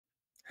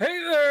Hey there,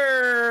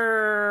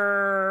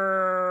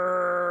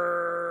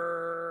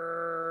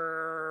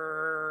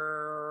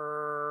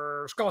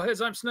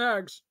 Skullheads. I'm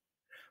Snags.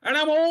 And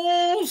I'm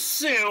old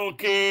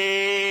Silky.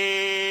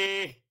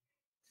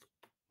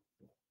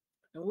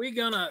 And we're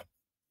going to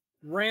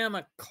ram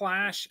a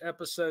Clash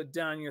episode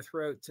down your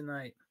throat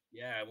tonight.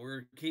 Yeah,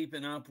 we're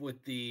keeping up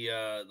with the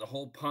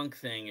whole punk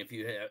thing. If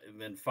you have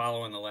been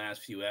following the last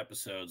few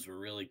episodes, we're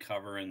really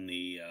covering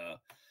the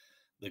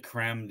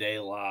creme de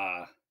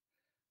la.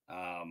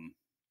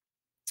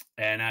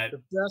 And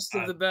the best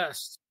of the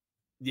best.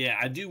 Yeah,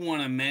 I do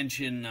want to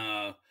mention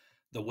the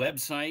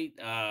website,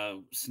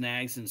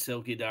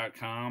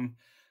 snagsandsilky.com.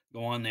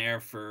 Go on there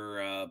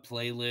for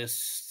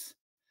playlists.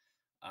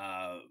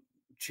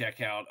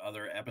 Check out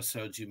other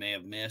episodes you may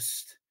have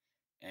missed,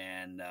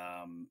 and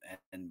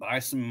buy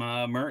some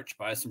merch,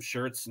 buy some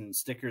shirts and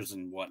stickers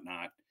and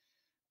whatnot.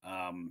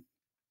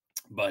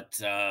 But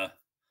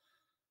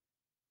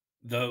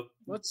the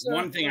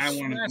one thing I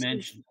want to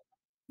mention.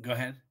 Go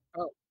ahead.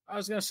 Oh, I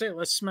was going to say,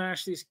 let's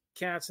smash these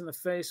cats in the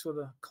face with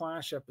a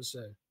Clash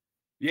episode.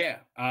 Yeah.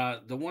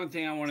 The one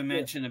thing I want to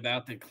mention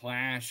about the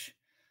Clash,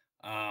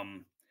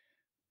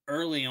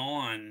 early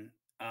on,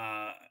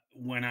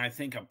 when I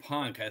think of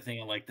punk, I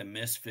think of like the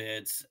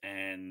Misfits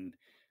and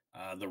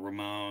the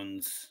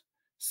Ramones,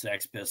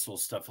 Sex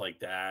Pistols, stuff like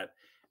that.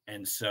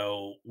 And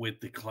so with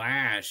the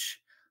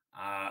Clash,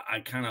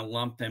 I kind of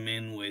lumped them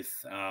in with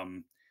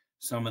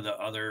some of the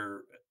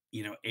other,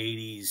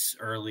 80s,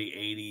 early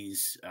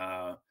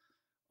 80s,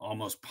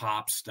 almost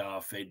pop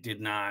stuff. It did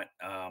not.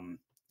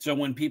 So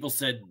when people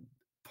said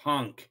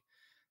punk,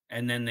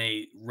 and then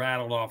they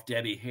rattled off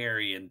Debbie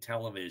Harry and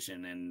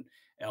Television and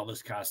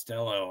Elvis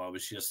Costello, I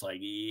was just like,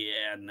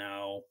 yeah,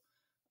 no.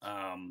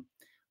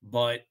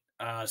 But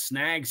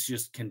Snags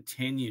just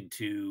continued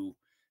to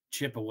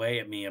chip away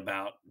at me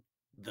about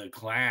the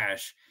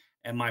Clash.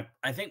 And I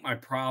think my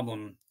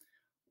problem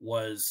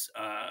was,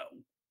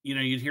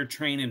 you'd hear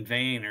Train in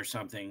Vain or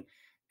something.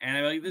 And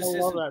I'm like, I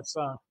love that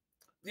song.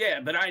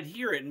 Yeah, but I'd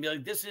hear it and be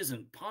like, this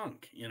isn't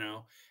punk,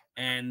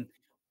 And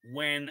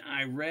when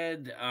I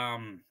read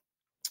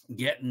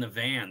Get in the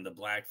Van, the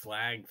Black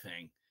Flag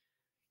thing,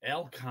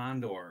 El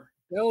Condor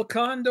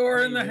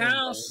in the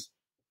house.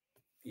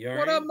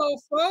 What up, mofo?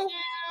 Yeah.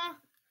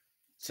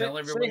 Tell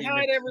everybody say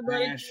hi to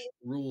everybody. Clash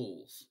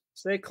rules.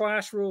 Say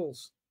Clash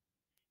rules.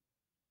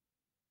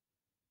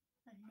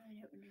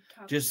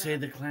 Just say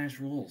the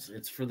Clash rules.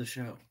 It's for the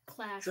show.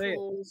 Clash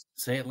rules.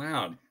 Say it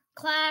loud.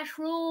 Clash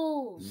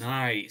rules.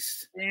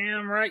 Nice.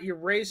 Damn right. You're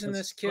raising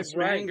this kid's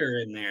right.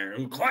 Anger in there.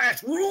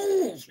 Clash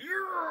rules.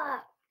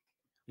 Yeah.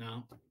 No.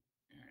 All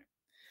right.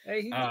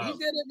 Hey, he did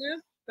it, man.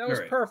 That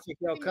was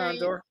perfect, El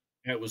Condor.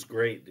 That was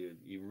great, dude.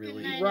 You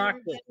really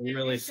rocked it. You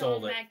really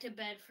sold it. Back to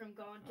bed from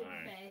going to the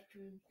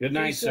bedroom. Good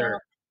night, sir.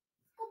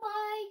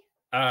 Goodbye.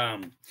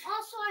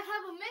 Also, I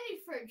have a mini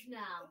fridge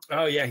now.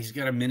 Oh yeah, he's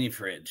got a mini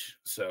fridge.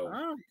 So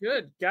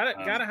good. Got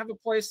to have a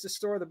place to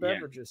store the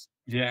beverages.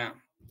 Yeah.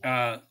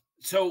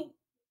 So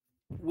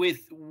when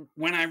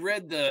I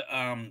read the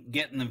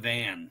Get in the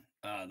Van,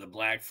 the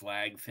Black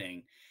Flag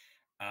thing,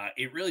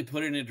 it really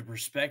put it into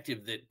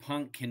perspective that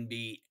punk can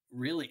be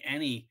really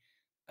any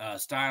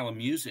style of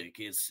music.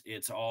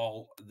 It's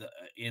all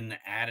in the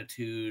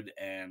attitude,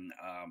 and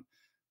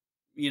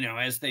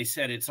as they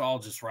said, it's all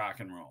just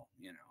rock and roll.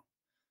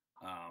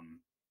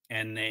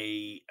 And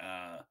they,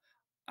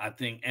 I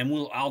think, and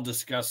I'll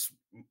discuss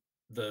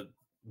the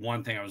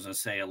one thing I was going to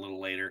say a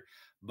little later,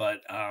 but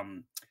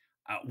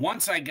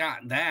once I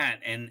got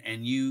that,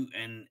 and you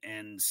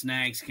and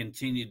Snags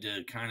continued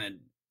to kind of,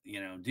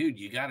 dude,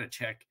 you got to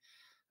check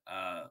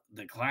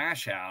the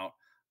Clash out.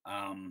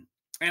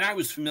 And I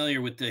was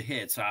familiar with the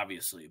hits,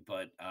 obviously,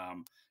 but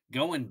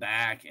going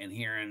back and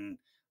hearing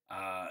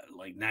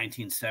like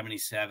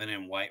 1977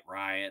 and White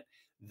Riot,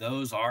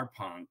 those are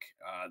punk.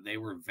 They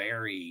were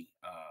very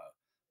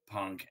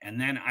punk. And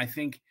then I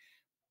think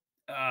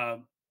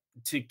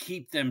to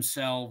keep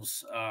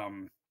themselves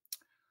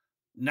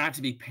not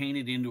to be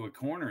painted into a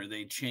corner,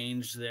 they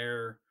changed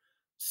their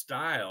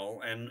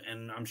style.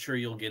 And I'm sure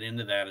you'll get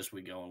into that as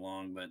we go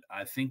along. But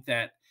I think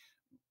that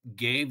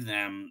gave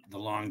them the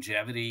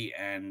longevity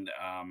and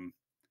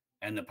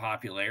the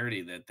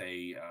popularity that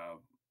they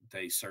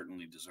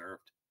certainly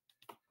deserved.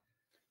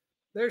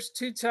 There's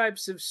two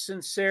types of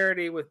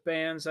sincerity with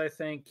bands, I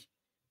think.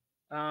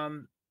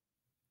 Some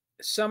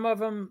of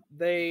them,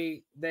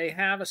 they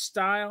have a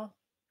style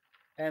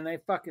and they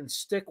fucking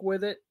stick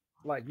with it,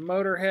 like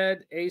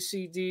Motorhead,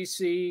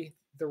 AC/DC,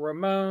 the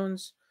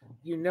Ramones.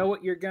 You know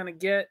what you're going to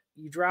get.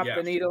 You drop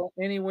the needle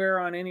anywhere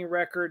on any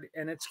record,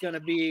 and it's going to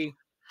be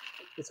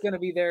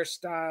their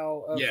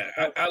style.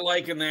 I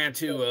liken that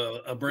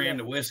to a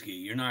brand of whiskey.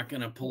 You're not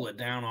going to pull it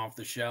down off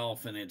the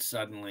shelf and it's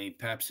suddenly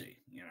Pepsi,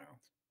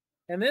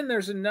 And then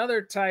there's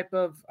another type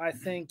of, I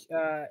think,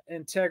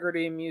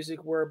 integrity in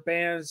music where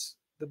bands,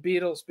 the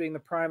Beatles being the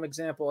prime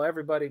example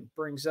everybody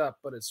brings up,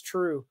 but it's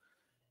true,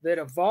 that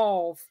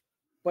evolve,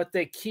 but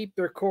they keep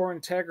their core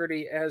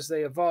integrity as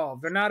they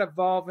evolve. They're not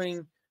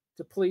evolving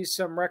to please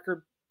some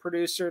record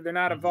producer. They're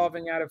not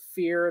evolving out of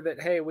fear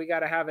that, hey, we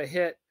got to have a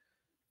hit.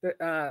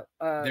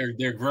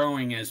 They're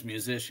growing as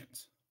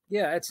musicians.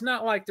 Yeah, it's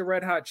not like the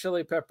Red Hot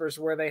Chili Peppers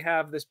where they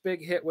have this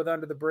big hit with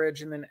Under the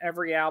Bridge, and then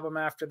every album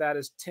after that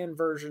is 10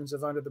 versions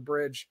of Under the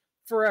Bridge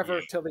forever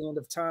till the end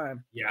of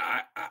time.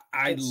 Yeah,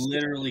 I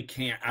literally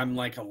can't. I'm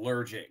like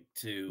allergic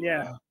to.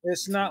 Yeah,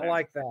 it's not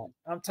like that.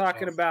 I'm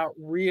talking about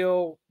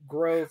real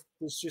growth.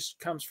 This just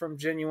comes from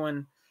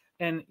genuine.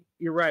 And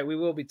you're right, we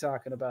will be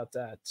talking about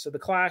that. So the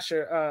Clash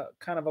are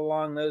kind of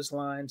along those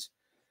lines.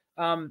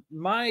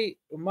 My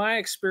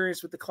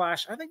experience with the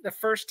Clash, I think the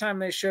first time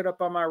they showed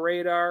up on my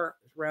radar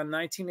around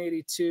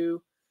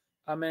 1982.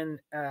 I'm in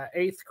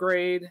 8th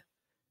grade,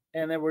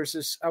 and there was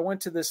this. I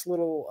went to this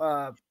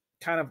little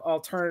kind of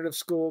alternative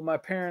school. My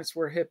parents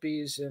were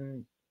hippies,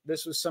 and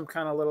this was some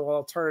kind of little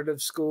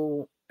alternative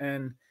school,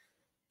 and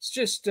it's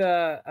just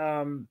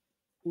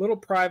little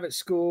private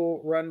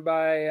school run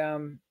by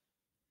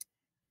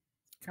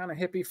kind of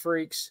hippie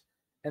freaks.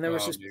 And there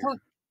was this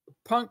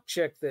punk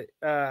chick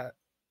that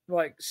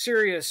like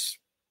serious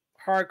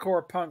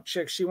hardcore punk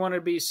chick. She wanted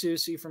to be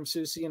Susie from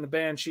Susie and the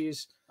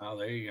Banshees. Oh,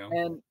 there you go.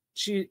 And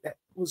she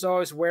was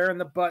always wearing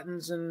the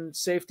buttons and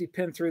safety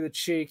pin through the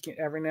cheek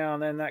every now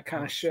and then, that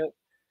kind of shit.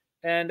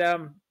 And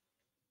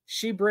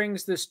she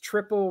brings this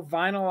triple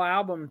vinyl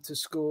album to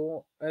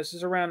school. This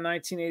is around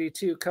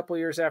 1982, a couple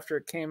years after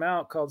it came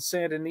out, called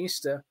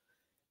Sandinista.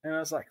 And I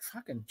was like,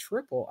 fucking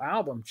triple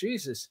album,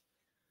 Jesus.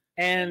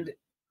 And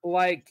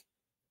like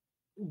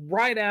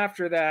right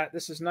after that,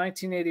 this is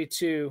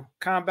 1982,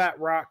 Combat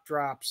Rock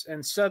drops,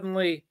 and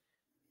suddenly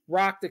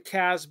Rock the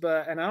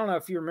Casbah, and I don't know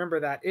if you remember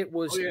that. It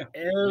was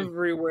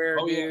everywhere,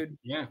 dude.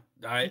 Yeah.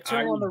 You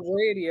turn on the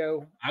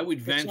radio. I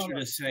would venture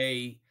to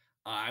say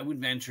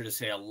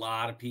a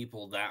lot of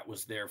people, that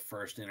was their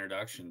first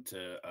introduction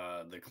to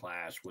the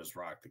Clash, was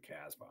Rock the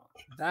Casbah.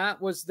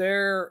 That was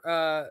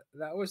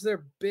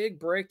their big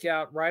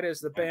breakout right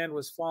as the band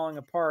was falling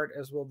apart,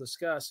 as we'll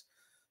discuss.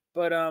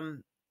 But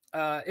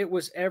it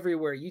was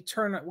everywhere.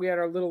 We had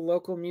our little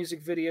local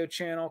music video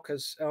channel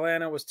because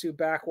Atlanta was too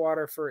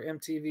backwater for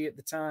MTV at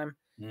the time.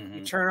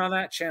 You turn on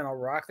that channel,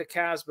 Rock the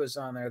Casbah's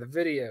on there, the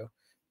video.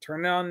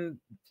 Turn on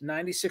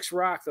 96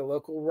 Rock, the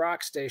local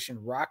rock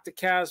station, Rock the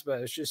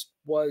Casbah. It just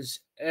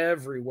was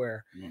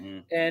everywhere.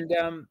 And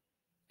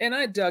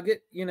I dug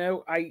it. You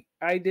know, I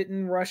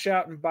didn't rush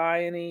out and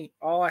buy any.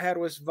 All I had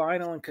was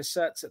vinyl and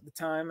cassettes at the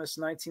time. It's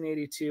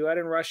 1982. I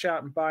didn't rush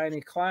out and buy any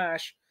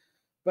Clash,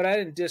 but I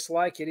didn't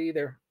dislike it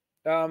either.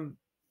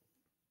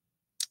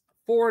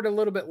 Forward a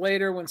little bit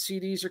later, when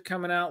CDs are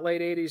coming out,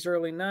 late 80s,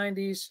 early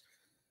 90s,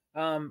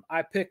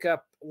 I pick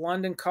up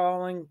London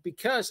Calling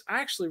because I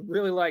actually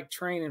really like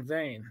Train in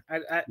Vain.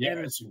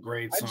 It's a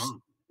great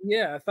song.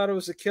 I thought it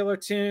was a killer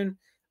tune.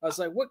 I was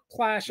like, what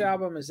Clash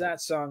album is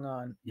that song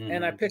on?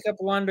 And I pick up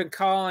London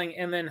Calling,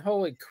 and then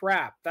holy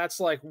crap, that's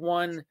like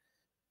one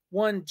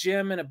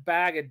gem in a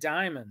bag of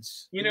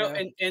diamonds. You know?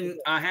 And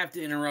I have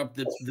to interrupt.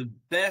 The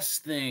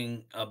best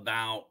thing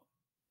about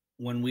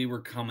when we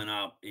were coming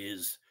up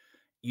is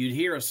you'd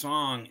hear a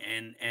song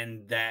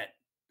and that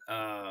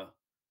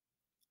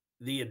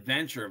the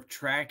adventure of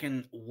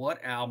tracking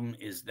what album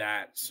is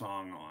that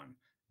song on.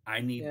 I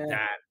need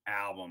that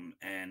album.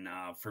 And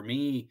for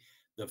me,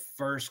 the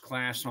first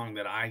Clash song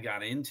that I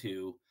got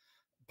into,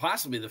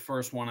 possibly the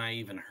first one I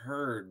even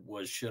heard,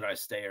 was Should I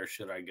Stay or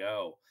Should I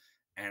Go?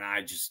 And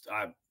I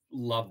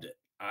loved it.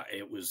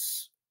 It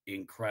was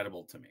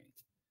incredible to me.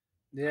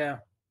 Yeah.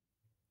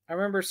 I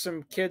remember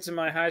some kids in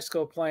my high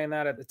school playing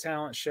that at the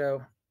talent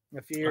show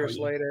a few years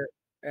later,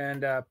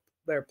 and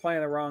they're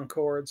playing the wrong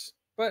chords,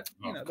 but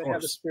you know, they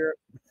have the spirit.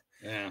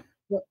 Yeah.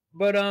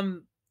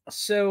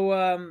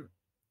 So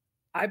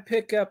I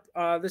pick up,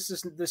 this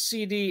is the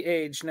CD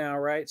age now,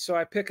 right? So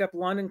I pick up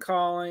London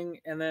Calling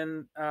and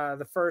then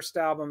the first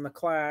album, The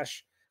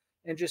Clash,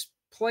 and just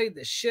played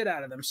the shit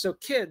out of them. So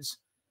kids,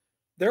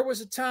 there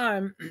was a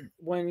time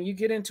when you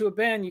get into a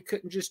band, you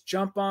couldn't just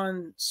jump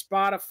on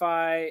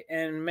Spotify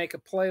and make a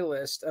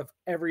playlist of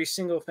every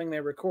single thing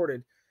they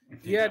recorded.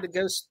 You had to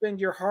go spend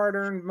your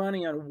hard-earned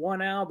money on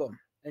one album,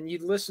 and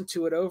you'd listen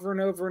to it over and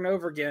over and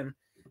over again.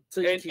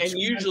 And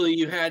usually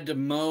you had to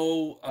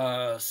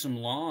mow some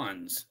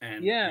lawns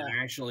and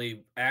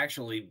actually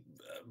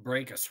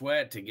break a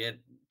sweat to get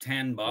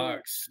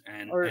 $10,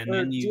 and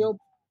then you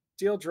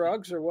deal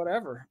drugs or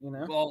whatever, you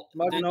know. Well,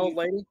 mug an old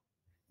lady.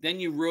 Then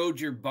you rode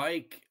your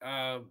bike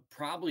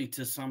probably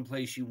to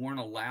someplace you weren't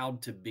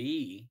allowed to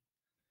be,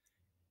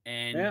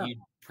 and you'd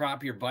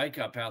prop your bike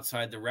up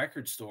outside the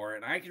record store.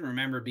 And I can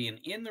remember being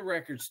in the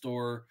record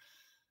store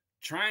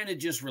trying to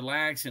just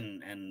relax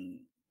and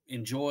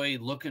enjoy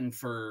looking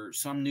for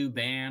some new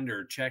band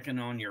or checking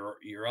on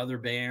your other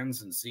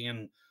bands and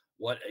seeing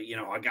what, you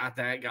know, I got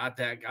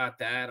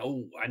that.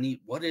 Oh,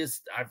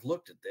 I've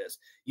looked at this,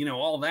 you know,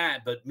 all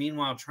that. But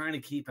meanwhile, trying to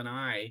keep an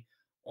eye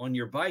on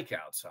your bike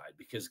outside,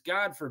 because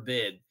God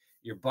forbid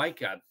your bike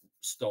got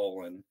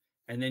stolen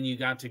and then you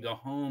got to go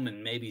home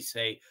and maybe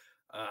say,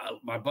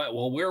 my bike,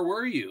 well, where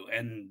were you?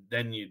 And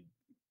then you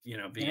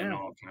know, be in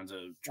all kinds of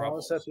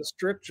trouble. At the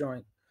strip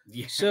joint.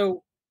 Yeah.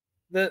 So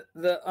the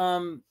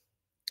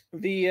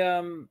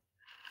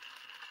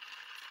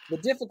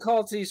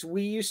difficulties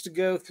we used to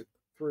go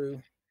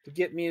through to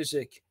get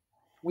music.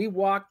 We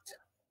walked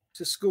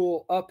to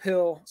school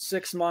uphill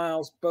 6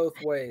 miles both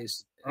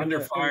ways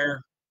under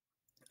fire.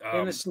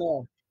 In the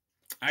snow.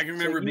 I can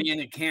remember being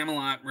at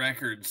Camelot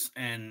Records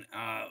and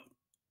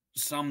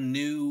some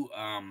new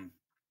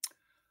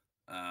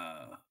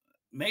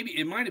maybe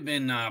it might have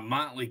been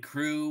Motley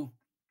Crue.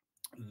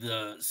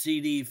 The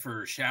CD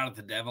for Shout at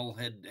the Devil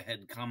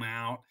had come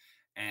out,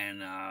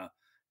 and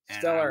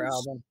stellar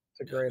album.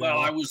 It's a great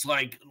album. I was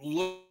like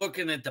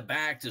looking at the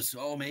back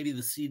to maybe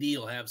the CD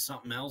will have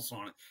something else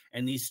on it,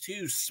 and these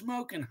two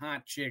smoking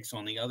hot chicks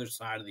on the other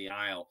side of the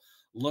aisle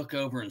look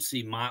over and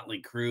see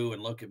Motley Crue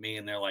and look at me,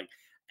 and they're like,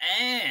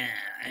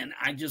 and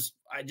I just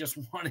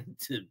wanted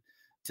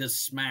to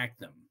smack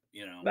them,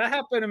 you know. That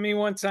happened to me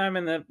one time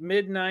in the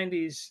mid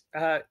 90s.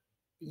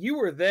 You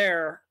were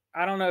there.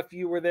 I don't know if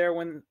you were there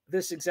when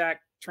this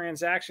exact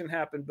transaction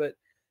happened, but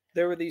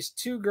there were these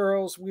two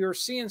girls. We were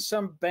seeing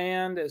some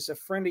band as a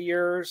friend of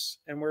yours,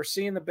 and we're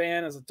seeing the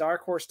band as a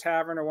Dark Horse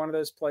Tavern or one of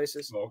those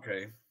places.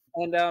 Okay.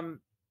 And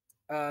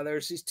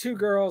there's these two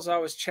girls I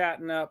was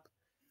chatting up,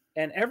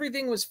 and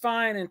everything was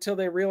fine until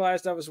they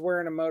realized I was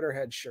wearing a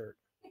Motorhead shirt.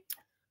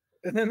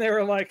 And then they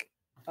were like,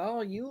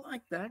 "Oh, you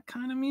like that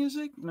kind of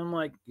music?" And I'm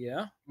like,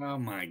 "Yeah." Oh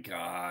my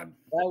God.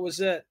 That was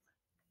it.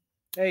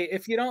 Hey,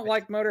 if you don't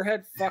like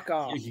Motorhead, fuck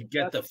off. You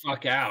get the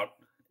fuck out.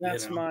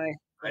 That's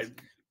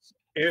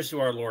here's to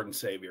our Lord and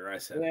Savior, I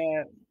said.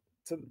 Yeah,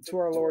 to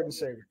our Lord and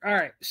Savior. All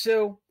right,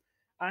 so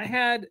I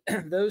had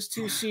those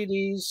two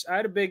CDs. I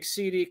had a big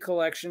CD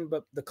collection,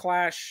 but the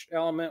Clash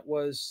Element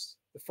was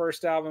the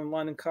first album,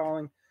 London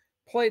Calling.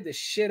 Played the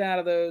shit out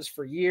of those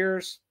for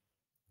years.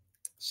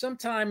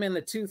 Sometime in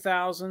the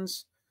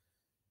 2000s,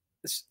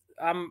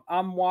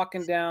 I'm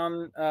walking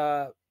down,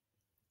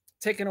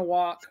 taking a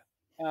walk,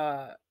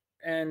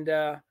 and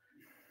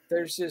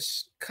there's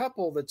this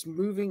couple that's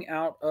moving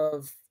out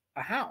of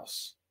a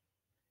house,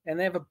 and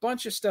they have a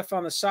bunch of stuff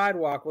on the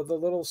sidewalk with a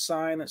little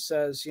sign that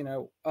says, you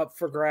know, up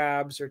for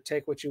grabs or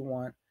take what you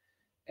want.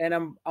 And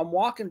I'm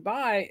walking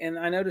by, and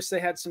I noticed they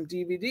had some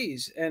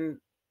DVDs,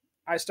 and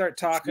I start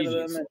talking to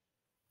them. And,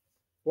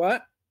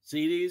 what?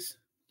 CDs?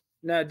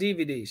 No,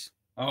 DVDs.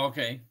 Oh,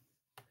 okay.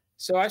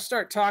 So I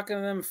start talking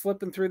to them,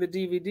 flipping through the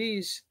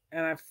DVDs,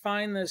 and I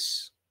find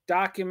this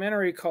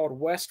documentary called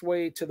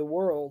Westway to the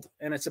World,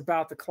 and it's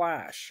about the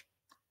Clash.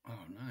 Oh,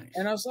 nice.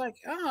 And I was like,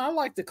 "Oh, I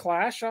like the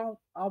Clash.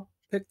 I'll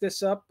pick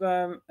this up."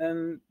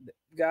 And the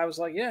guy was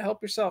like, "Yeah,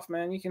 help yourself,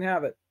 man. You can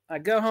have it." I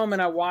go home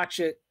and I watch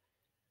it,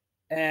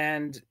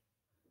 and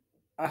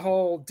a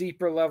whole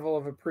deeper level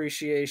of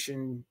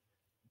appreciation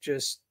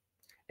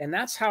and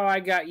that's how I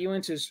got you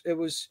into it.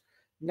 Was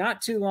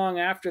not too long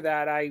after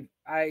that,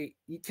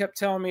 you kept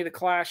telling me the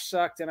Clash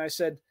sucked, and I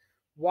said,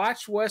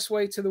 "Watch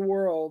Westway to the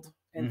World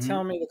and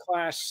tell me the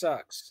Clash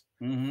sucks."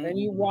 And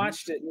you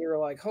watched it, and you were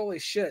like, "Holy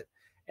shit!"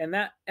 And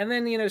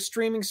then you know,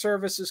 streaming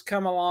services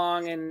come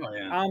along, and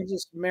I'm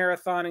just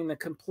marathoning the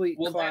complete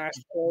Clash.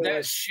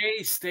 That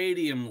Shea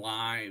Stadium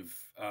Live.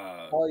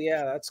 Oh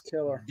yeah, that's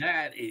killer.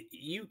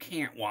 You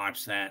can't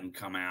watch that and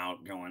come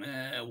out going,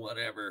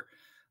 whatever.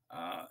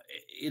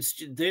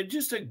 They're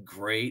just a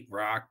great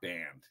rock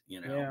band,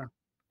 you know.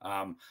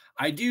 Yeah.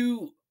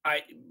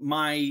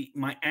 My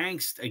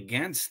angst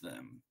against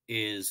them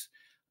is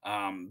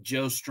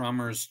Joe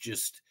Strummer's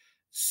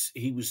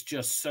he was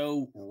just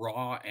so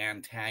raw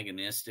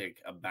antagonistic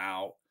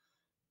about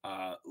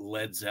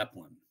Led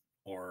Zeppelin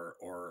or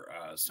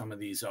some of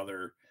these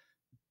other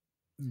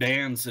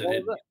bands that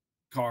had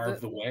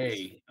carved the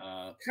way.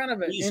 Kind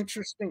of an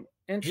interesting.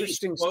 He's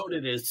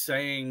quoted as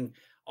saying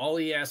all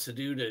he has to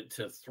do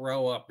to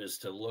throw up is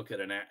to look at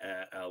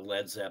a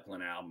Led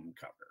Zeppelin album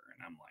cover,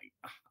 and I'm like,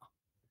 oh.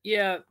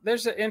 Yeah,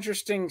 there's an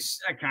interesting.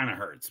 That kind of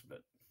hurts,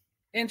 but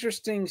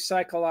interesting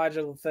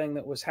psychological thing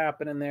that was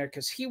happening there,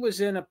 because he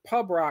was in a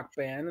pub rock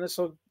band, and this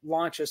will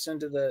launch us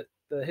into the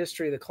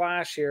history of the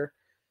Clash here.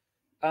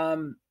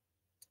 John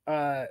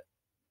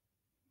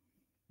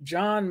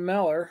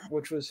Mellor,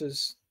 which was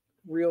his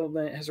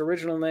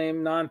original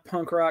name,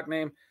 non-punk rock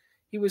name.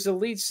 He was a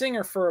lead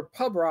singer for a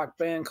pub rock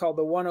band called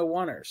the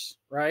 101ers,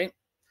 right?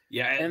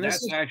 Yeah, and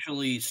that's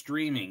actually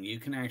streaming. You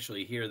can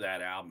actually hear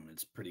that album.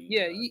 It's pretty.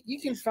 Yeah, you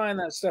can find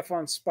that stuff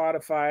on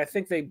Spotify. I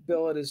think they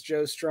bill it as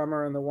Joe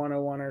Strummer and the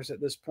 101ers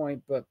at this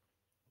point, but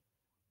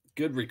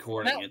good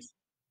recording.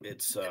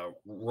 It's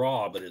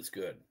raw, but it's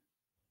good.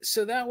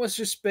 So that was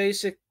just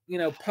basic, you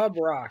know, pub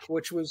rock,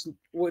 which was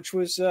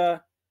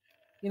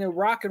you know,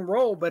 rock and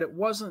roll, but it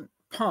wasn't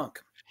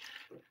punk.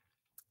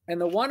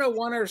 And the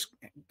 101ers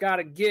got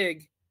a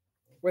gig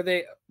where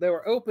they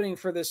were opening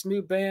for this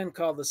new band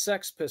called the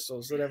Sex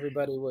Pistols that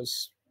everybody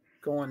was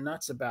going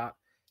nuts about.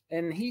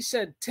 And he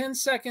said 10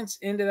 seconds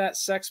into that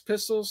Sex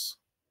Pistols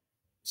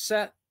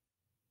set,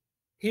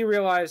 he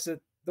realized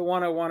that the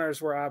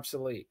 101ers were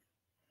obsolete.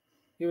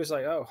 He was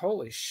like, "Oh,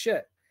 holy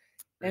shit."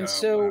 And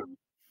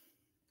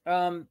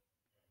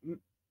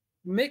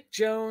Mick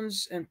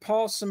Jones and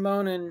Paul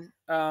Simonon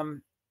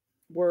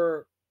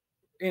were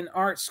in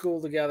art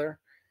school together.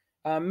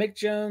 Mick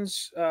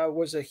Jones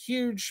was a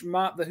huge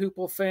Mott the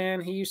Hoople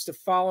fan. He used to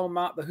follow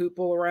Mott the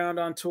Hoople around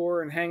on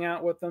tour and hang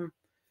out with them.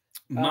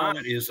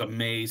 Mott is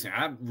amazing.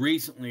 I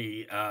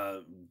recently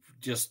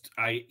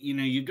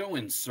you go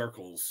in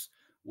circles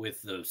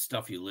with the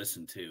stuff you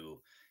listen to,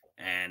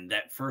 and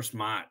that first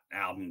Mott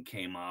album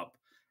came up,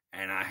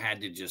 and I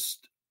had to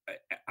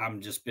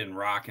I'm just been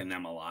rocking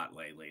them a lot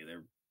lately.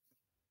 They're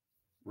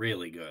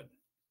really good.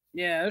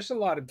 Yeah, there's a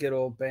lot of good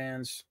old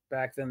bands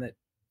back then that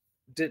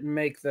didn't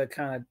make the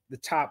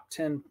top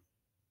 10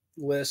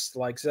 list,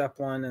 like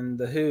Zeppelin and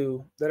The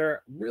Who, that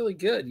are really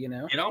good, you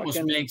know. It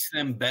almost makes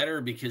them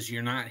better because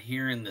you're not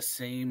hearing the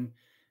same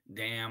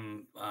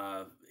damn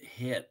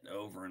hit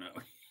over and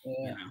over. Yeah.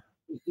 You know?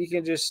 You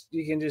can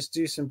just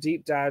do some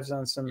deep dives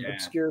on some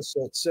obscure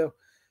shit. So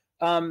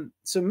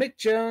Mick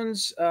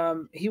Jones,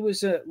 he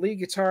was a lead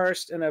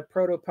guitarist in a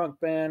proto-punk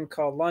band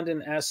called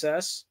London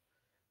SS.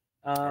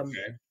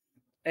 Okay.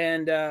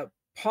 And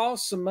Paul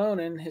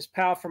Simonon, his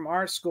pal from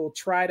art school,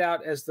 tried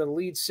out as the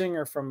lead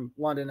singer from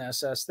London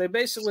SS. They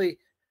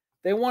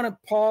wanted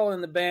Paul in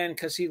the band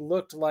because he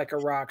looked like a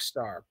rock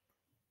star.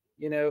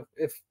 You know,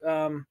 if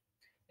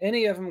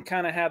any of them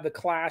kind of had the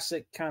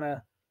classic kind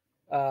of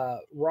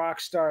rock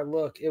star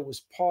look, it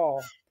was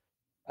Paul.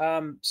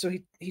 So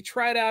he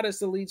tried out as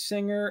the lead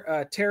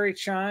singer. Terry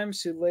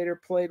Chimes, who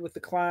later played with the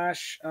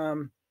Clash,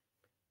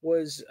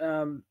 was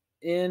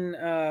in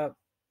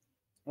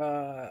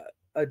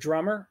a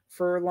drummer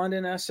for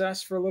London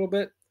SS for a little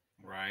bit.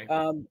 Right.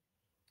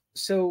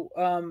 So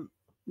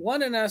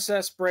London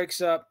SS breaks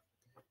up.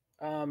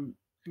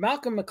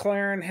 Malcolm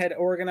McLaren had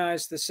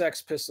organized the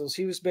Sex Pistols.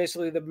 He was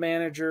basically the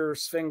manager,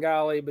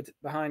 Svengali, but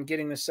behind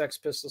getting the Sex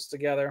Pistols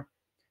together.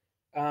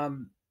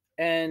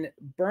 And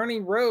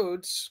Bernie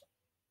Rhodes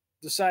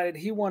decided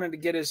he wanted to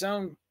get his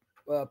own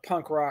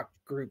punk rock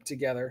group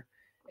together.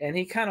 And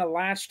he kind of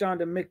latched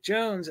onto Mick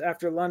Jones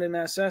after London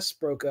SS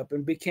broke up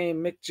and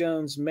became Mick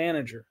Jones'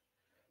 manager.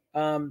 He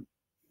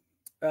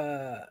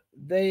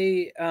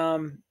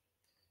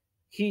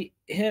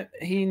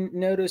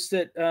noticed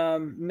that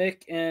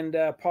Mick and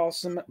Paul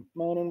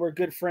Simonon were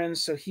good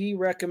friends, so he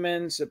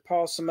recommends that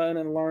Paul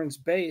Simonon learns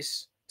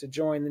bass to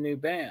join the new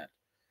band.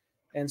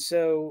 And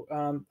so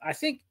I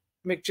think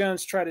Mick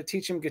Jones tried to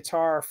teach him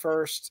guitar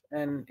first,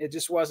 and it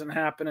just wasn't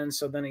happening.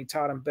 So then he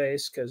taught him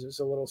bass because it's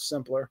a little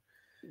simpler.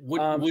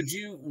 Would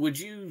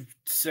you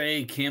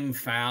say Kim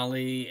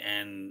Fowley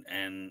and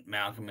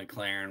Malcolm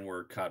McLaren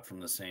were cut from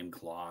the same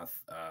cloth?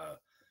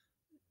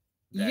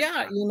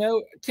 Yeah, you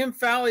know, Kim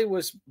Fowley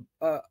was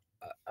a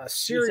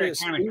serious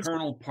that kind of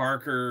Colonel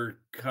Parker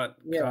cut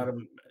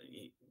him.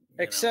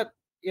 Except,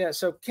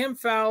 so Kim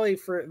Fowley,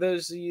 for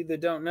those of you that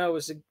don't know,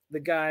 was the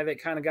guy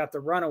that kind of got the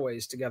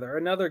Runaways together.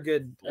 Another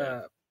good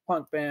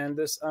punk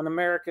band, an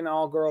American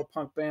all-girl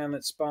punk band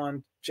that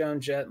spawned Joan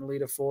Jett and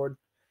Lita Ford.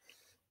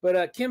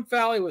 But Kim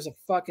Fowley was a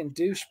fucking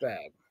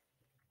douchebag.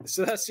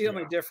 So that's the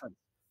only difference.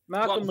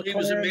 Malcolm McLaren, he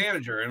was a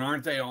manager, and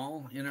aren't they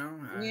all, you know?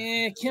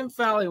 Yeah, Kim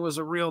Fowley was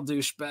a real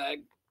douchebag.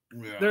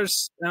 Yeah.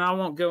 And I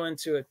won't go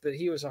into it, but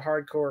he was a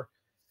hardcore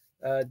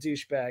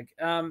douchebag.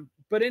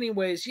 But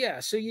anyways,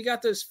 so you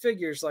got those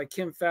figures like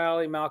Kim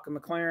Fowley, Malcolm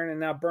McLaren, and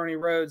now Bernie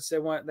Rhodes. They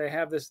want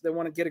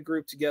to get a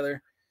group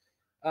together.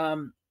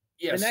 Slap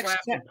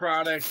the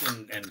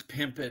product and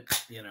pimp it,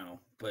 you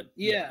know. But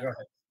go ahead.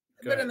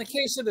 But in the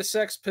case of the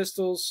Sex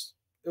Pistols,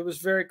 it was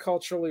very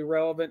culturally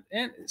relevant,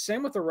 and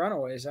same with the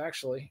Runaways,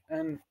 actually.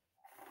 And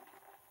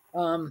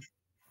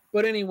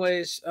but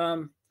anyways,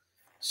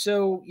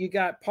 so you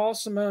got Paul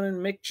Simonon and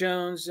Mick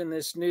Jones in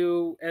this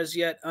new, as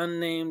yet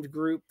unnamed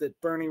group that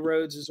Bernie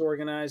Rhodes is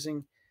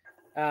organizing.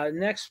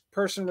 Next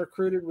person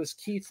recruited was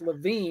Keith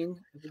Levine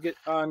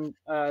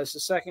as the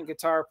second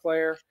guitar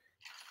player.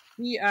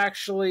 He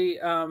actually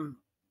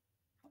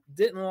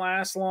didn't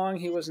last long.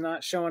 He was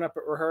not showing up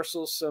at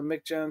rehearsals, so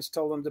Mick Jones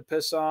told him to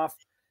piss off.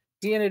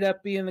 He ended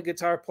up being the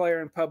guitar player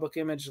in Public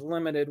Image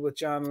Limited with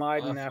John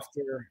Lydon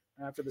after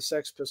the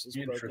Sex Pistols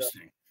broke up.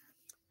 Interesting.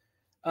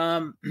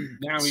 Now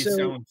he's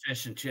selling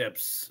fish and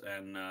chips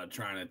and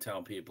trying to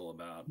tell people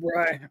about.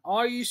 Right.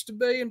 I used to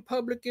be in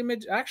Public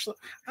Image. Actually,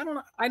 I don't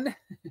know.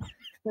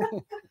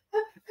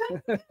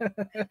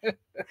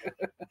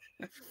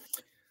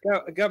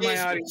 Got my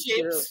audience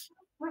here.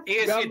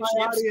 Got my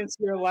audience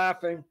here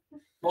laughing.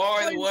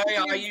 By the way,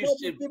 I used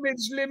to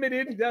Image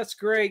Limited. That's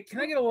great. Can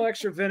I get a little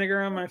extra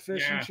vinegar on my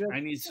fish and chips? I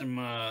need some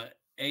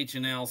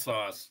H&L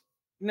sauce.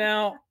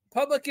 Now,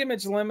 Public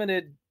Image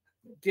Limited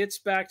gets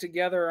back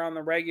together on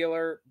the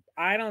regular.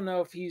 I don't know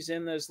if he's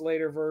in those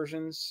later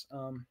versions.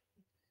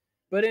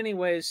 But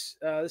anyways,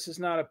 this is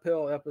not a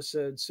pill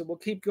episode, so we'll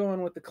keep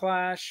going with the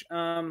Clash.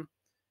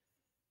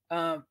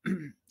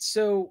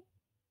 So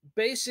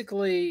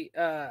basically,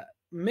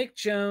 Mick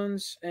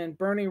Jones and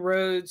Bernie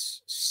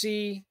Rhodes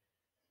see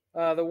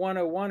the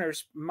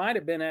 101ers might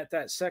have been at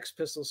that Sex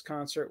Pistols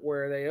concert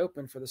where they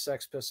opened for the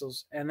Sex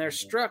Pistols, and they're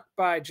struck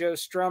by Joe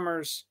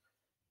Strummer's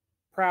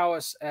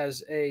prowess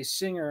as a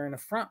singer and a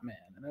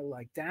frontman. And they're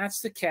like,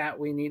 that's the cat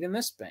we need in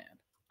this band.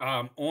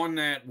 On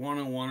that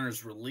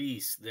 101ers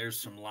release, there's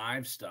some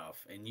live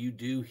stuff, and you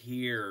do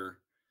hear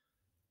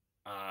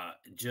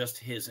just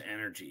his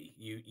energy.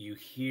 You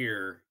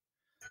hear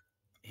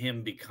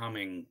him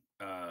becoming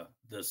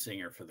the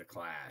singer for the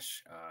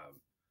Clash.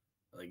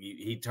 Like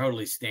he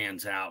totally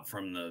stands out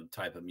from the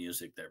type of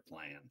music they're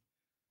playing.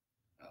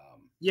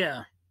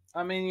 Yeah,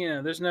 I mean, you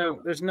know,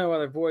 there's no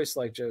other voice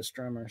like Joe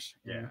Strummer's.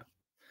 Yeah,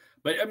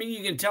 but I mean,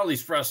 you can tell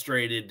he's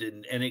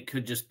frustrated, and it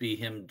could just be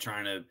him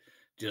trying to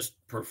just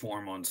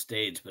perform on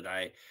stage. But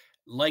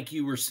like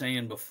you were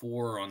saying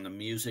before, on the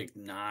music,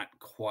 not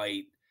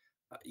quite,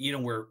 you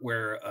know,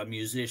 where a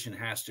musician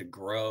has to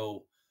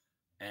grow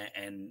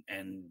and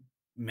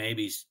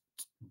maybe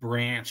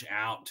branch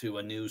out to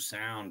a new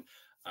sound.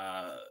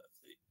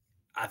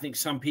 I think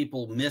some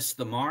people miss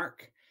the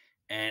mark,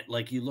 and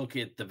like you look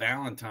at the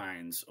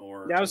Valentines,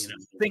 or I was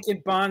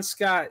thinking Bon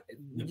Scott.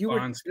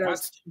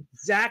 That's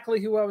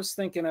exactly who I was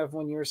thinking of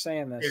when you were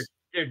saying this.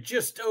 They're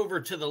just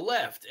over to the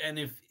left, and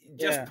if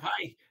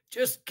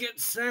just get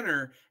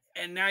center,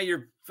 and now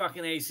you're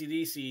fucking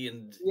AC/DC,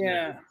 and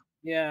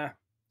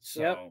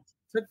So yep.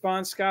 Took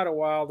Bon Scott a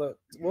while to.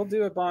 We'll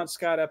do a Bon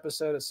Scott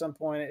episode at some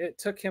point. It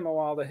took him a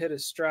while to hit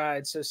his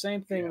stride. So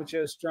same thing with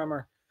Joe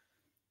Strummer.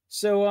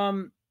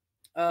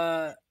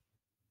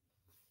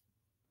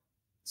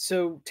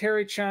 So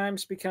Terry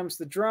Chimes becomes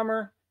the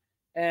drummer,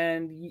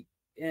 and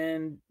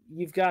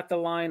you've got the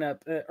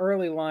lineup,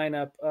 early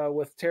lineup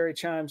with Terry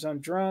Chimes on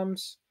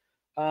drums.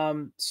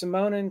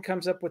 Simonon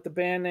comes up with the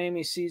band name.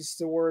 He sees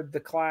the word "The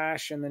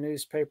Clash" in the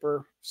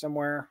newspaper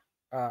somewhere,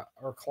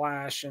 or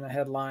 "Clash" in a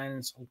headline.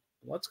 And so,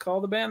 let's call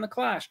the band The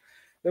Clash.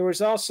 There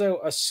was also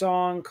a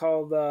song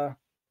called, I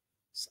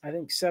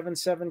think,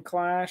 7/7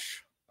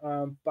 Clash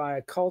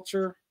by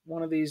Culture,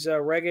 one of these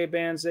reggae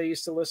bands they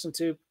used to listen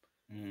to.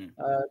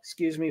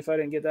 Excuse me if I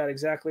didn't get that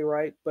exactly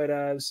right, but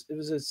it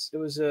was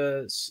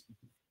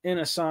in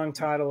a song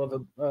title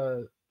of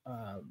a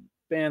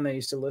band they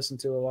used to listen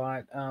to a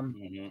lot.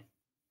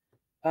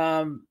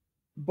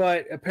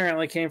 But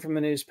apparently came from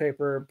the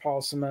newspaper.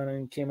 Paul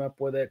Simonon came up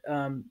with it.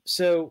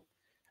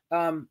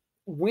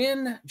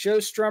 When Joe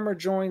Strummer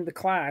joined the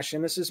Clash,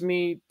 and this is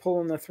me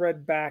pulling the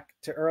thread back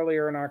to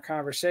earlier in our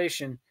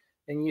conversation,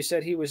 and you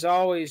said he was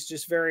always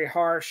just very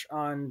harsh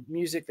on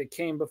music that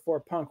came before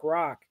punk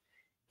rock.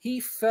 He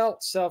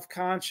felt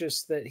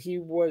self-conscious that he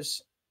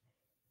was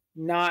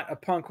not a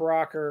punk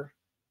rocker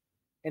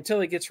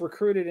until he gets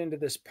recruited into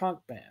this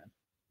punk band.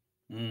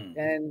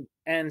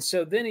 And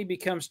so then he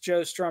becomes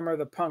Joe Strummer,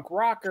 the punk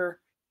rocker.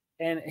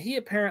 And he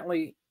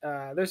apparently,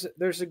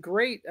 there's a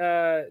great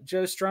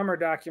Joe Strummer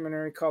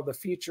documentary called The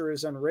Future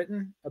is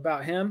Unwritten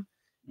about him.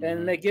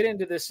 And they get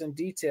into this in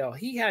detail.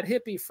 He had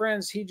hippie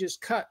friends he just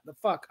cut the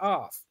fuck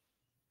off.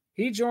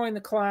 He joined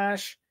the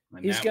Clash.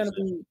 He's going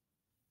to be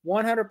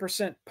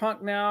 100%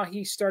 punk now.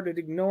 He started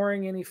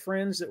ignoring any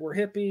friends that were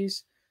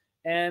hippies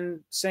and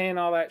saying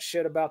all that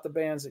shit about the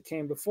bands that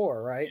came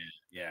before, right?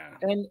 Yeah.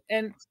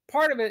 And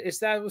part of it is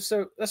that's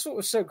what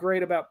was so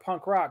great about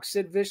punk rock.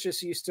 Sid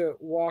Vicious used to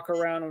walk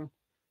around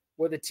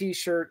with a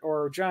t-shirt,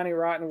 or Johnny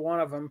Rotten, one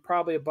of them,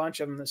 probably a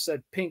bunch of them, that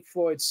said Pink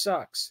Floyd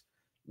sucks.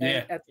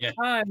 And at the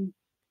time,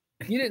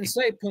 you didn't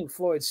say Pink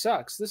Floyd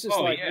sucks. This is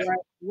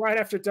right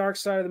after Dark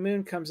Side of the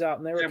Moon comes out,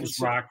 and they were was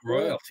rock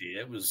royalty.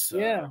 It was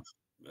the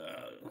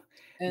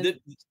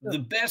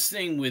best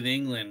thing with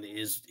England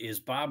is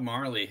Bob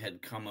Marley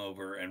had come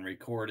over and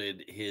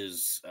recorded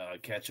his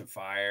Catch a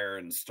Fire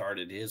and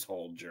started his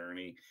whole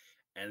journey,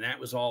 and that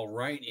was all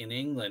right in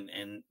England.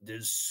 And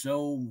there's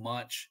so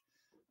much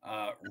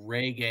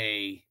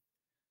reggae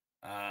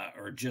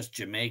or just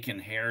Jamaican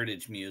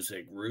heritage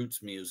music,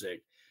 roots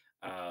music,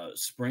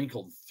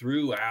 sprinkled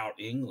throughout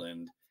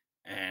England,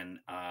 and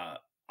I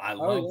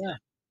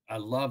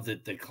love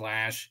that the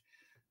Clash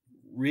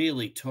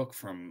really took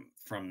from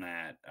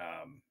that.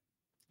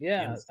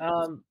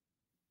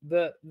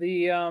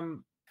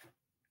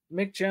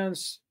 Mick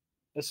Jones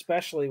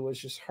especially was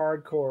just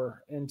hardcore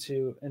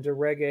into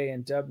reggae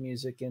and dub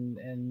music,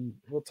 and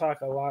we'll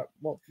talk a lot.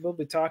 We'll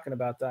be talking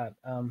about that.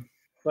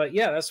 But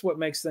yeah, that's what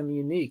makes them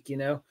unique. You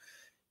know,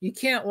 you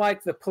can't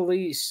like the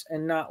Police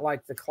and not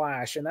like the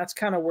Clash, and that's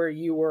kind of where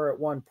you were at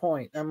one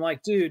point. I'm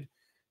like, dude,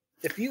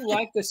 if you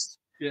like this,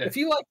 if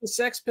you like the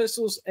Sex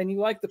Pistols and you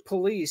like the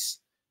Police,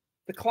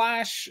 the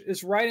Clash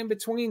is right in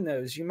between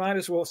those. You might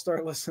as well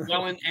start listening.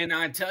 Well, and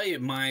I tell you,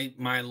 my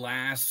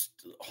last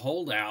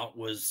holdout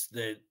was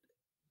that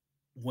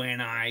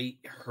when I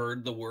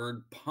heard the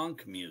word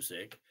punk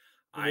music,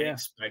 I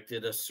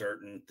expected a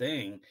certain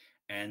thing.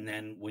 And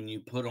then when you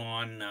put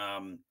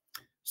on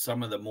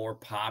some of the more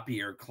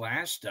poppier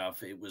Clash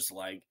stuff, it was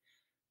like,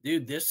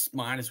 dude, this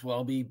might as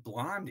well be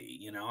Blondie.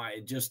 You know,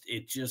 and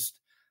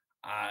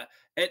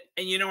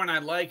you know, and I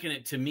liken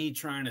it to me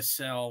trying to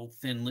sell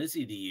Thin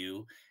Lizzy to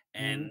you.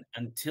 And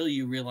until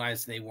you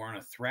realize they weren't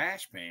a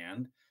thrash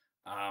band,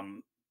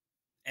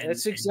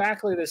 It's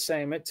exactly the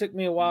same. It took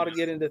me a while to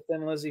get into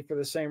Thin Lizzy for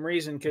the same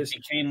reason, because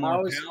it became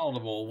more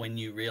palatable when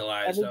you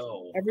realized,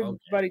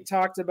 everybody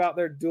talked about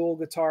their dual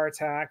guitar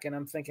attack, and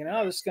I'm thinking,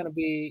 oh, this is going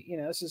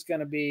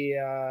to be,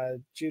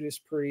 Judas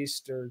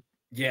Priest or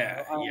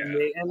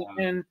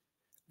and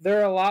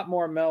they're a lot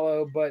more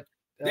mellow, but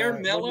they're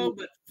mellow,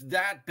 but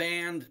that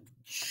band,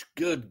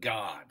 good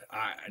God,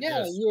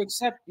 you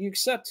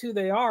accept who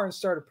they are and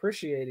start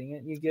appreciating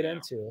it, and you get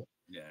into it.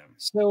 Yeah.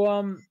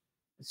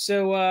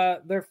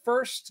 So their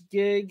first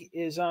gig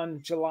is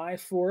on July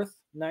 4th,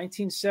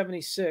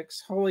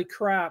 1976. Holy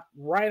crap!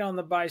 Right on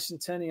the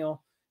bicentennial.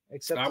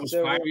 Except I was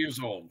 5 years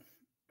old.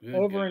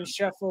 Over in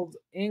Sheffield,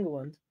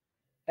 England,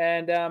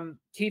 and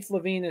Keith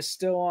Levene is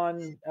still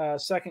on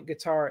second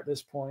guitar at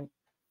this point.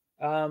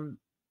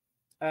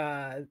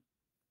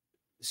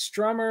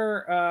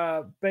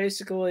 Strummer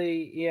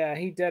basically,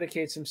 he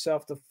dedicates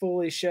himself to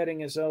fully shedding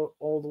his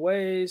old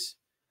ways.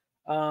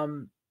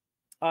 On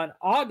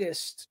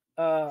August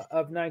of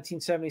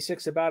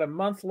 1976, about a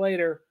month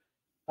later,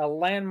 a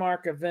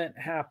landmark event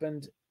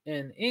happened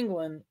in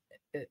England.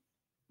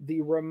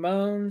 The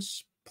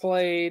Ramones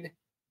played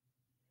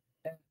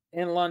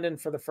in London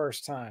for the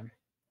first time,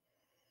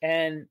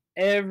 and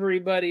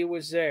everybody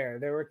was there.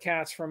 There were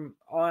cats from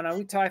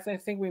I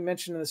think we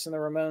mentioned this in the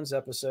Ramones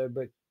episode,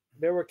 but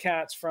there were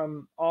cats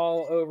from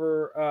all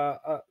over,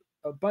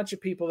 a bunch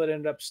of people that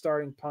ended up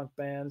starting punk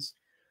bands.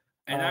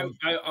 And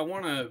I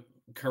want to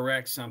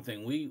correct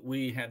something.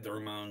 We had the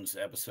Ramones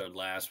episode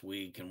last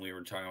week, and we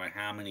were talking about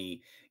how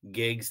many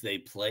gigs they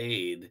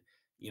played.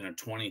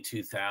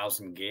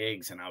 22,000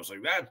 gigs, and I was like,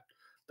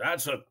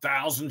 that's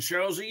 1,000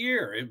 shows a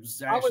year. It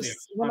was actually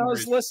when I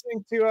was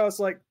listening to, I was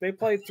like, they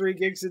played 3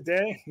 gigs a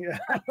day. Yeah,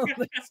 I don't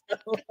think so.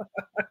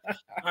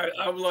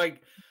 I'm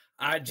like,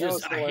 I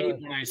hate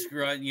when I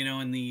screw up,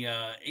 in the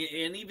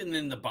and even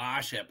in the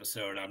Bosch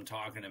episode, I'm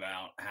talking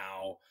about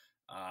how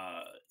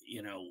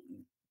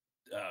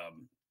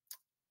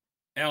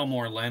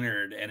Elmore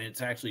Leonard, and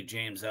it's actually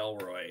James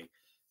Ellroy,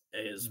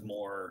 is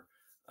more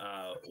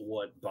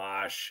what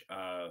Bosch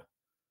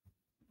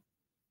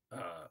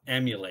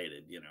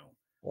emulated,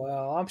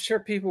 Well, I'm sure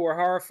people were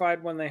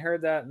horrified when they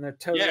heard that, and they're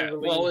totally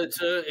relieved. Well,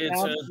 it's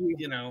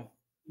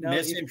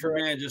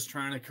misinformation. Just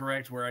trying to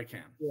correct where I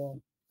can. Yeah,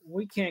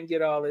 we can't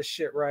get all this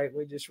shit right.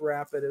 We just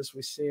wrap it as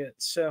we see it.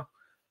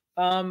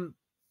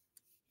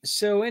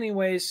 So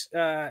anyways,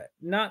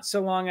 not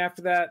so long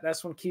after that,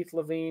 that's when Keith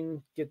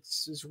Levene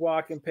gets his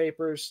walking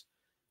papers.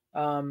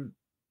 In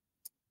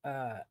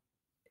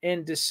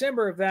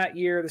December of that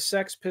year, the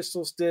Sex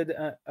Pistols did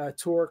a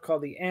tour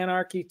called the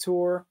Anarchy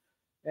Tour,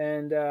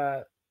 and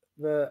the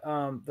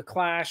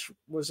Clash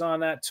was on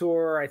that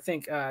tour. I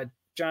think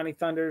Johnny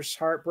Thunder's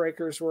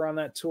Heartbreakers were on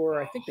that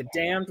tour. I think the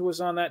Damned was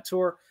on that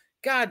tour.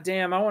 God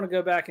damn, I want to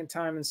go back in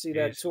time and see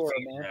that tour,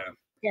 man.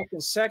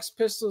 Fucking Sex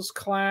Pistols,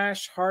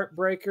 Clash,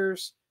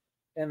 Heartbreakers,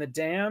 and the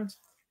Damned.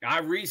 I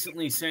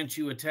recently sent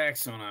you a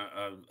text on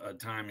a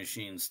time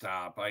machine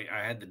stop. I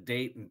had the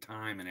date and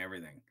time and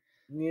everything.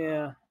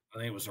 Yeah. I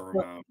think it was a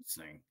Ramones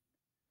thing.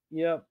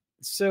 Yep.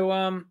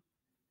 So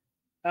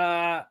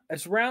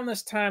it's around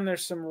this time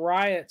there's some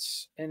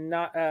riots, and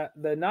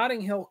the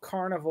Notting Hill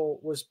Carnival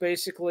was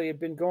basically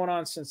been going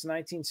on since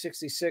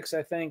 1966,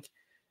 I think.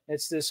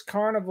 It's this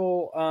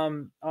carnival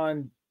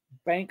on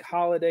Bank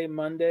Holiday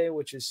Monday,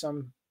 which is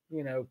some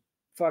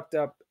fucked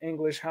up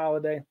English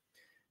holiday,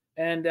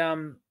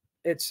 and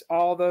it's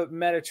all the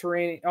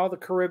Mediterranean, all the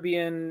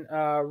Caribbean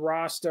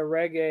Rasta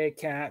reggae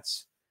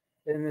cats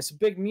in this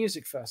big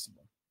music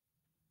festival.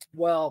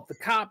 Well, the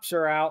cops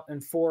are out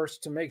and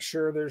forced to make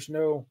sure there's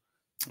no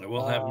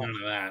we'll have none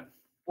of that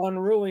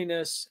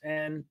unruliness,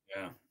 and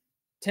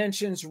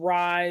tensions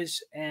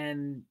rise,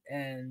 and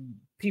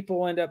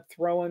people end up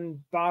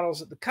throwing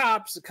bottles at the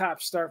cops. The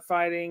cops start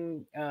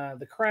fighting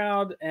the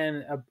crowd,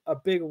 and a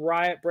big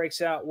riot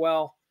breaks out.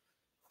 Well,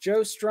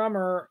 Joe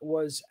Strummer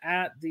was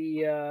at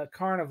the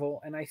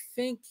carnival, and I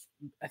think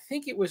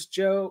it was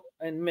Joe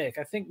and Mick.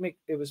 I think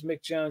it was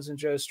Mick Jones and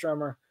Joe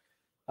Strummer,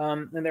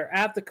 and they're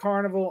at the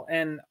carnival,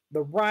 and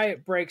the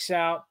riot breaks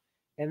out,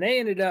 and they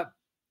ended up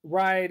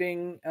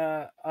rioting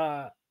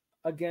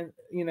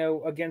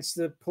against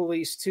the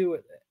police too.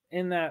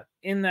 In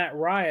that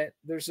riot,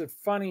 there's a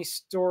funny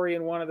story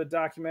in one of the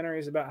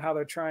documentaries about how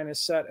they're trying to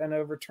set an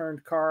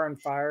overturned car on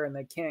fire and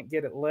they can't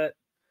get it lit.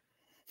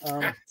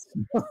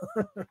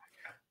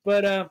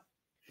 But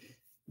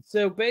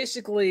so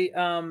basically,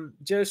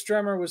 Joe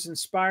Strummer was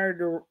inspired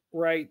to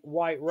write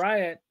White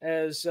Riot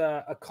as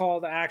a call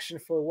to action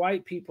for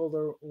white people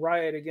to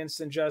riot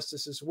against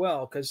injustice as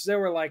well, because there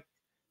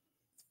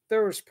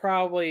was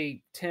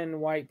probably 10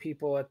 white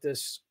people at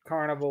this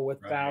carnival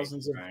with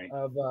thousands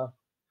of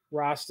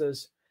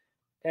Rastas.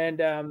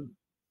 And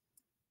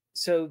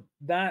so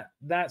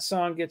that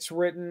song gets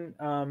written.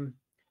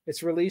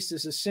 It's released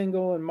as a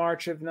single in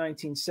March of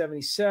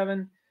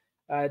 1977.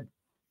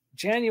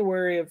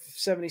 January of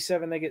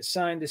 77, they get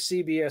signed to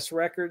CBS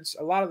Records.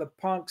 A lot of the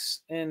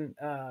punks in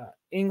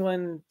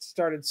England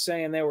started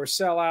saying they were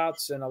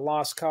sellouts and a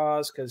lost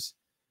cause because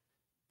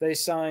they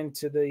signed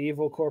to the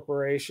evil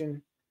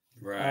corporation.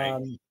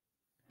 Right.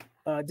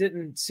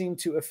 Didn't seem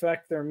to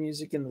affect their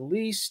music in the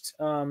least.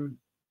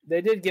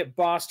 They did get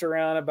bossed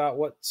around about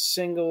what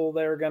single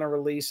they were going to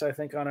release, I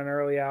think, on an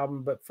early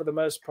album, but for the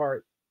most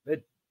part,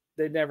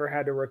 they never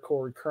had to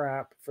record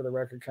crap for the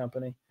record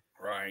company.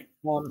 Right.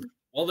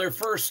 Well, their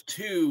first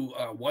two,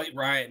 White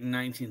Riot in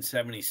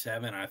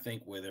 1977, I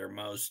think, were their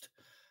most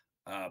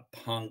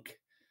punk,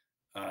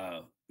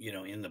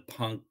 in the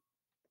punk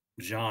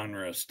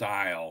genre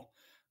style.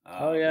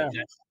 Oh yeah,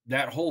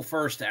 that whole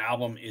first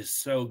album is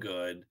so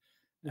good.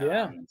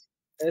 Yeah,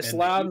 it's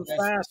loud and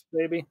fast,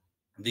 baby.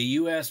 The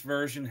US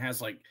version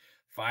has like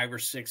 5 or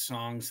 6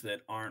 songs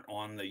that aren't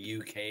on the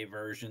UK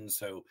version,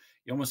 so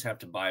you almost have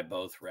to buy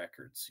both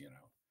records,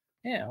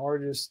 Yeah, or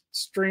just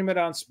stream it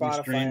on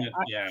Spotify.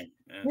 Yeah.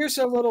 Here's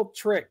a little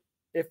trick.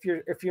 If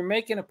you're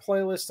making a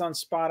playlist on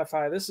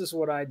Spotify, this is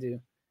what I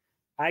do.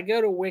 I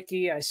go to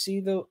Wiki, I see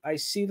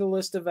the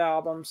list of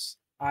albums,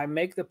 I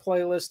make the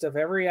playlist of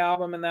every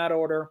album in that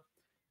order,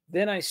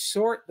 then I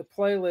sort the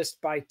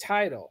playlist by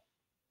title.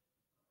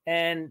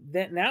 And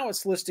then now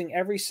it's listing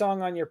every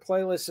song on your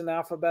playlist in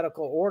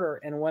alphabetical order.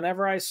 And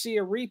whenever I see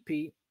a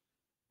repeat,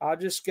 I'll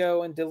just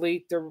go and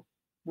delete the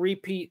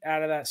repeat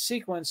out of that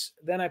sequence.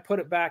 Then I put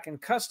it back in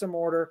custom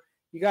order.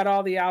 You got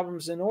all the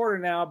albums in order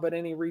now, but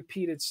any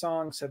repeated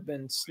songs have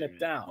been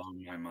snipped out.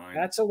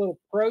 That's a little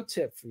pro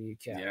tip for you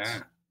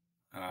cats.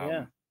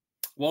 Yeah.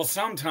 Well,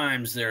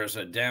 sometimes there's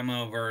a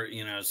demo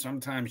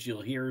sometimes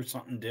you'll hear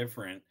something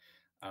different.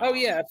 Oh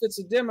yeah, if it's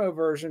a demo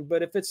version,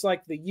 but if it's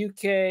like the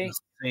UK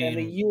and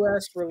the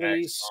US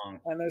release,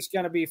 and there's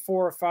going to be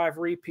 4 or 5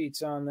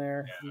 repeats on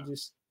there, you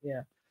just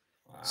Wow.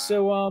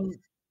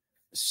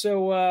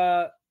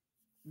 So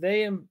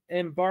they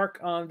embark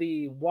on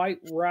the White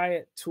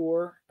Riot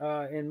tour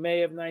in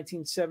May of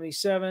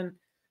 1977.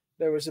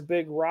 There was a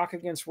big Rock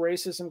Against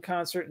Racism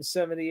concert in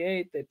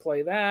 '78. They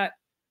play that.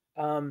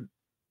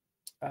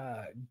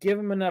 Give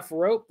Them Enough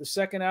Rope. The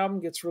second album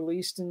gets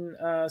released in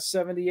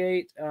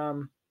 '78.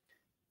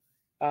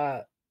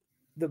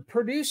 The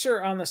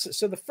producer on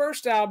so the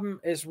first album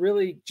is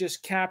really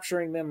just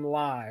capturing them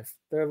live,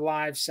 their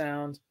live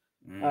sound.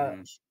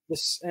 And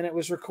it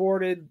was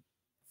recorded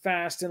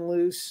fast and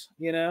loose,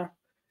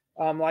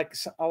 like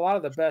a lot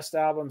of the best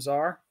albums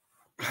are.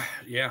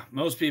 Yeah,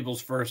 most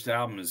people's first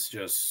album is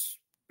just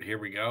here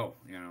we go,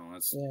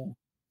 that's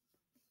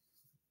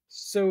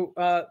So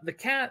the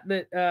cat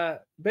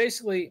that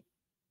basically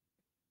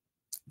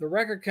the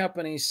record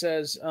company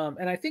says,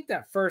 and I think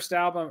that first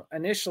album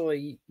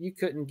initially you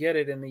couldn't get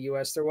it in the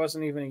US. There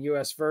wasn't even a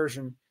US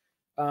version.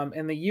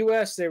 In the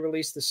US, they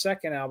released the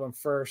second album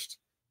first,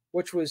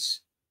 which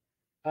was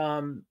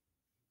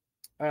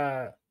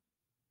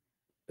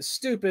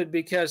stupid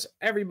because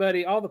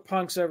all the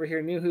punks over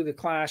here knew who the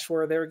Clash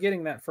were. They were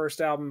getting that first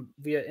album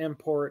via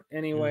import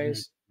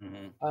anyways.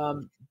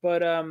 But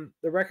the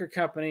record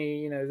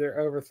company, they're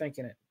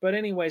overthinking it. But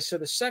anyway, so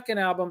the second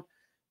album,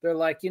 they're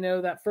like,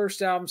 that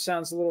first album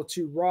sounds a little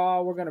too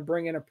raw. We're going to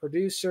bring in a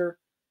producer.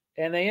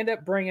 And they end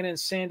up bringing in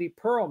Sandy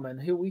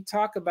Pearlman, who we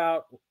talk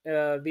about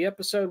the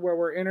episode where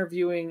we're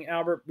interviewing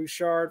Albert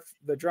Bouchard,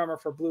 the drummer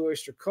for Blue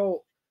Oyster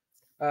Cult.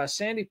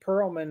 Sandy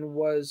Pearlman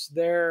was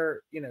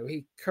there.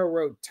 He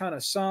co-wrote a ton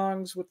of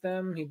songs with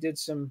them. He did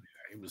some.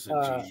 He was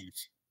a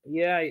genius.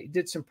 Yeah, he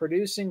did some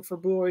producing for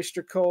Blue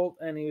Oyster Cult,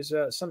 and he was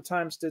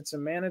sometimes did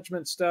some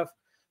management stuff.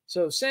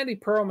 So Sandy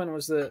Pearlman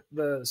was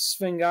the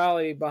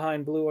Svengali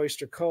behind Blue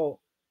Oyster Cult,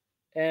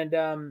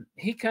 and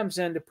he comes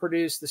in to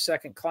produce the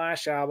second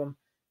Clash album.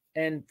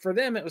 And for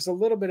them, it was a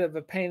little bit of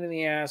a pain in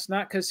the ass,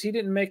 not because he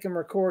didn't make them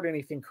record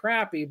anything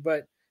crappy,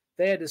 but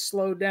they had to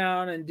slow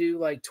down and do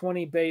like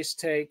 20 bass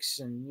takes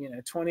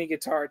and 20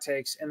 guitar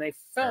takes, and they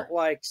felt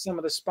like some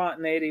of the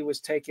spontaneity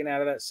was taken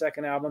out of that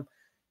second album.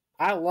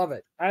 I love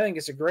it. I think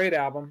it's a great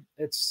album.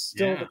 It's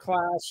still the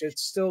Clash.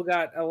 It's still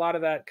got a lot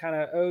of that kind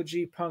of OG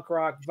punk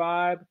rock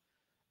vibe.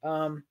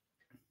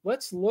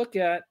 Let's look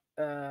at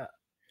with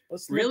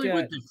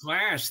the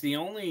Clash. The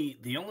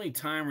only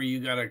time where you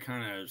got to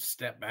kind of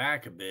step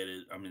back a bit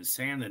is,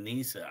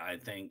 Sandinista, I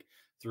think,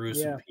 threw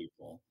some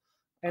people,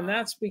 and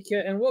that's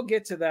because, and we'll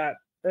get to that.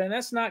 And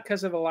that's not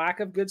because of a lack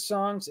of good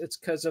songs. It's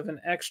because of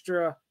an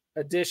extra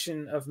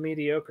addition of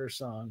mediocre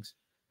songs.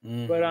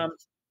 But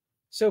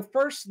so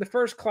the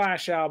first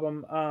Clash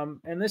album,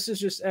 and this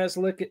is just as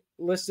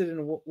listed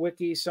in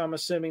Wiki, so I'm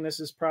assuming this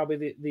is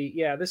probably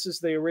this is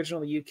the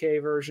original UK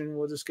version.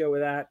 We'll just go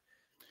with that.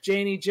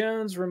 Janie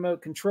Jones,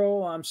 Remote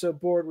Control, I'm So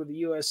Bored with the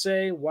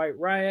USA, White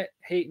Riot,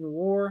 Hate and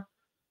War,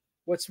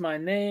 What's My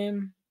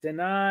Name,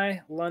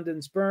 Deny,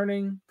 London's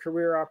Burning,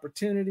 Career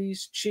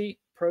Opportunities, Cheat,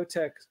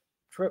 Protects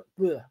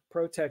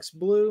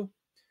Blue,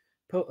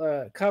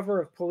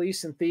 cover of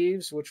Police and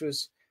Thieves, which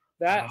was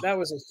that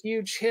was a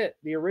huge hit,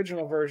 the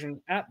original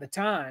version at the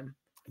time.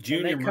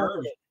 Junior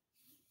Mervin.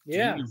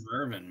 Yeah. Junior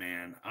Mervin,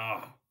 man.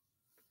 Oh.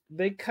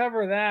 They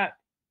cover that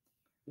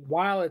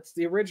while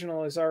the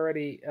original is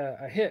already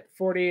a hit.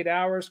 48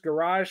 Hours,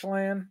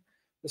 Garageland.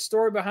 The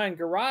story behind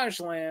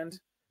Garageland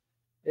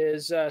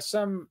is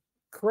some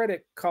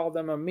critic called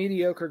them a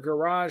mediocre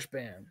garage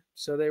band.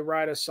 So they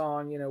write a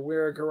song,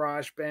 we're a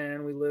garage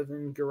band, we live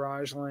in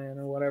garage land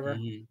or whatever.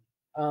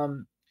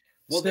 Well,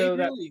 so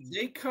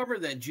they cover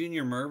that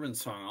Junior Murvin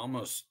song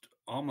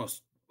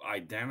almost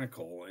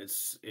identical.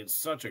 It's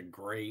such a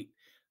great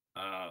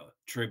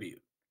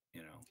tribute,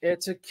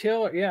 It's a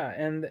killer, yeah.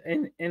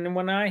 And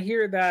when I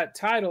hear that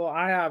title,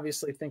 I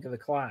obviously think of the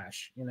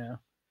Clash.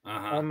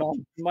 I'm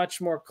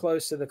much more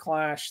close to the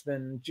Clash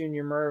than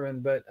Junior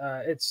Murvin, but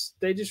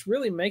they just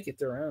really make it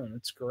their own.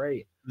 It's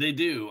great. They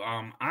do.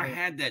 I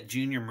had that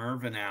Junior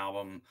Murvin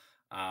album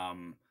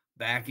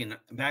back in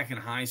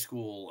high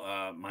school.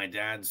 My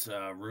dad's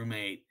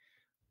roommate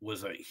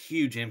was a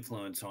huge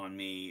influence on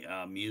me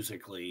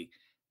musically,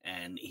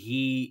 and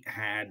he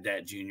had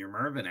that Junior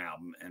Murvin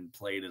album and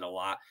played it a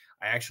lot.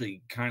 I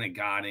actually kind of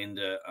got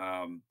into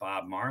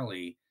Bob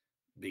Marley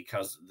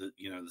because the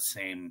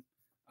same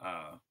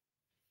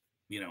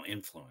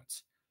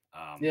influence.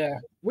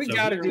 We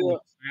got to do a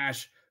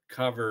Clash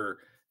cover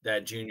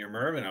that Junior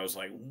Murvin. I was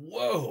like,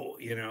 whoa,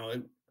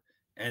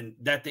 and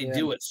that they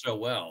do it so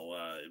well.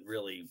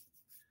 Really,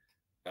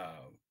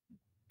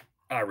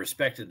 I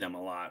respected them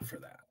a lot for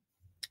that.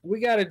 We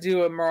got to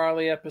do a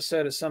Marley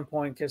episode at some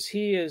point because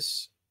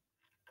he's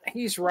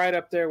right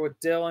up there with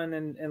Dylan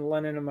and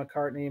Lennon and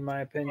McCartney, in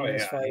my opinion,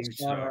 as far as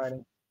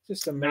songwriting.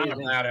 Just amazing. Not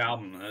a bad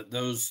album.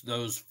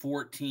 Those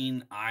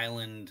 14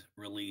 island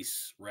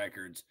release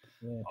records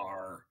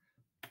are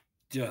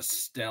just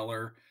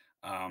stellar.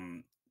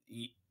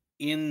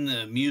 In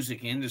the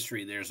music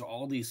industry, there's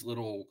all these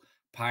little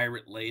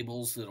pirate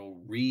labels that'll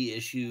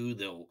reissue.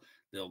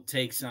 They'll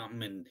take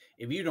something, and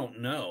if you don't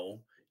know,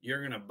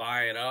 you're gonna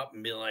buy it up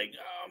and be like,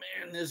 "Oh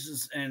man, this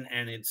is," and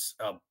it's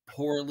a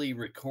poorly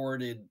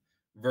recorded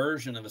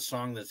version of a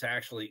song that's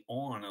actually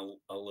on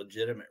a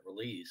legitimate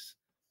release.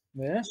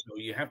 Yeah. So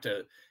you have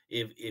to,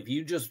 if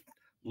you just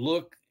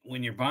look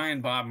when you're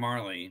buying Bob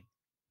Marley,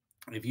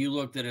 if you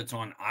look that it's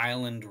on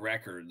Island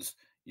Records,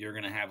 you're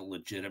going to have a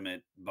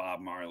legitimate Bob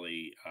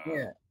Marley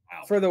album.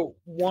 For the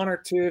one or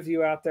two of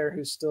you out there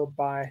who still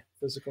buy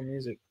physical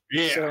music.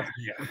 So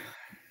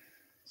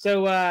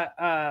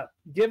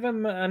Give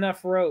Him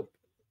Enough Rope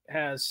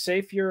has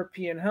Safe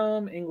European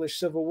Home, English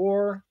Civil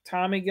War,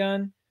 Tommy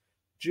Gun,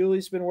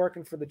 Julie's Been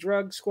Working for the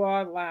Drug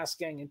Squad, Last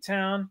Gang in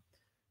Town,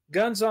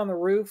 Guns on the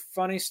Roof.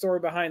 Funny story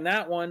behind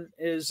that one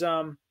is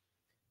Paul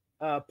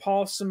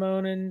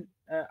Simonon.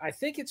 I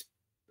think it's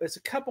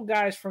a couple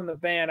guys from the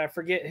band. I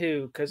forget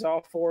who, because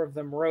all four of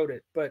them wrote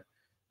it. But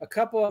a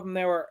couple of them,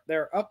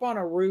 they're up on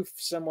a roof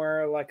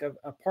somewhere, like an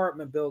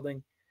apartment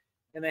building,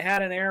 and they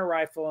had an air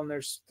rifle, and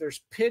there's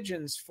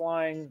pigeons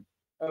flying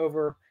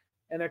over,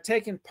 and they're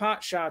taking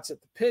pot shots at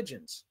the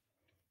pigeons.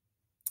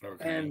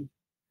 Okay. And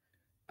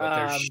but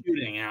they're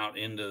shooting out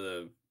into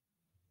the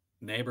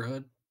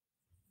neighborhood.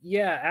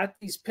 Yeah, at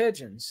these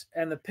pigeons,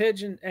 and the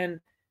pigeon,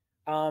 and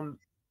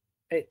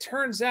it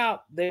turns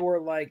out they were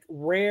like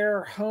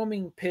rare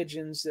homing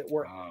pigeons that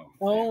were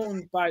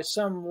owned by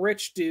some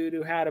rich dude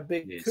who had a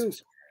big coop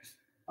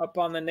up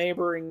on the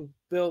neighboring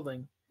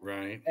building.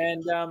 Right.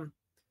 And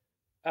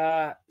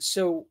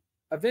so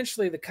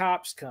eventually the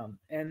cops come,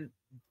 and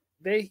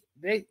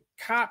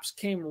cops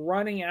came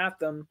running at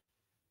them,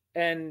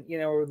 and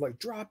were like,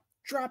 drop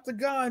the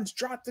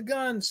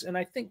guns. And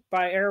I think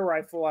by air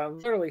rifle, I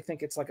literally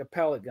think it's like a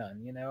pellet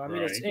gun. I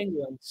mean, It's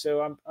England,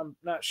 so I'm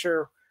not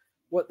sure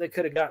what they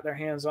could have got their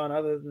hands on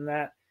other than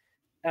that.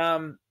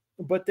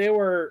 But they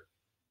were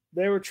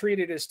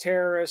treated as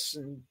terrorists,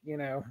 and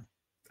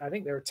I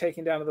think they were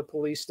taken down to the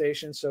police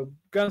station. So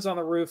Guns on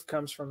the Roof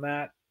comes from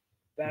that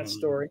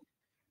story.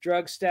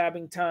 Drug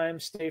Stabbing Time,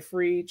 Stay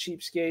Free,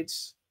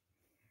 Cheapskates,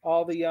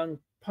 All the Young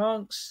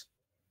Punks.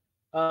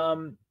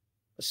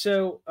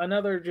 So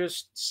another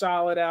just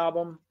solid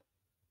album,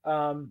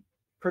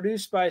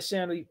 produced by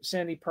Sandy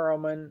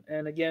Pearlman.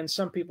 And again,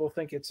 some people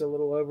think it's a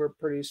little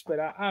overproduced, but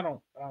I don't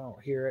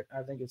hear it.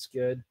 I think it's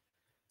good.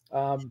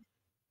 Well,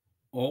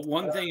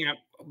 one thing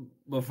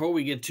before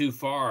we get too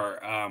far,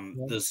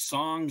 the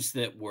songs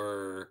that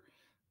were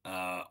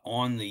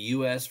on the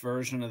U.S.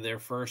 version of their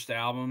first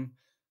album,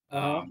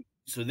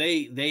 so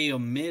they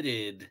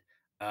omitted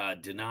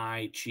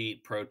Deny,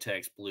 Cheat,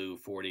 Protext, Blue,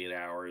 48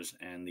 Hours,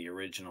 and the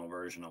original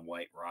version of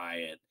White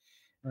Riot.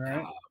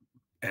 Right.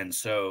 And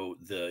so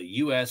the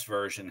U.S.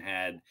 version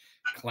had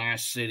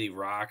Clash City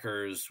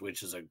Rockers,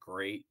 which is a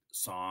great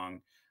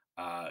song,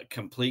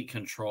 Complete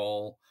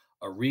Control,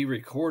 a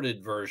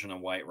re-recorded version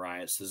of White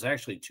Riot. So there's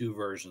actually two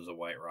versions of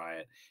White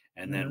Riot.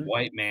 And then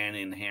White Man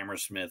in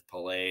Hammersmith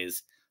Palais.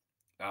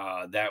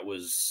 That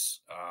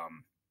was...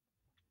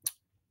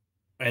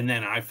 and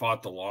then I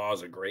Fought the Law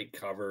is a great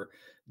cover.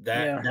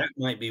 That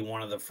might be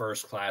one of the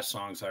first Clash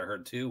songs I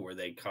heard too, where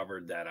they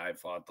covered that I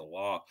Fought the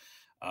Law.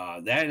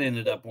 That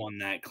ended up on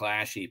that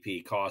Clash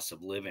EP, Cost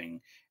of Living.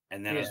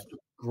 And then a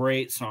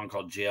great song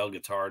called Jail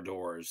Guitar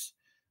Doors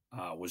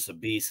was the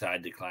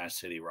B-side to Clash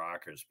City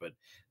Rockers. But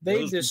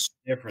they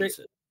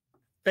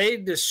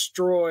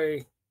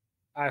destroy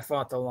I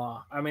Fought the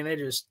Law. I mean, they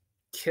just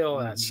kill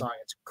that song.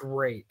 It's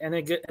great, and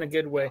in a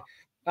good way.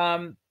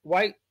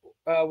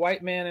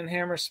 White Man and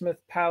Hammersmith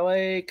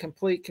Palais,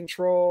 Complete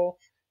Control,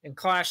 and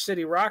Clash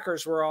City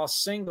Rockers were all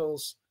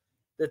singles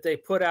that they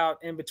put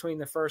out in between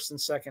the first and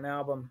second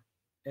album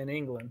in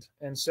England.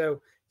 And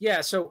so,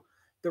 yeah, so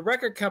the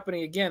record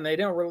company, again, they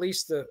don't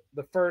release the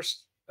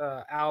first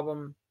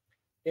album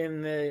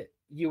in the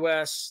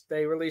US.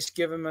 They released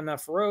Give 'Em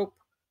Enough Rope.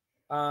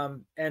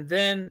 And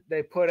then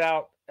they put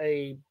out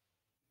a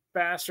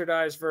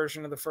bastardized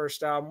version of the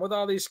first album with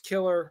all these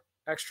killer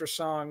extra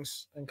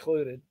songs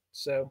included.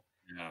 So,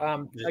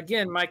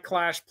 again, my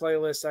Clash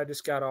playlist, I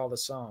just got all the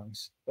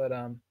songs. But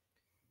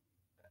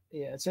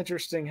yeah, it's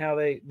interesting how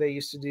they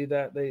used to do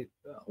that. They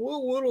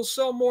it'll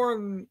sell more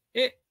in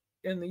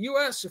the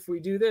US if we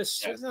do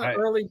this. Yeah,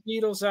 early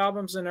Beatles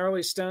albums and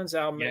early Stones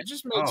album. Yeah. It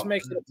just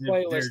makes it a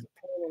playlist a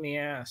pain in the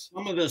ass.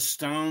 Some of the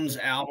Stones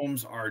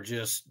albums are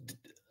just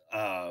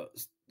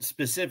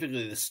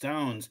specifically the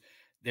Stones.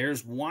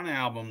 There's one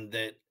album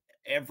that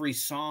every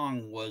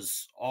song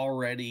was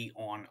already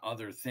on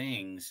other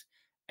things,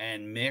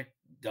 and Mick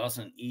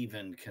doesn't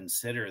even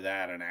consider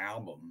that an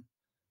album.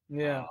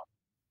 Yeah.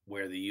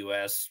 Where the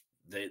US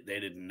they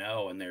didn't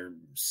know, and they're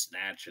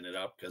snatching it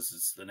up because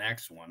it's the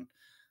next one.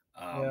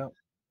 Yeah.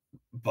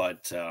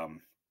 But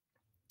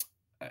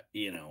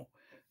you know,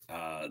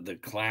 the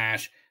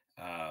Clash,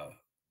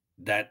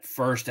 that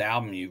first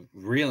album, you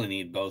really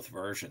need both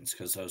versions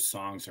because those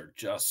songs are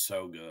just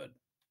so good.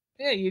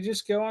 Yeah, you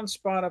just go on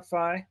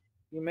Spotify,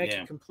 you make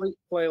a complete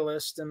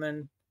playlist, and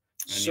then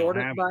sort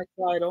it by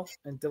title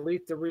and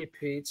delete the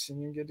repeats,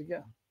 and you're good to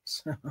go.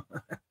 So,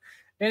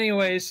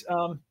 anyways,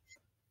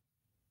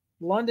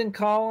 London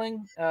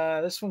Calling.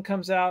 This one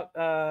comes out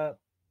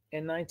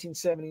in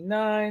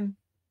 1979.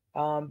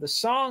 The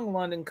song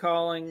London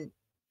Calling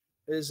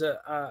is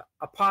a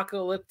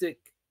apocalyptic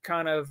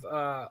kind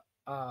of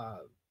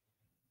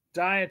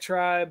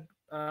diatribe.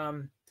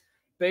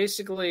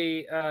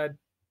 Basically,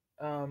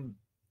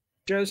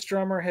 Joe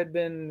Strummer had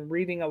been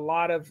reading a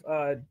lot of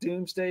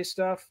doomsday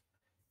stuff,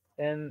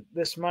 and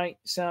this might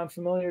sound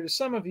familiar to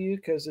some of you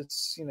because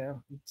it's, you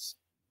know, it's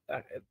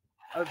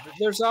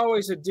there's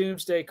always a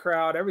doomsday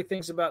crowd.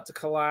 Everything's about to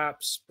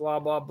collapse, blah,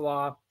 blah,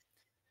 blah.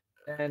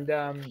 And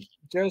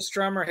Joe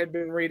Strummer had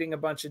been reading a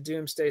bunch of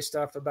doomsday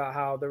stuff about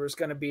how there was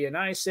going to be an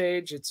ice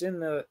age. It's in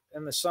the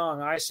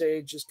song Ice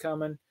Age is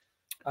coming.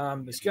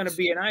 It's going to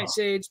be an ice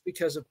age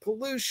because of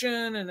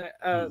pollution, and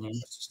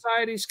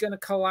society's going to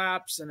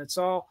collapse, and it's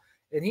all.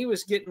 And he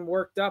was getting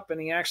worked up, and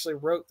he actually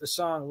wrote the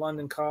song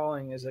London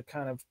Calling as a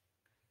kind of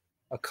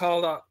a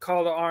call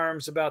to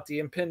arms about the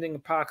impending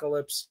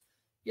apocalypse,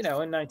 you know,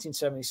 in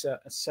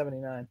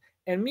 1979.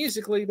 And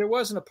musically, there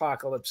was an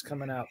apocalypse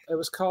coming out. It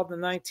was called the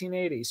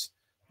 1980s.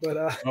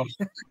 But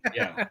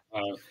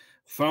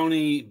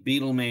phony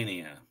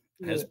Beatlemania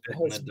has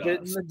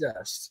bitten the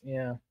dust.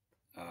 Yeah.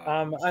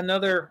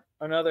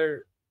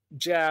 Another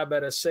jab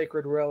at a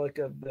sacred relic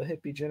of the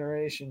hippie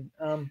generation.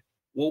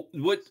 Well,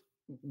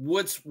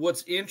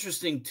 what's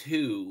interesting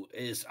too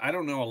is, I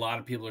don't know, a lot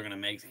of people are going to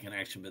make the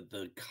connection, but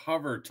the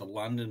cover to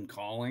London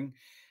Calling,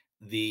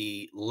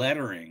 the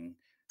lettering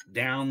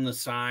down the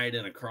side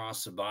and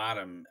across the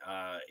bottom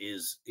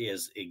is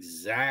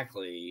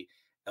exactly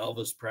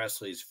Elvis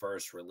Presley's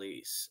first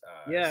release.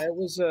 It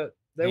was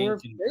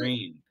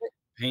green,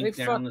 pink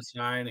down the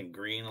side and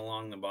green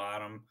along the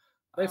bottom.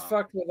 They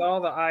fucked with all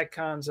the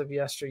icons of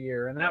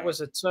yesteryear, and that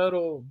was a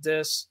total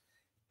diss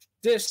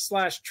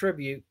 /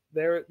 tribute.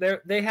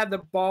 They had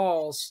the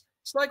balls.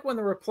 It's like when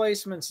the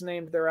Replacements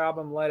named their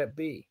album "Let It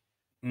Be."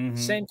 Mm-hmm.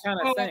 Same kind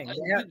of thing.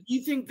 Do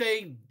you think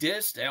they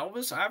dissed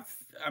Elvis?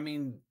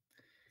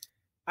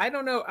 I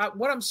don't know.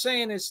 What I'm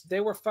saying is they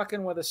were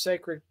fucking with a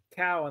sacred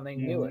cow, and they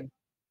knew it.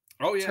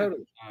 Oh yeah,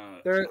 totally.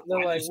 They're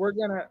like, we're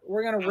gonna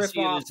rip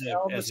off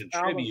Elvis as a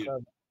tribute,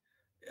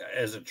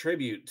 as a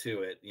tribute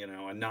to it, you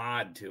know, a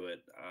nod to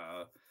it.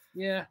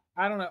 Yeah,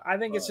 I don't know. I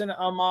think it's an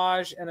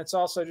homage, and it's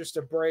also just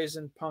a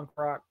brazen punk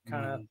rock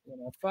kind of, you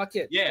know, fuck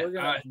it. Yeah,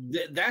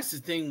 that's the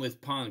thing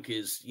with punk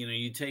is, you know,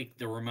 you take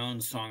the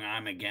Ramones song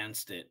 "I'm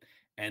Against It,"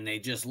 and they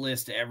just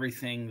list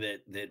everything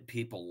that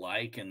people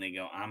like, and they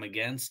go, "I'm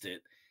against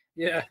it."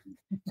 Yeah.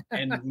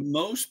 And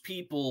most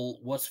people,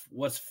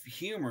 what's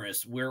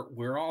humorous,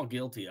 we're all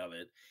guilty of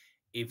it.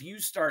 If you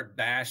start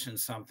bashing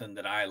something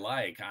that I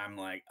like, I'm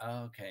like,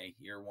 oh, okay,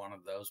 you're one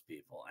of those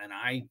people. And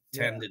I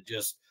tend to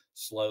just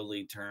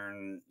slowly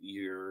turn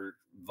your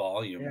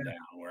volume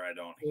down where I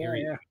don't hear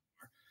you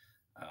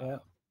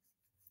anymore.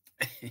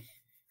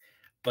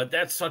 But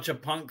that's such a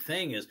punk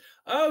thing is,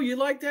 oh, you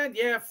like that?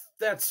 Yeah,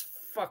 that's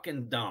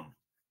fucking dumb.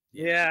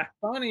 Yeah,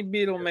 phony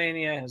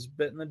Beatlemania has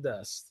bitten the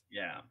dust.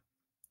 Yeah.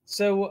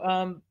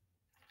 So,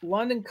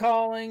 London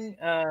Calling,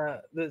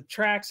 the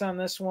tracks on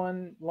this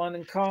one,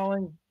 London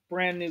Calling,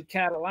 Brand New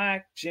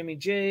Cadillac, Jimmy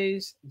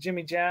Jazz,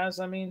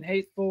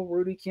 Hateful,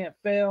 Rudy Can't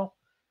Fail,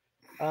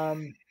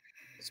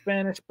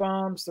 Spanish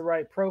Bombs, The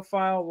Right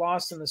Profile,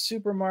 Lost in the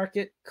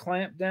Supermarket,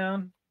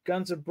 Clampdown,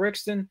 Guns of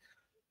Brixton.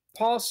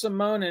 Paul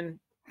Simonon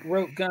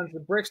wrote Guns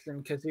of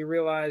Brixton because he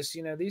realized,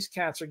 you know, these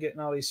cats are getting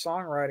all these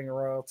songwriting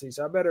royalties.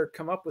 I better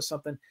come up with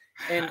something.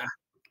 And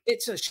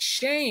it's a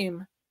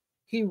shame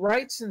he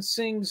writes and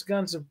sings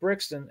Guns of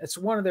Brixton. It's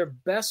one of their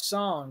best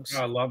songs.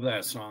 Oh, I love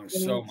that song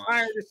so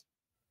much.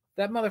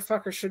 That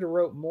motherfucker should have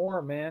wrote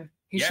more, man.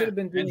 He should have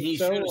been doing and he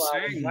should have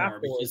sang more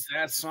because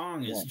that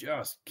song is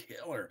just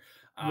killer.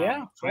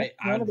 I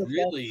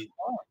really,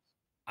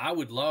 I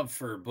would love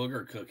for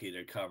Booger Cookie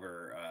to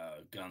cover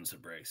Guns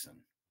of Brixton.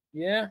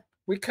 Yeah,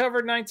 we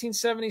covered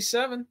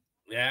 1977.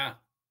 Yeah.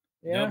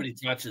 Nobody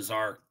touches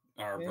our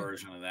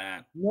version of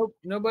that. Nope,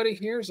 nobody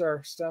hears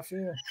our stuff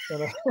either.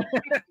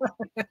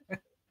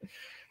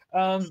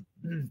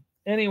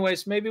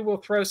 Anyways, maybe we'll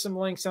throw some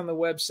links on the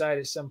website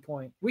at some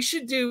point. We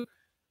should do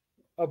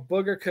a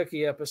Booger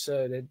Cookie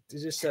episode.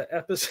 It's just an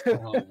episode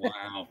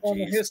on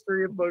the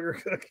history of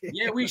Booger Cookie.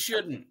 Yeah, we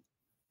shouldn't.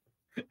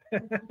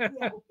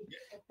 That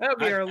would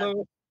be our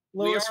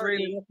lowest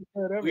rated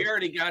episode ever. We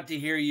already got to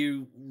hear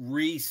you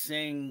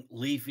re-sing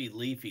Leafy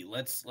Leafy.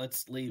 Let's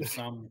leave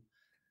some.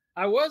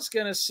 I was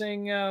gonna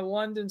sing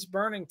London's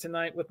Burning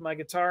tonight with my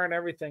guitar and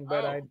everything,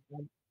 but it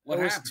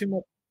was too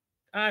much.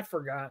 I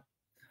forgot.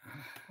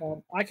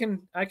 I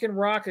can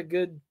rock a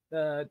good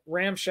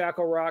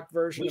ramshackle rock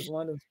version of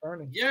London's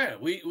Burning. Yeah,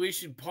 we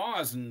should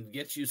pause and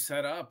get you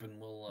set up, and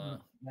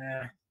we'll.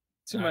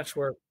 Too much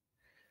work.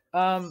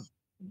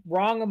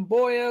 Wrong and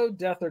Boyo,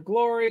 Death or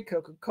Glory,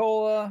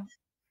 Coca-Cola,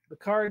 The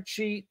Card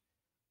Cheat,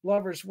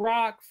 Lovers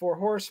Rock, Four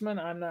Horsemen,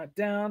 I'm Not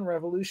Down,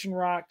 Revolution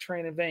Rock,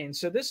 Train of Vain.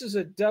 So this is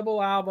a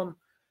double album.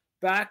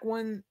 Back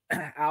when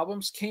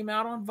albums came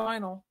out on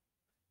vinyl,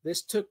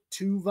 this took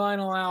 2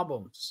 vinyl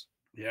albums.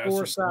 Yeah,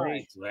 it's a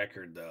great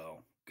record,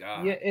 though.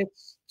 God. Yeah,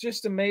 it's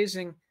just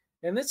amazing.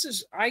 And this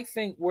is, I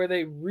think, where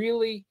they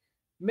really,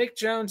 Mick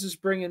Jones is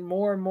bringing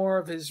more and more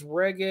of his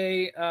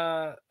reggae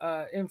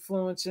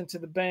influence into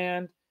the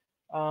band.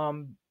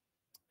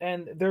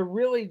 And they're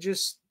really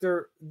just,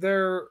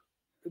 they're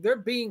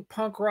being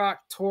punk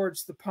rock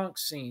towards the punk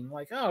scene.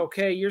 Like, oh,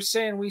 okay, you're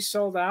saying we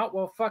sold out?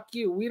 Well, fuck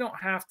you. We don't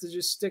have to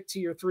just stick to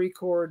your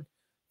 3-chord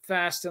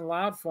fast and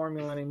loud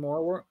formula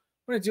anymore. We're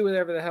going to do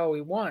whatever the hell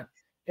we want.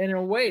 And in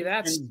a way,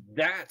 that's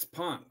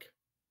punk.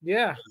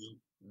 Yeah.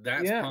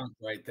 That's punk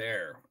right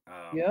there.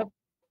 Yep.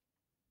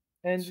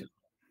 And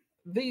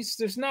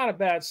there's not a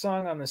bad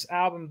song on this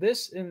album.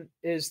 This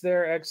is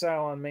their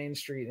Exile on Main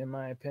Street, in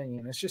my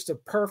opinion. It's just a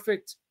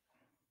perfect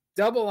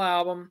double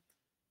album.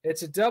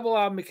 It's a double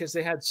album because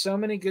they had so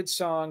many good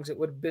songs. It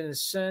would have been a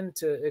sin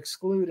to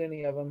exclude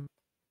any of them.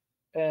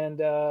 And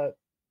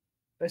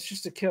it's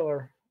just a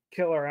killer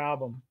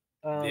album.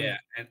 And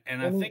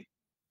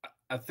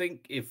I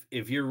think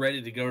if you're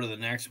ready to go to the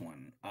next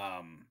one,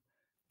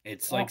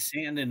 it's like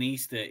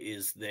Sandinista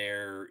is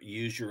their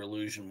Use Your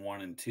Illusion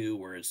 1 and 2,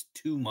 where it's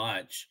too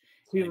much.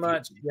 Too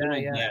much.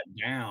 That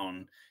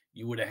down,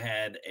 you would have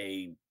had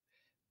a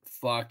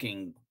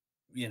fucking,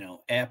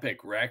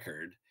 epic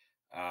record.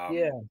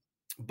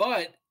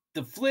 But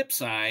the flip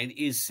side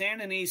is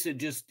Sandinista,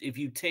 just if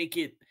you take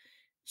it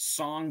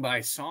song by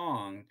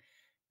song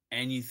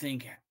and you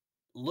think,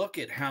 look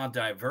at how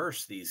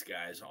diverse these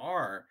guys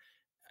are,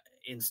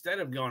 instead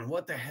of going,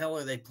 what the hell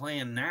are they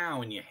playing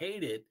now? And you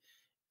hate it.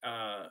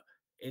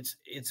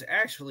 It's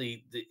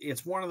actually,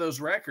 it's one of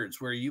those records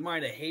where you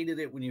might have hated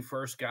it when you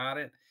first got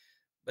it,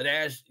 but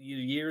as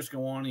years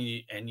go on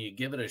and you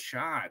give it a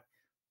shot,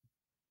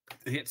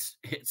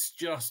 it's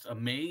just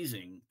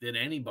amazing that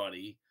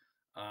anybody,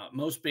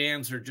 most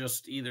bands are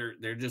just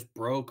they're just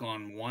broke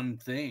on one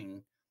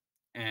thing,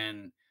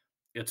 and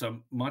it's a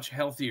much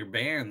healthier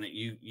band that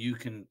you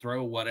can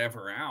throw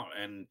whatever out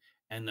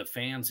and the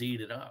fans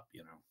eat it up,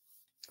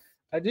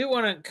 I do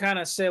want to kind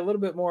of say a little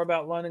bit more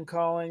about London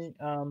Calling,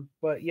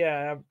 but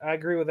yeah, I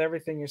agree with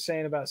everything you're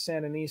saying about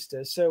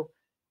Sandinista. So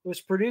it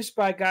was produced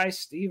by Guy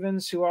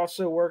Stevens, who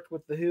also worked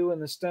with The Who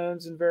and the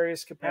Stones in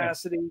various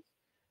capacities.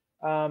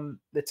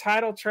 The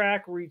title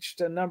track reached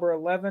number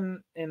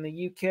 11 in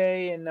the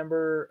UK, and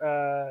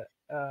the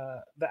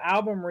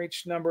album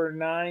reached number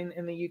 9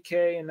 in the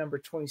UK and number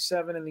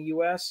 27 in the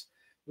US.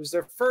 It was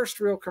their first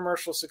real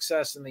commercial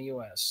success in the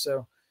US.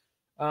 So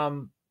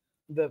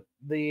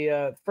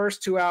the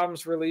first 2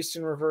 albums released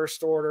in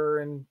reversed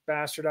order and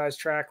bastardized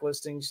track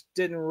listings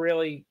didn't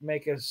really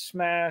make a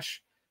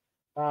smash,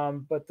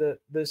 but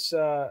this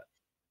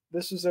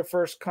was their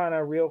first kind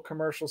of real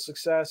commercial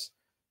success.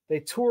 They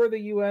tour the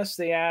U.S.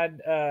 They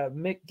add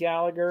Mick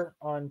Gallagher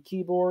on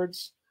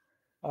keyboards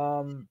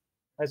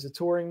as a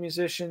touring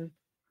musician,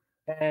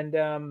 and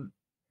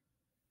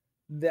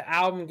the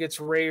album gets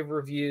rave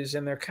reviews,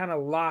 and they're kind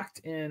of locked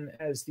in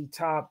as the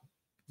top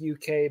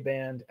UK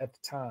band at the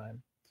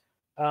time.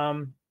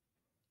 And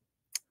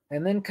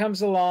then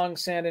comes along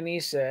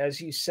Sandinista, as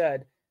you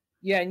said.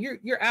 Yeah, and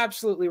you're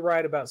absolutely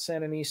right about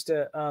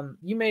Sandinista.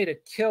 You made a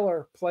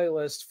killer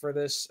playlist for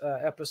this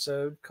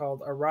episode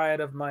called A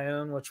Riot of My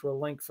Own, which we'll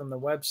link from the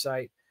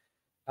website.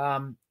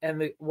 And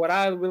what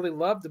I really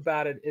loved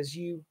about it is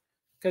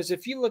because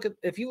if you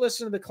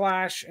listen to the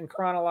Clash in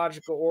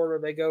chronological order,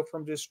 they go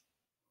from just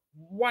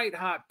white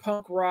hot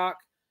punk rock,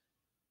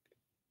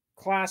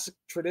 classic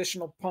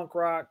traditional punk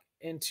rock,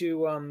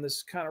 into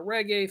this kind of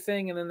reggae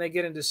thing, and then they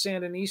get into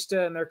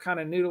Sandinista, and they're kind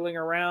of noodling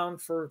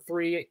around for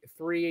three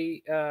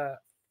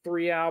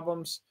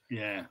albums.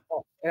 Yeah,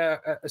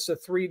 it's a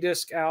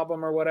 3-disc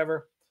album or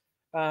whatever,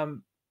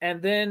 and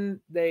then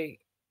they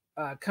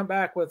come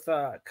back with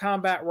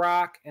Combat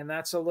Rock, and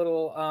that's a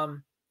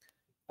little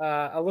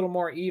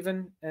more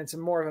even, and it's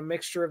more of a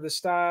mixture of the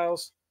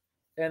styles.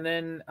 And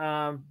then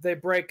they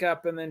break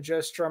up, and then Joe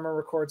Strummer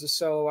records a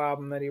solo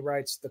album that he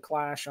writes The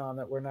Clash on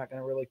that we're not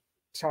going to really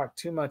talk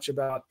too much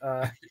about.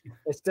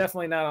 It's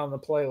definitely not on the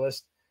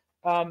playlist.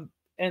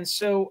 And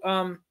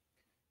so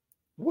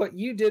what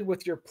you did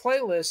with your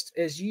playlist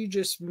is you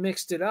just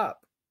mixed it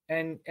up,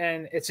 and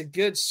it's a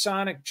good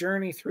sonic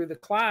journey through the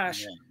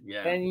Clash.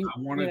 Yeah. And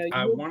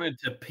I wanted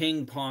to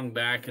ping pong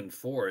back and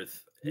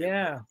forth.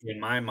 Yeah. In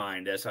my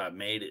mind, as I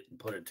made it and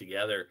put it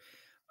together.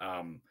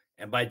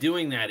 And by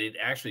doing that, it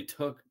actually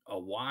took a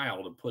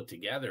while to put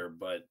together,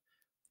 but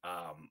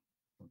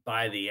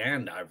by the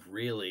end, I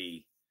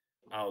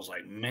was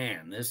like,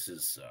 man, this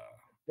is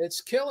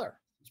it's killer.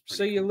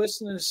 So you're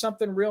listening to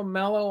something real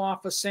mellow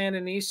off of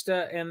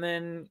Sandinista, and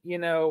then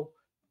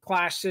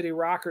Clash City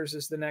Rockers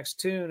is the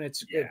next tune. It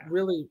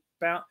really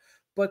bound.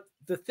 But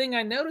the thing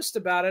I noticed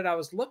about it, I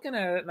was looking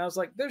at it and I was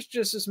like, there's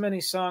just as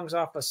many songs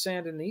off of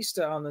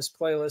Sandinista on this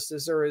playlist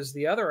as there is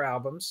the other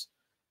albums,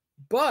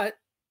 but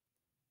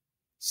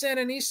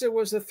Sandinista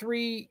was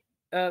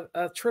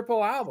a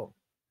triple album.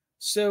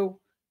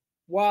 So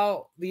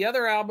while the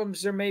other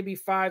albums, there may be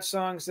 5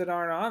 songs that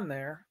aren't on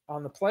there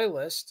on the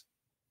playlist,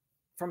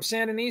 from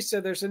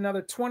Sandinista, there's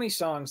another 20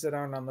 songs that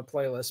aren't on the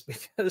playlist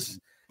because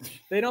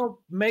they don't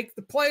make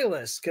the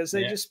playlist because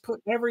they just put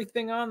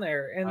everything on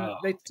there. And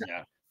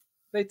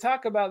they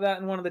talk about that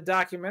in one of the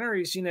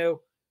documentaries.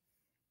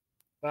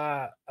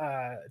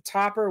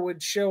 Topper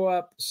would show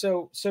up.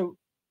 So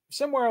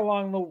somewhere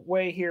along the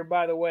way here,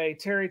 by the way,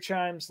 Terry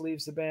Chimes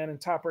leaves the band,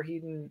 and Topper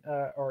Headon,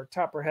 or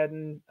Topper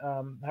Headon,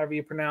 however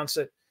you pronounce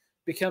it,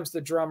 becomes the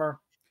drummer.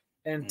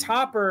 And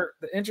Topper,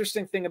 the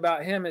interesting thing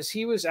about him is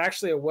he was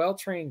actually a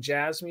well-trained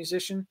jazz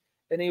musician,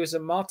 and he was a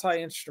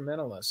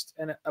multi-instrumentalist.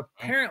 And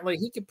apparently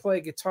he could play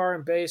guitar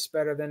and bass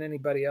better than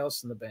anybody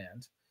else in the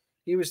band.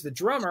 He was the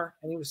drummer,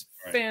 and he was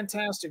a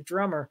fantastic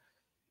drummer.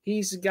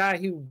 He's the guy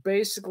who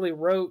basically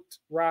wrote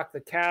Rock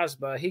the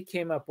Casbah. He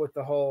came up with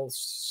the whole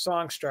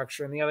song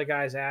structure, and the other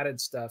guys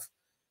added stuff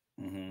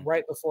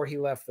right before he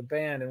left the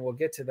band, and we'll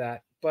get to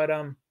that. But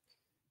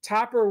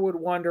Topper would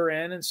wander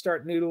in and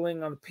start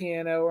noodling on the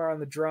piano or on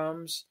the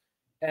drums,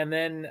 and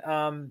then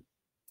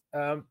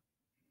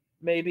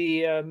maybe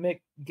Mick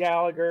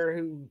Gallagher,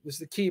 who was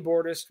the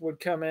keyboardist, would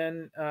come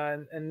in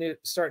and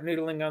start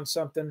noodling on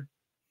something.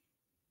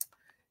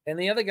 And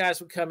the other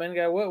guys would come in and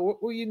go,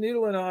 what were you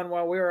noodling on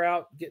while we were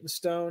out getting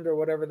stoned or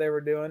whatever they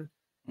were doing?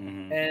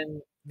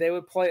 And they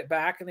would play it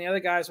back, and the other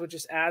guys would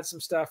just add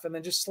some stuff and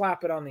then just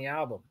slap it on the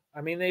album.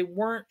 I mean, they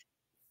weren't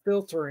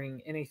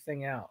filtering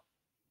anything out.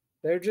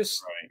 They're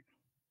just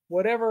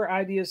whatever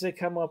ideas they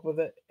come up with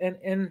it.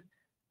 And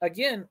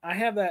again, I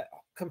have that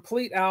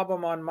complete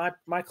album on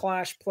my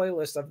Clash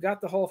playlist. I've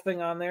got the whole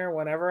thing on there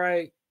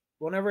whenever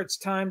it's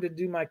time to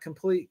do my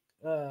complete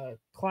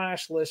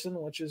Clash listen,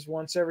 which is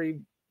once every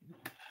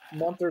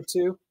month or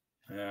two.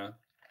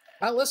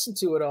 I listen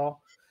to it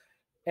all,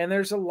 and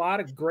there's a lot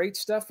of great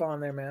stuff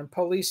on there, man.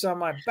 Police on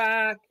My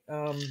Back,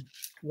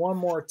 One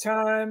More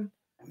Time.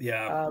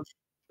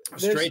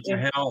 Straight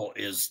to Hell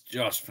is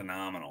just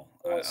phenomenal.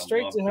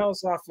 Straight to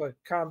Hell's off of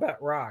Combat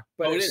Rock,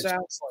 but it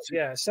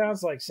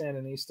sounds like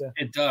Sandinista.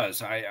 It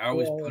does. I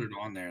always put it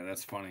on there.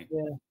 That's funny.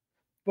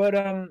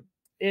 But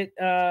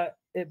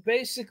it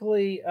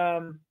basically,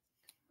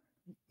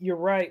 you're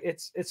right.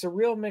 It's a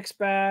real mixed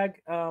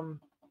bag. And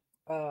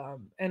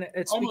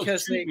it's almost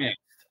because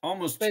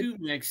too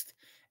mixed,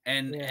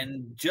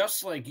 and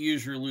just like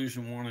Use Your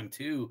Illusion 1 and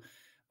 2,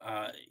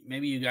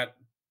 maybe you got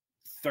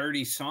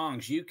 30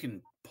 songs, you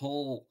can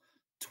pull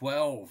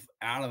 12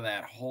 out of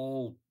that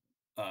whole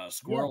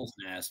squirrel's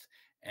nest,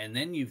 and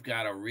then you've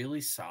got a really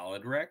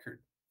solid record.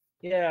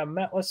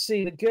 Let's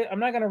see the good. I'm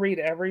not going to read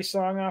every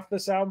song off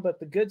this album,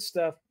 but the good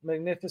stuff: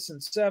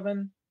 Magnificent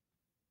Seven,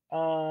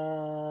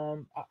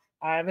 Ivan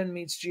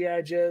Meets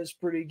G.I. Joe's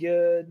pretty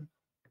good.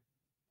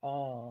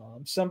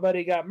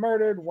 Somebody Got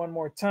Murdered, One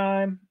More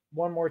Time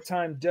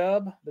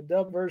dub, the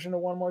dub version of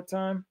One More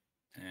Time.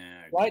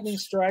 Lightning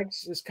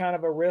Strikes is kind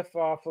of a riff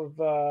off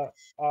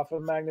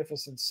of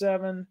Magnificent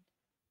Seven.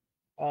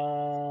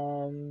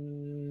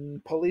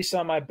 Police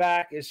on My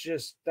Back is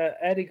just that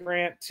Eddie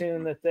Grant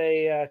tune that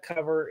they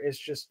cover is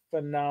just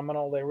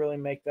phenomenal. They really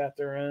make that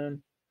their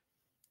own.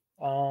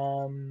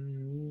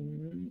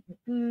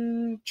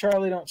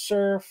 Charlie Don't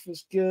Surf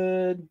is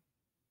good.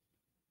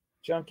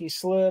 Junkie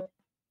Slip.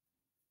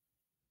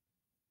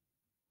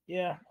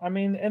 I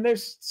mean, and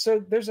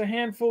there's a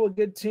handful of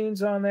good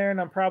tunes on there,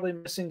 and I'm probably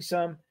missing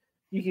some.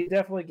 You could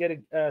definitely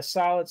get a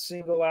solid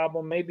single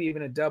album, maybe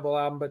even a double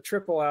album, but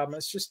triple album,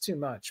 it's just too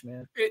much,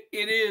 man.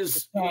 It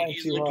is. Like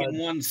in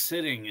one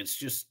sitting, it's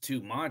just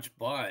too much.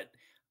 But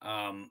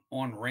on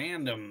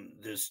random,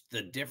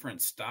 the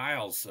different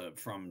styles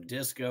from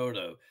disco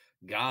to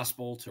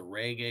gospel to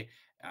reggae.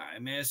 I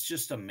mean, it's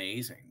just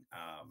amazing.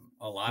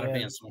 A lot of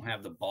bands don't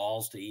have the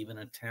balls to even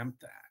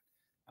attempt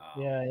that.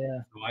 Yeah.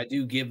 So I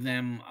do give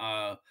them,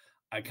 I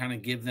kind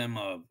of give them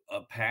a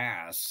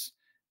pass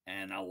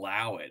and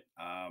allow it.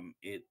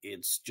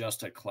 It's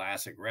just a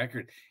classic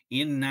record.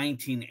 In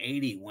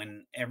 1980,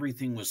 when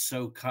everything was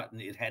so cut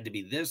and it had to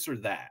be this or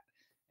that,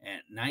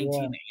 and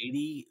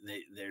 1980,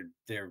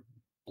 they're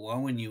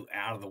blowing you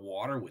out of the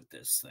water with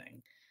this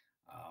thing.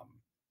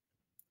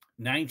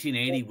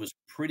 1980 was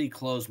pretty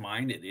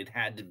close-minded. It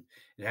had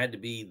to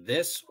be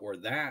this or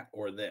that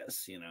or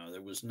this. You know,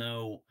 there was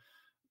no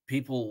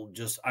people.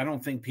 Just I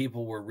don't think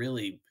people were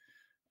really.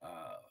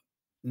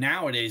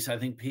 Nowadays, I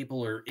think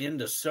people are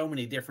into so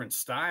many different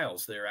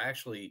styles. They're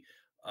actually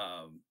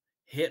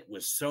hit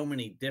with so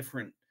many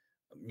different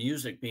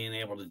music being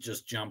able to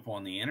just jump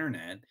on the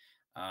internet.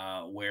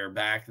 Where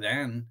back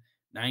then,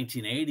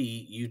 1980,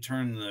 you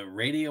turned the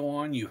radio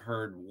on, you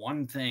heard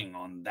one thing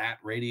on that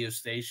radio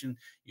station.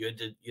 You had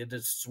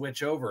to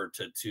switch over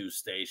to 2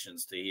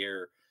 stations to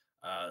hear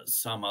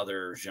some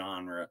other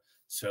genre.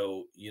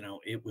 So, you know,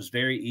 it was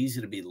very easy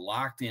to be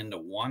locked into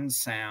one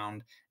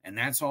sound, and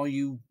that's all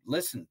you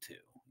listened to,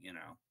 you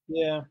know.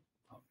 Yeah.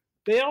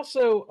 They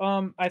also,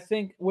 I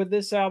think with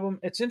this album,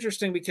 it's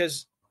interesting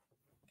because,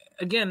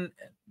 again,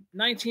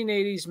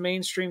 1980s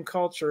mainstream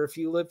culture, if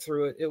you lived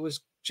through it, it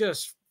was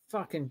just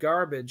fucking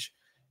garbage.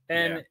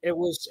 And it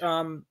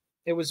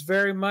was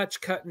very much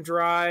cut and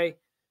dry.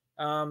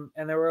 And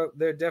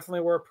there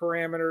definitely were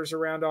parameters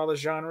around all the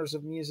genres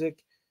of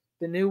music.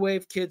 The new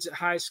wave kids at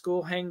high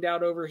school hanged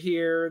out over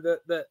here.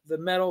 The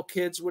metal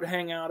kids would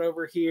hang out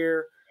over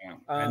here. Yeah.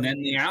 And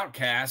then the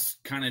outcasts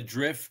kind of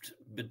drift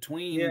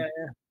between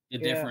the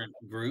different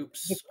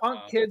groups. The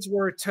punk kids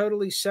were a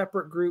totally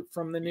separate group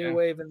from the new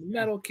wave, and the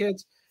metal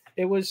kids,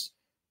 it was.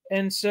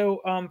 And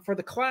so for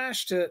the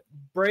Clash to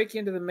break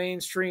into the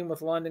mainstream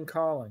with London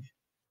Calling,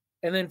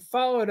 and then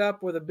follow it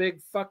up with a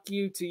big fuck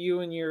you to you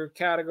and your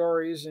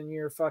categories and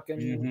your fucking,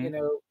 you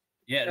know,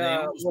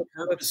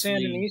 with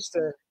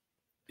Sandinista.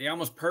 They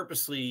almost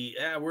purposely,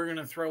 we're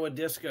gonna throw a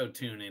disco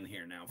tune in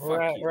here now.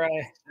 Fuck you. Right.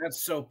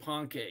 That's so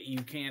punk.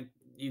 You can't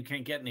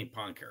get any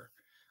punker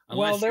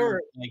unless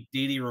you're like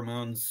Dee Dee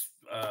Ramone's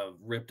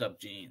ripped up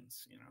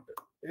jeans. You know.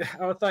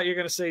 I thought you were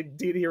gonna say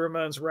Dee Dee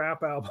Ramone's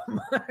rap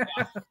album.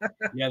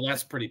 Yeah,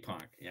 that's pretty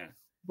punk. Yeah.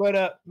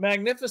 But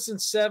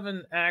Magnificent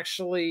Seven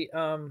actually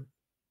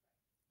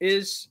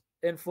is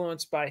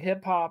influenced by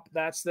hip hop.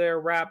 That's their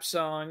rap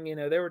song. You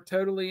know, they were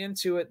totally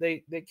into it.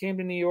 They came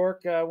to New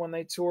York when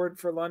they toured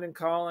for London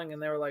Calling,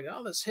 and they were like,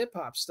 "Oh, this hip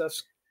hop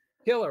stuff's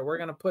killer. We're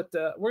gonna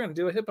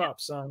do a hip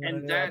hop song."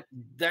 And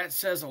that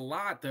says a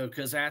lot though,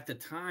 because at the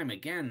time,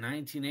 again,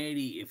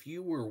 1980, if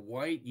you were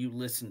white, you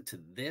listened to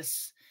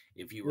this.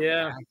 If you were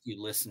black,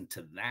 you listened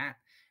to that.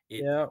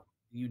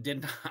 You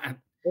did not.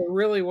 It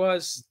really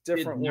was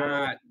different.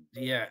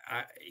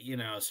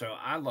 So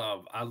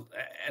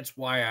that's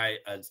why I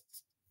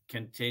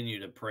continue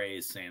to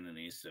praise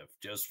Sandinista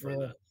just for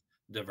the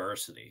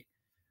diversity.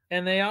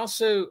 And they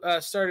also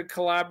started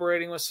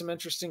collaborating with some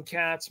interesting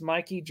cats.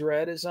 Mikey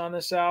Dread is on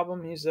this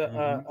album. He's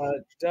a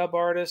dub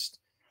artist.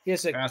 He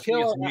has a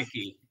killer.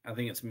 Mickey. I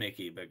think it's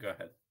Mickey, but go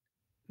ahead.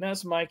 No,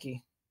 it's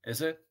Mikey.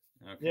 Is it?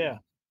 Yeah.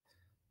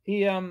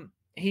 Okay.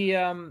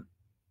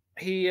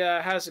 He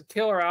has a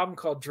killer album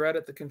called Dread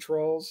at the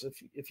Controls.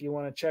 If you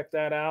want to check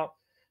that out.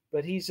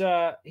 But he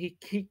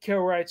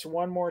co-writes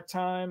One More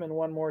Time and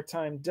One More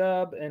Time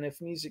dub, and If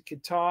Music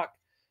Could Talk,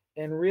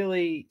 and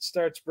really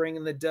starts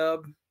bringing the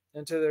dub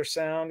into their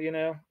sound, you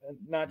know, and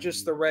not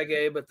just the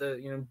reggae, but the,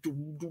 you know,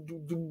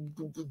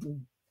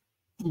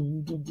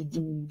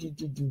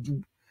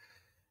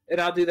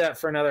 and I'll do that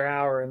for another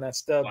hour, and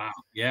that's dub. Wow.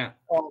 Yeah.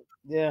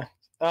 Yeah.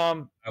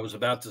 I was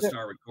about to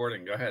start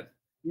recording. Go ahead.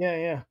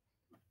 Yeah.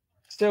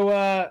 So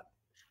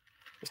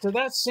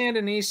that's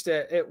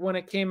Sandinista. When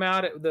it came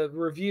out, the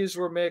reviews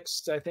were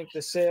mixed. I think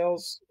the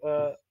sales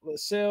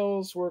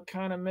were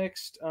kind of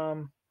mixed.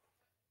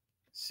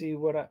 See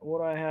what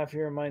I have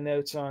here in my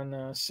notes on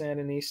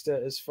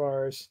Sandinista as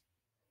far as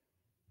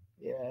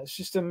it's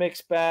just a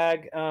mixed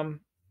bag. Do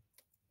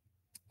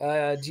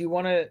you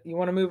want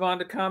to move on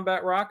to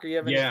Combat Rock, or you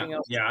have anything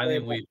else? Yeah, I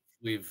think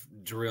we've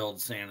drilled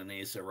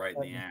Sandinista right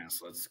in the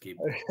ass. Let's keep.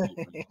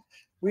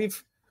 we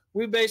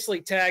basically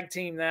tag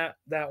team that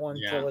one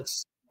till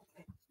it's.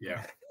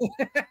 Yeah. Two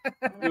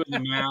in the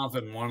mouth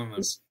and one in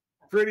the.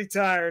 Pretty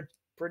tired,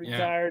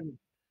 and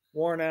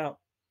worn out.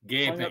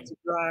 Gaping.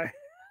 Dry.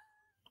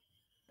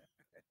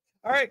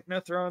 All right, no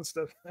throwing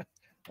stuff.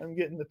 I'm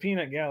getting the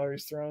peanut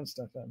galleries throwing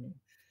stuff at me.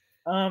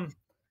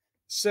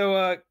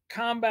 So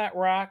Combat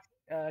Rock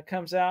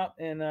comes out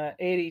in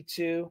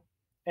 82.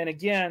 And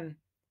again,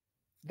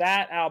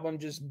 that album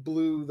just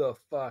blew the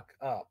fuck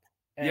up.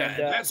 And,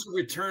 that's a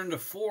return to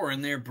 4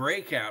 in their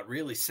breakout,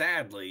 really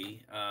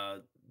sadly.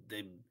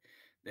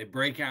 They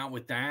break out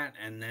with that,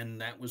 and then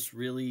that was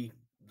really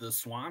the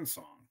swan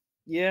song.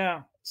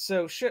 Yeah.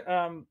 So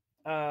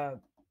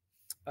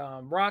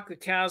Rock the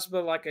Casbah,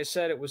 like I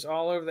said, it was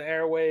all over the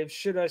airwaves.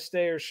 Should I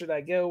Stay or Should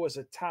I Go was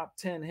a top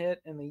 10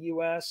 hit in the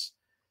U.S.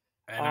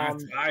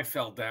 And I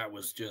felt that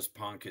was just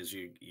punk as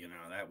you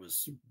know, that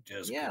was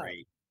just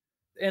great.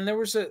 And there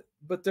was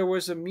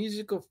a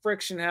musical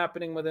friction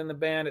happening within the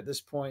band at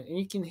this point, and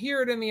you can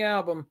hear it in the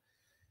album.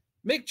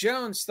 Mick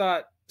Jones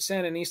thought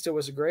Sandinista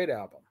was a great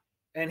album,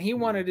 and he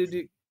wanted to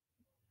do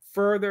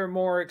further,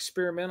 more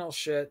experimental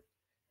shit.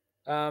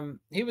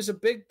 He was a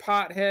big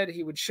pothead.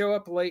 He would show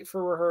up late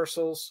for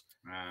rehearsals,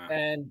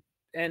 and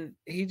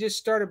he just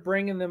started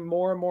bringing them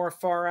more and more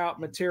far out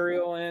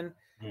material in.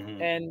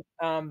 Mm-hmm. And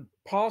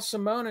Paul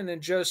Simonon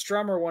and Joe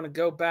Strummer want to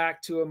go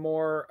back to a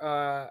more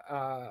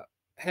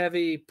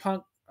heavy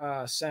punk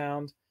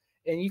sound,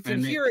 and you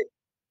can hear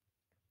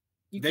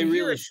it. They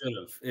really should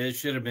have. It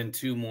should have been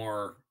two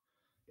more,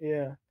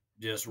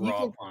 just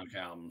raw punk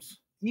albums.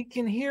 You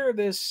can hear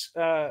this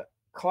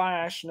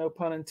clash, no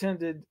pun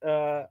intended,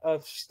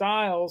 of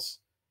styles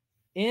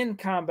in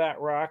Combat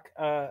Rock.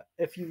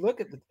 If you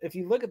look at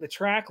the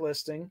track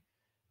listing,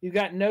 you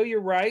got Know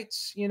Your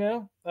Rights. You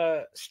know,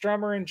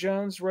 Strummer and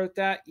Jones wrote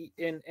that,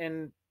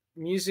 and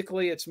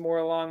musically, it's more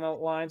along the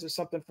lines of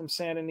something from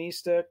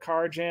Sandinista.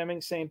 Car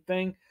Jamming, same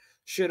thing.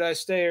 Should I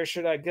Stay or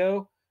Should I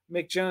Go?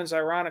 Mick Jones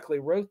ironically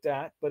wrote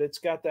that, but it's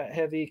got that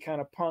heavy kind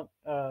of punk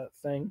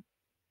thing.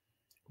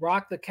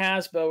 Rock the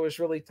Casbah was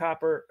really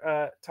Topper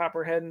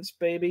Headens'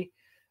 baby,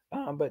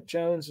 but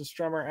Jones and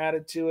Strummer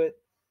added to it.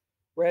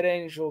 Red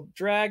Angel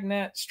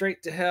Dragnet,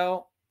 Straight to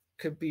Hell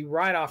could be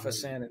right off of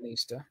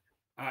Sandinista.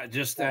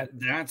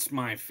 That's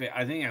my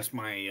I think that's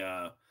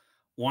my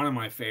one of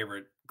my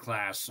favorite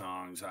Clash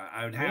songs.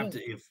 I would have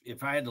to,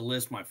 if I had to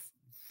list my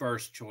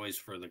first choice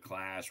for the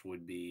Clash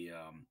would be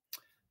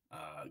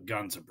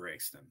Guns of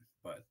Brixton,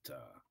 but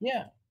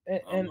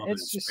and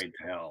it's just Straight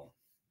to Hell.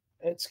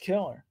 It's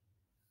killer.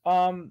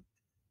 And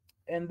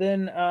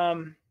then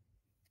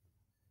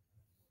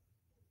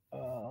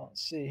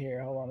let's see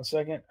here. Hold on a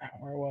second.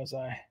 Where was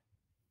I?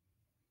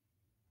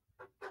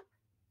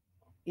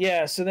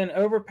 Yeah, so then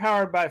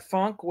Overpowered by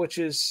Funk, which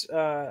is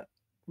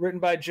written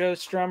by Joe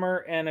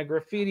Strummer and a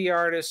graffiti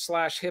artist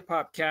 / hip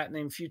hop cat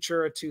named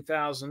Futura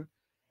 2000.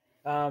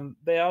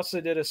 They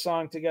also did a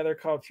song together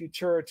called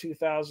Futura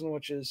 2000,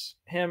 which is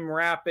him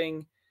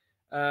rapping,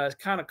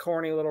 kind of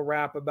corny little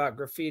rap about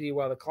graffiti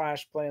while the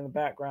Clash play in the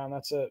background.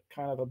 That's a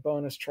kind of a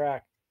bonus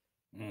track.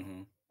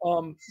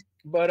 Mm-hmm.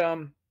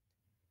 But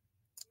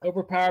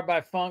Overpowered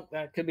by Funk,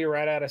 that could be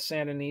right out of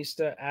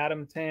Sandinista.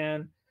 Adam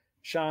Tan,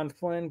 Sean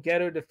Flynn,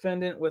 Ghetto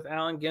Defendant with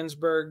Allen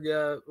Ginsberg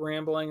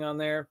rambling on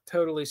there.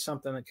 Totally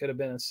something that could have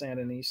been in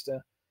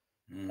Sandinista.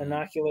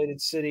 Inoculated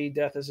City,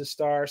 Death is a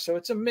Star. So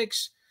it's a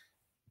mix.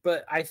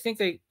 But I think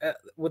they,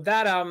 with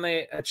that album,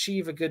 they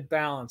achieve a good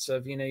balance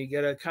of, you know, you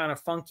get a kind of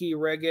funky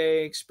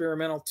reggae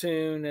experimental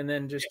tune and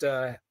then just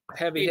a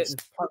heavy hitting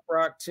punk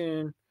rock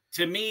tune.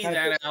 To me,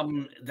 that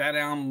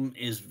album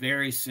is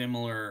very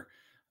similar.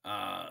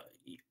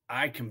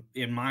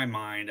 In my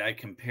mind, I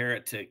compare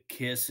it to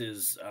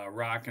Kiss's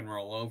Rock and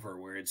Roll Over,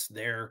 where it's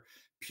their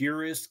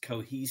purest,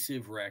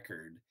 cohesive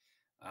record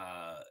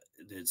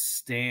that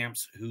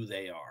stamps who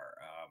they are.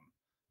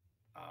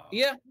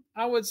 Yeah,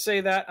 I would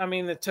say that. I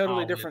mean, the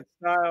totally different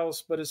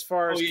styles, but as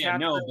far as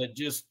but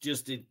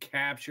just it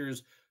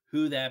captures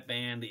who that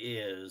band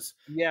is.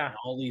 Yeah, and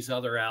all these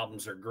other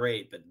albums are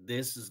great, but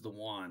this is the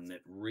one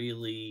that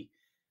really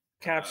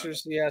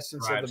captures the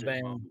essence of the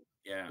band.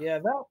 Yeah,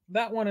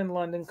 that one in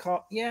London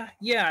Call. Yeah,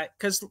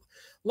 because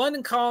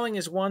London Calling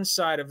is one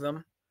side of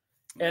them,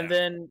 and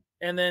then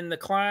the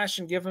Clash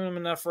and Giving Them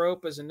Enough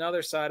Rope is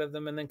another side of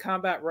them, and then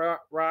Combat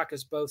Rock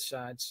is both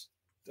sides.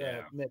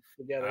 Mixed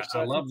together. So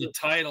I love the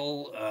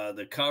title,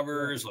 the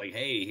covers. Like,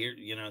 hey, here,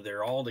 you know,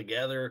 they're all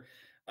together.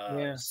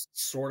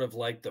 Sort of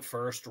like the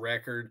first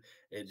record.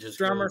 It just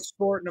Drummer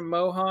sporting a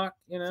mohawk,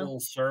 you know, full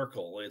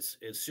circle. It's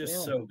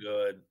just so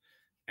good,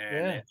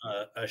 and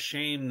a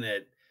shame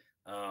that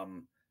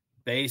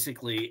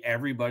basically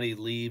everybody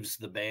leaves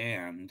the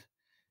band,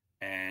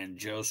 and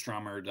Joe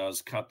Strummer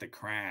does cut the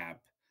crap.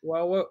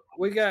 Well,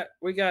 we got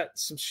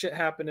some shit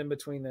happening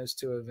between those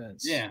two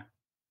events. Yeah.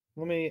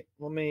 Let me.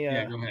 Go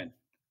ahead.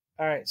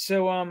 All right,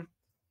 so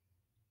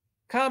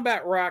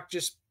Combat Rock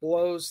just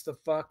blows the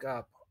fuck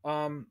up.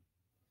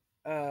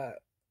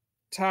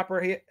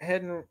 Topper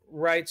Hedden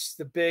writes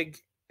the big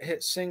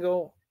hit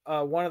single,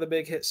 one of the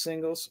big hit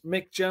singles.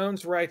 Mick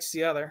Jones writes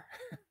the other.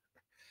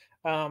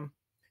 And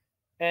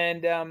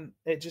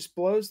it just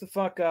blows the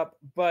fuck up.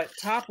 But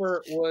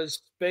Topper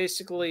was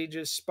basically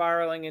just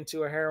spiraling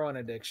into a heroin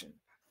addiction.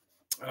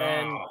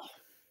 And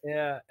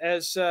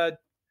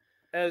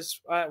as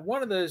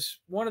one of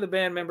the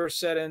band members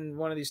said in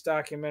one of these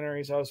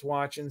documentaries I was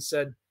watching,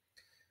 said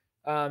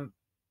a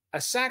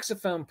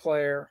saxophone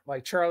player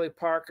like Charlie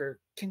Parker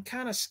can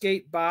kind of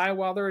skate by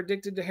while they're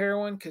addicted to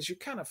heroin because you're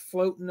kind of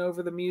floating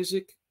over the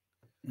music.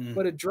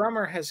 But a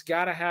drummer has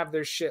got to have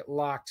their shit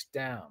locked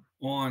down.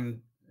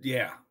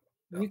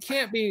 You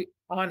can't be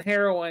on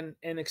heroin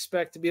and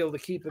expect to be able to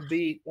keep a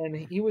beat, and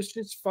he was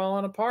just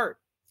falling apart.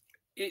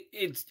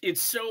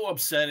 It's so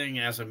upsetting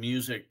as a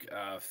music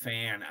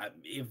fan.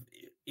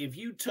 If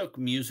you took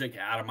music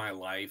out of my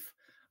life,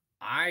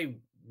 I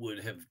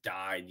would have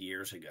died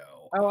years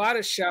ago. Oh,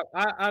 I'd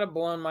have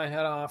blown my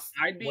head off.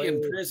 I'd be Way.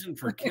 in prison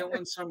for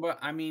killing somebody.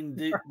 I mean,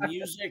 the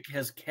music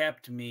has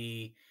kept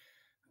me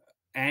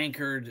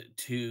anchored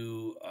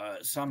to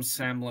some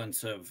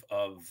semblance of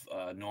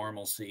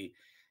normalcy,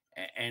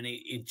 and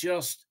it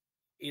just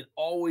it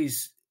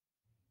always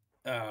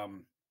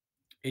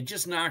it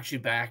just knocks you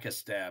back a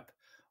step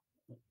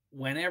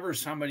whenever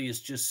somebody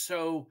is just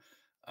so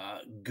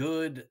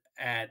good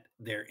at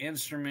their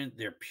instrument,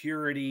 their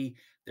purity,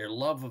 their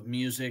love of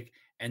music,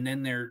 and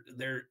then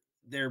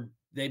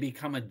they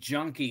become a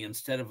junkie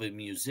instead of a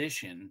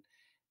musician.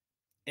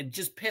 It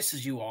just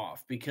pisses you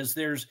off because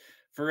there's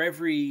for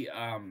every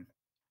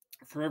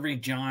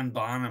John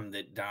Bonham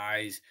that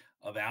dies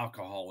of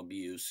alcohol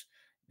abuse,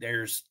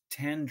 there's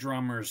 10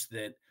 drummers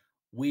that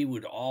we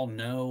would all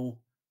know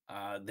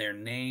their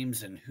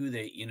names and who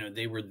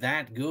they were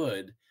that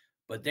good,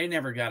 but they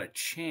never got a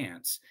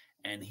chance.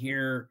 And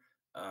here,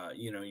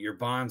 your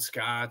Bon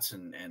Scotts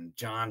and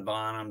John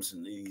Bonhams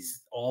and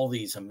all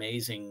these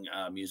amazing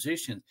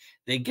musicians,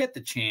 they get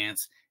the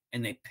chance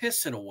and they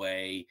piss it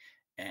away.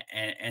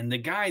 And the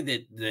guy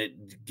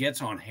that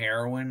gets on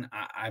heroin,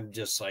 I'm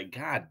just like,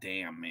 God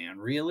damn, man,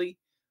 really?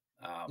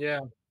 Yeah.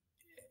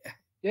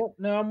 Yep.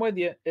 No, I'm with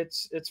you.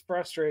 It's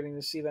frustrating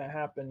to see that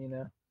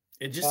happen.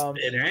 It just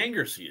it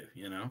angers you.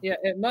 Yeah,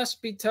 it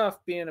must be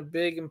tough being a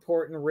big,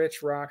 important,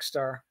 rich rock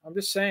star. I'm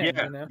just saying.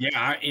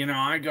 Yeah.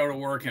 I go to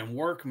work and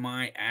work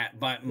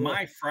but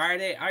my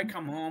Friday, I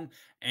come home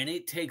and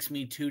it takes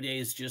me 2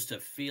 days just to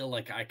feel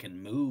like I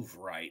can move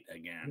right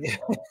again.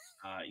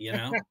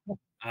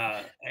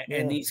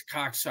 And these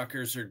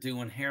cocksuckers are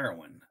doing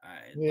heroin. I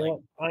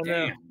know.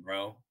 Damn,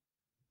 bro.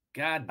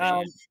 God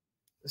damn.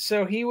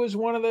 So he was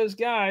one of those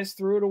guys,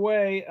 threw it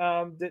away,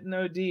 didn't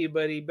OD,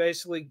 but he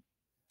basically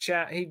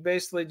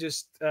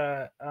just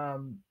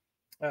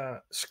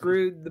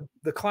screwed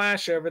the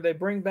Clash over. They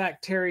bring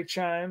back Terry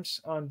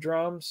Chimes on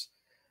drums.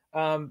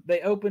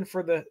 They open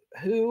for the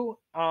Who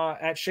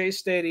at Shea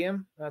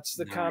Stadium. That's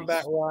the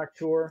Combat Rock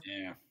tour.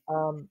 Yeah.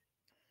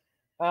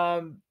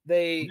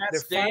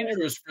 That's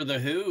dangerous for the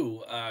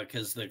Who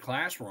because the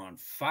Clash were on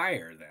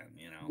fire then.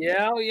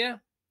 Yeah, oh yeah.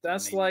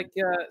 That's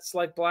it's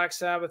like Black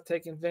Sabbath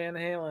taking Van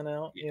Halen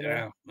out.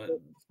 What the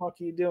fuck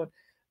are you doing?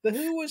 The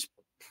Who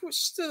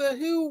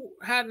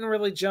hadn't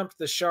really jumped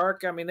the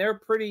shark. I mean, they're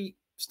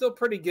still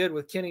pretty good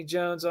with Kenny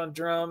Jones on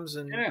drums,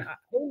 and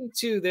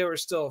 82 they were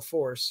still a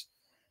force.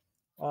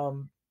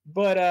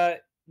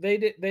 But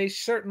they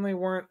certainly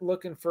weren't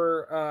looking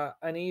for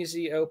an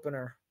easy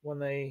opener when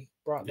they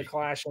brought the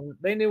Clash, and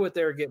they knew what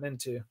they were getting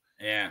into.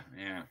 Yeah.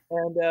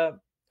 And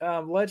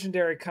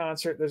legendary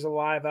concert. There's a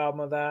live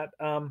album of that.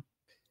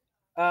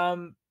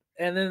 And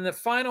then the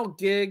final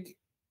gig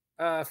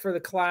for the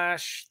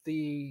Clash,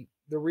 the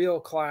real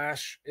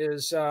Clash,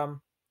 is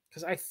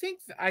because I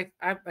think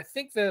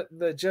that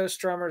the Joe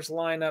Strummers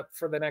lineup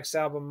for the next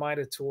album might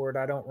have toured.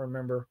 I don't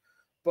remember,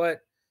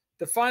 but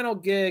the final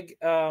gig,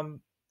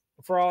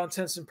 for all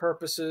intents and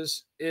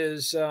purposes,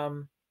 is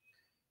the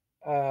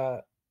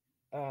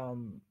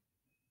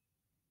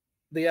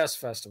S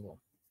Festival.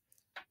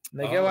 And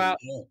they go out,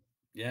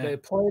 they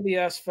play the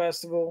S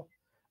Festival.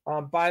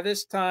 By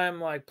this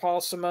time, like, Paul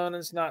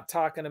Simonen's not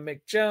talking to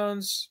Mick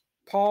Jones.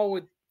 Paul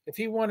would, if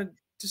he wanted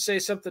to say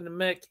something to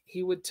Mick,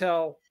 he would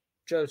tell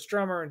Joe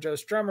Strummer, and Joe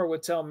Strummer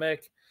would tell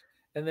Mick,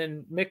 and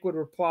then Mick would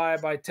reply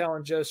by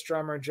telling Joe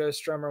Strummer, and Joe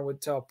Strummer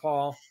would tell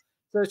Paul.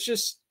 So it's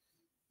just,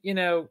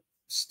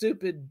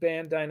 stupid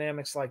band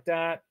dynamics like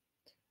that.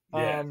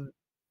 Yeah.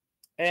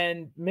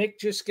 And Mick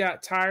just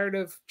got tired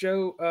of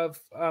Joe.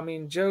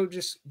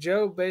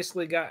 Joe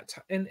basically got.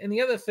 And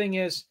the other thing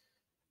is,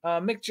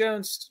 Mick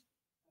Jones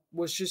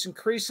was just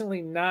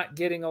increasingly not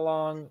getting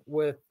along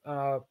with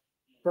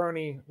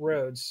Bernie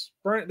Rhodes.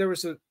 There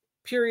was a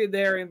period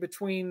there in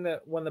between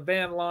when the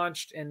band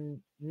launched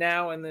and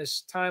now in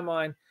this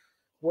timeline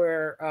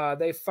where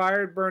they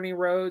fired Bernie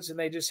Rhodes and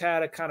they just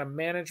had a kind of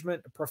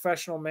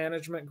professional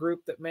management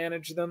group that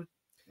managed them.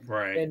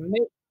 Right. And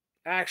Mick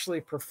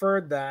actually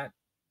preferred that,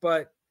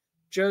 but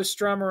Joe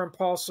Strummer and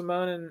Paul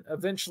Simonen,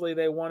 eventually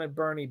they wanted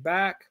Bernie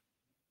back.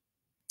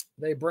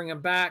 They bring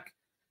him back.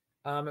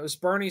 It was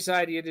Bernie's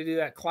idea to do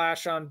that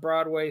Clash on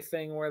Broadway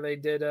thing where they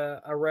did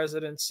a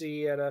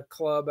residency at a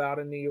club out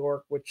in New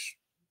York, which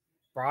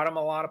brought him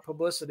a lot of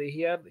publicity.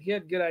 He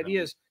had good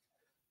ideas,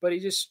 but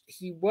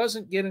he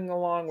wasn't getting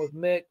along with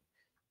Mick.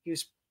 He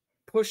was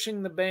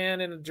pushing the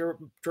band in a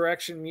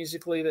direction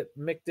musically that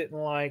Mick didn't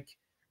like.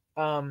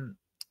 And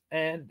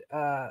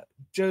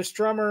Joe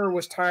Strummer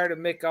was tired of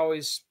Mick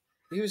always.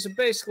 He was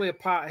basically a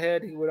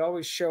pothead. He would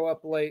always show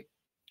up late.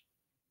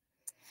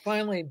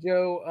 Finally,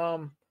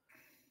 Joe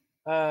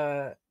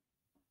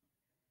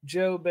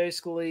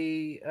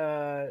basically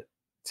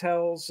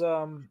tells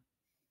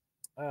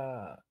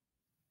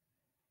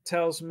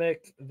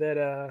Mick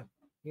that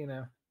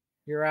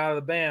you're out of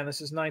the band.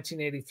 This is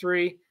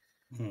 1983.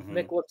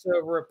 Mick looks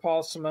over at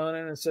Paul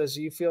Simonon and says,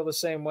 "You feel the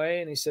same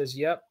way?" And he says,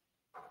 "Yep."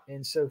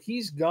 And so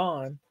he's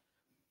gone.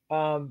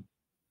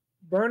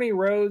 Bernie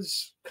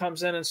Rhodes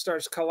comes in and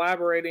starts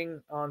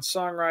collaborating on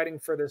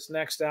songwriting for this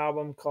next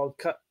album called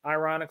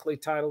ironically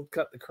titled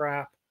 "Cut the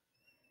Crap."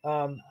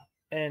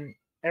 And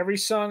every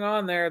song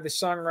on there, the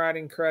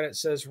songwriting credit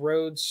says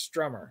Rhodes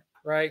Strummer,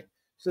 right?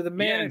 So the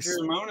manager,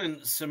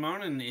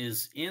 Simonon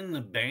is in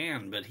the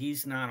band, but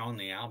he's not on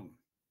the album.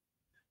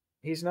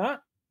 He's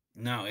not?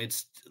 No,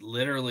 it's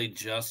literally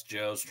just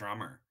Joe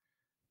Strummer.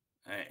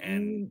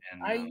 And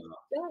I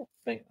don't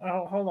think.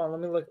 Oh, hold on. Let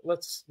me look.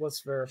 Let's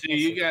verify. So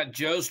you got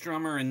Joe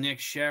Strummer and Nick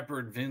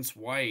Sheppard, Vince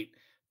White,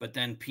 but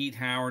then Pete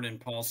Howard and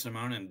Paul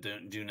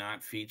Simonon do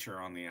not feature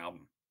on the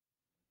album.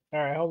 All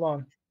right, hold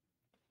on.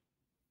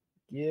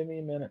 Give me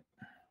a minute.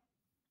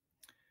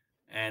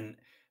 And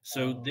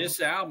so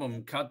this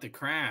album, Cut the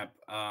Crap,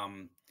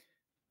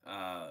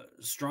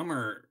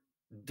 Strummer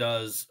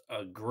does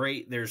a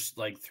great, there's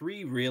like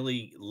 3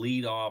 really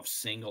lead off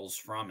singles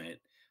from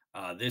it.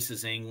 This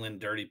Is England,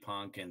 Dirty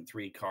Punk, and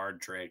 3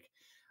 Card Trick.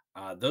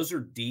 Those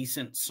are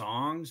decent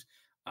songs.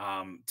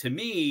 To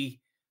me,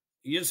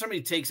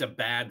 somebody takes a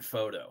bad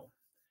photo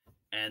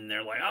and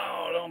they're like,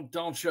 "Oh,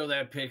 don't show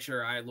that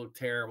picture. I look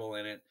terrible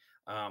in it."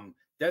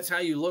 That's how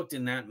you looked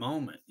in that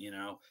moment,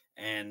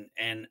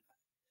 and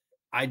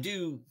I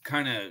do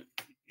kind of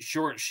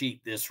short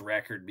sheet this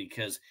record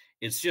because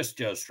it's just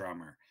Joe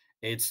Strummer.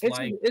 It's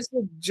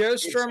the Joe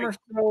Strummer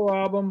solo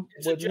album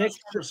with Nick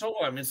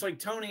solo album. It's like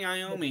Tony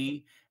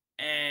Iommi,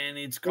 and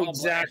it's called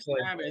Black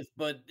Sabbath,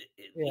 but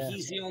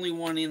he's the only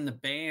one in the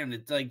band.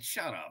 It's like,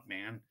 shut up,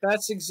 man.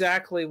 That's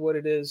exactly what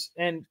it is.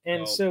 And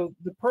so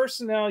the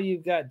personnel,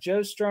 you've got Joe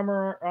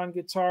Strummer on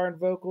guitar and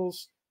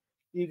vocals.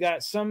 You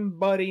got some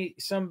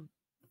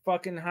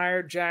fucking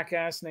hired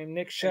jackass named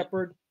Nick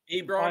Sheppard.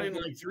 He brought in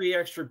like 3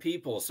 extra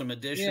people, some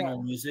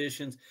additional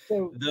musicians.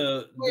 So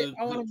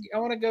I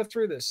want to go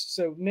through this.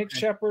 So Nick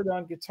Sheppard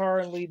on guitar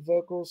and lead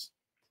vocals,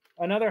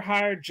 another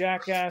hired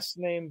jackass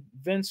named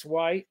Vince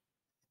White,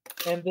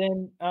 and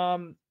then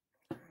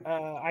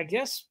I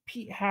guess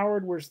Pete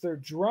Howard was their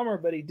drummer,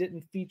 but he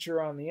didn't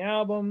feature on the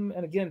album.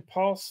 And again,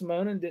 Paul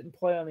Simonon didn't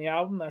play on the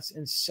album. That's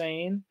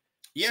insane.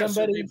 Yeah,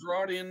 so they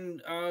brought in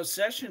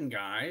session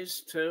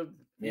guys to,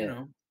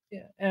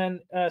 Yeah, and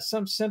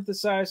some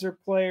synthesizer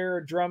player,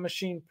 drum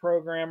machine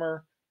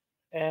programmer,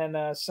 and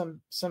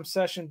some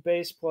session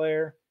bass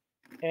player.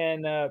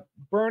 And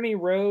Bernie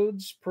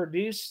Rhodes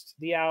produced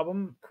the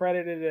album,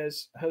 credited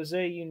as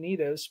Jose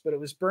Unidos, but it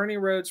was Bernie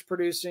Rhodes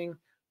producing,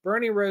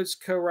 Bernie Rhodes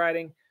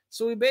co-writing.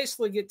 So we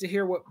basically get to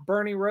hear what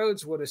Bernie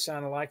Rhodes would have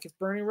sounded like if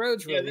Bernie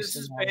Rhodes released this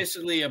is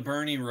basically a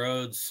Bernie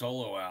Rhodes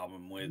solo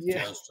album with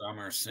Joe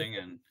Strummer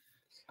singing.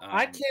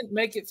 I can't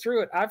make it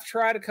through it. I've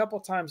tried a couple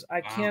times.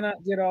 I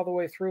cannot get all the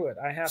way through it.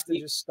 I have to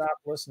just stop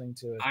listening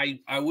to it.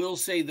 I will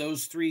say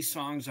those 3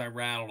 songs I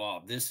rattled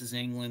off. This Is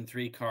England,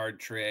 3 Card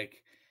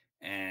Trick,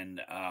 and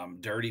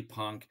Dirty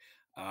Punk.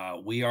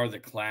 We Are the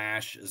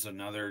Clash is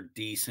another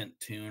decent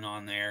tune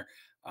on there.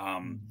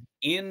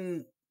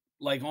 In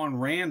like on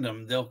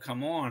random, they'll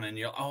come on and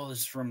you'll, this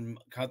is from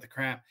Cut the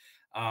Crap.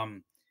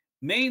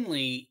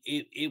 Mainly,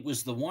 it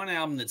was the one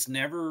album that's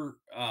never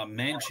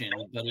mentioned,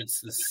 but it's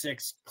the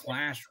 6th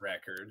Clash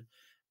record,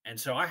 and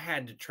so I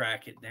had to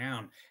track it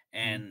down.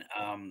 And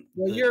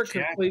you're a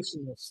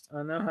completionist.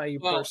 I know how you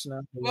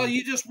personally. Well,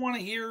 you just want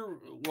to hear.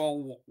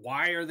 Well,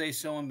 why are they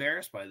so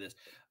embarrassed by this?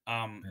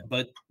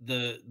 But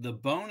the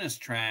bonus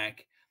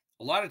track,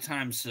 a lot of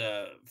times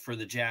for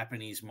the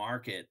Japanese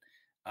market,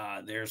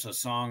 there's a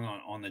song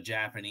on the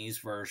Japanese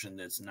version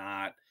that's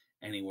not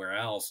anywhere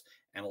else.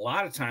 And a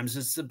lot of times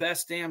it's the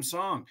best damn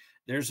song.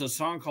 There's a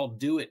song called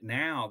Do It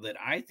Now that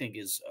I think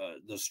is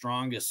the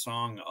strongest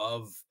song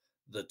of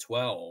the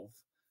 12.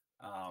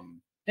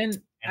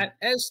 And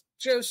as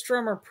Joe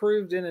Strummer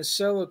proved in his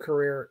solo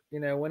career,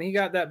 when he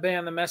got that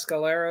band, the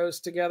Mescaleros,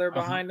 together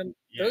behind him,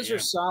 those are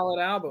solid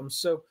albums.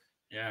 So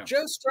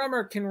Joe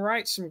Strummer can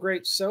write some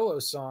great solo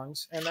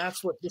songs. And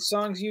that's what the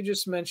songs you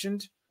just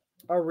mentioned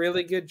are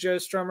really good Joe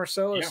Strummer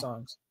solo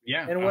songs.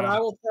 Yeah. And what I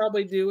will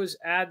probably do is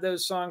add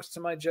those songs to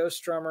my Joe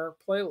Strummer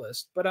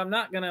playlist, but I'm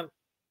not going to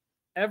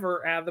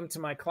ever add them to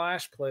my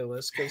Clash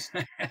playlist because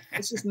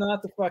this is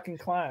not the fucking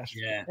Clash.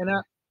 Yeah.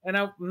 And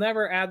I'll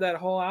never add that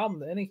whole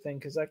album to anything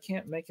because I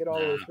can't make it all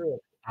the way through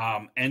it.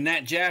 And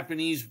that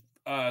Japanese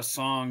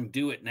song,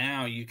 Do It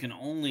Now, you can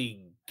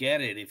only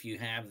get it if you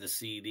have the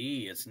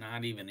CD. It's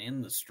not even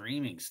in the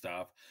streaming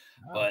stuff.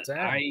 But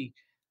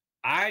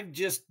I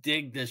just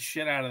dig the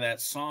shit out of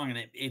that song,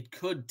 and it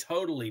could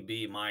totally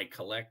be my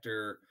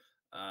collector.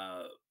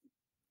 It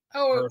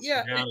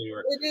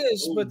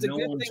is. But the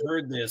good one's thing,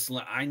 heard this.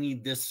 I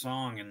need this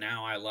song, and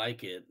now I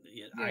like it.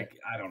 I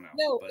don't know.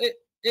 No,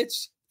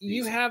 it's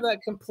you have that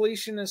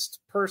completionist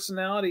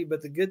personality,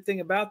 but the good thing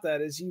about that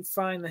is you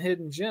find the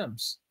hidden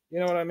gems. You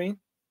know what I mean?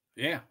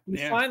 Yeah.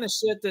 You find the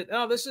shit that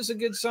this is a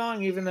good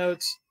song, even though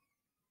it's.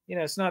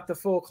 It's not the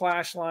full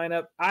Clash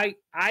lineup. I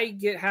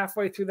get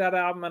halfway through that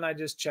album and I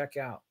just check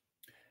out.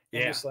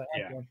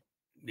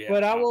 Yeah,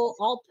 but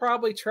I'll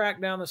probably track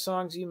down the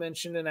songs you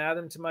mentioned and add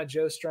them to my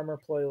Joe Strummer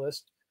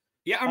playlist.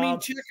 Yeah, I mean,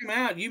 check them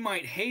out. You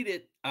might hate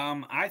it.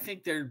 I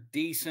think they're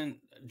decent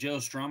Joe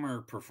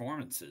Strummer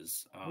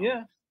performances.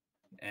 Yeah,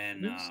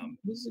 and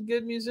he's a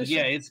good musician.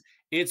 yeah,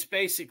 it's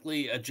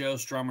basically a Joe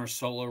Strummer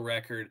solo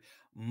record,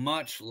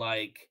 much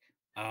like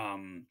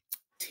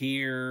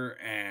Tear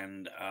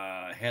and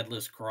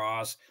Headless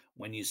Cross.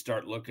 When you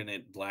start looking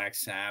at Black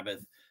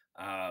Sabbath,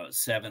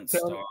 Seventh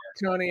Star,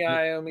 Tony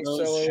Iommi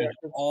solo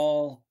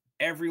records.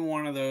 Every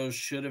one of those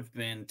should have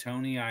been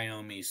Tony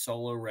Iommi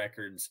solo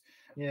records.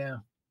 Yeah.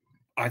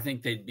 I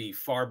think they'd be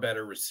far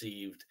better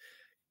received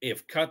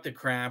if Cut the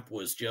Crap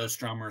was Joe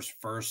Strummer's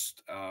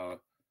first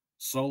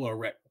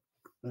solo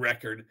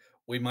record.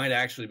 We might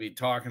actually be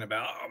talking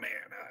about, oh man,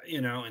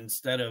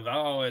 instead of,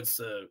 oh, it's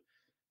the.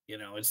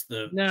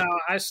 No,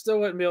 I still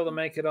wouldn't be able to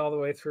make it all the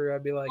way through.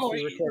 I'd be like, oh,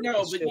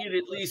 no, but you'd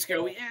at least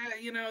go,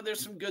 yeah,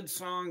 there's some good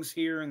songs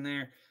here and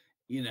there,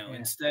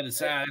 instead of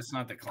it's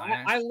not the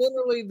Clash. I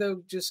literally,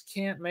 though, just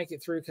can't make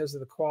it through because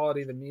of the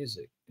quality of the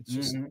music. It's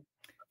just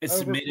it's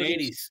the mid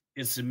 80s.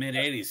 It's the mid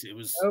 80s. It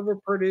was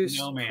overproduced,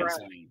 no man's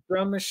land.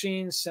 Drum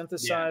machines,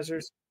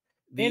 synthesizers.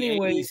 The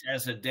 80s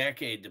as a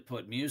decade to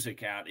put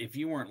music out. If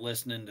you weren't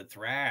listening to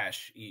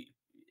thrash,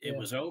 it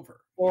was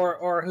over.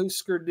 Or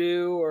Husker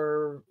Du,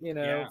 or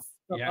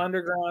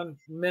underground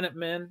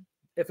Minutemen.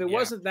 If it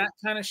wasn't that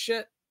kind of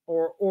shit,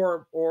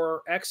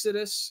 or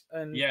Exodus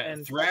and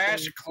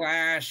thrash,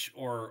 Clash,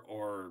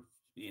 or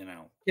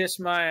Kiss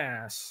My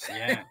Ass.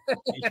 Yeah,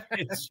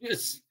 it's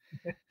just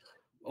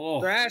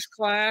thrash,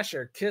 Clash,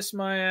 or Kiss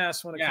My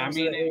Ass when it comes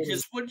to the 80s.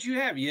 Just what did you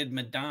have? You had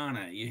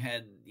Madonna. You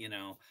had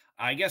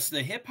I guess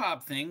the hip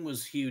hop thing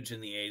was huge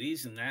in the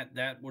 80s, and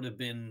that would have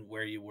been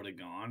where you would have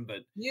gone.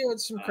 But you had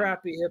some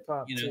crappy hip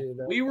hop too.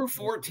 Though. We were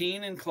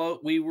 14 and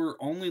we were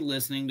only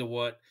listening to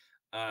what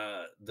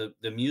the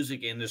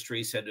music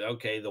industry said.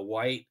 Okay, the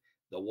white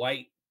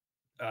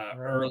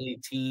early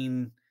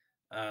teen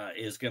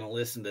is going to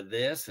listen to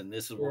this, and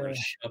this is we're going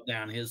to shove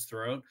down his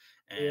throat.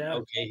 And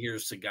okay,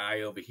 here's the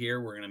guy over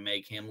here. We're going to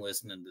make him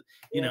listen to,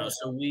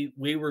 So we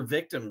were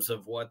victims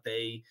of what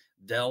they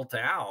dealt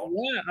out.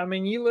 Yeah, I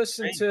mean, you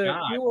listen to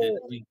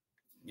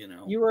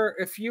you were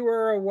if you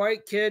were a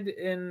white kid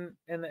in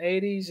the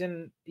 80s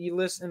and you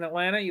listen in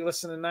Atlanta, you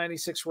listen to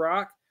 96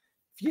 Rock.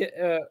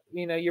 If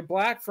your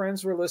black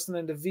friends were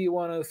listening to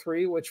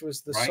V103, which was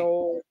the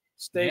soul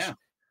station,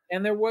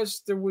 and there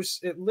was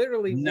it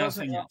literally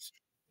nothing wasn't else.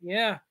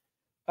 Yeah,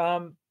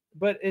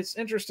 but it's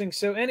interesting.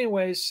 So,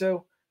 anyways,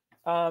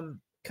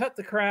 Cut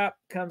the Crap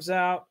comes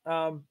out.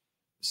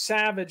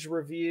 Savage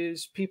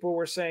reviews. People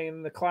were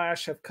saying the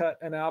Clash have cut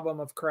an album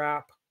of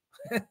crap.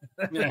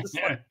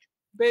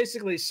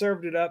 Basically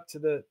served it up to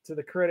the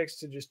critics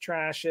to just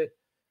trash it.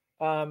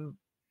 After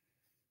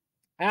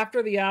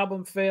the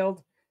album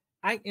failed,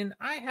 I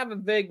have a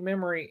vague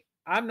memory.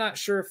 I'm not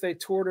sure if they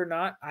toured or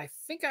not. I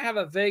think I have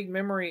a vague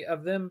memory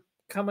of them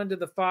coming to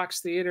the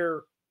Fox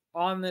Theater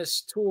on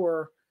this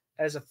tour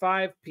as a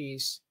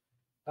 5-piece.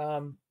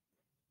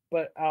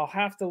 But I'll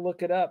have to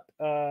look it up.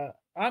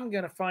 I'm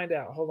going to find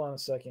out. Hold on a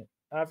second.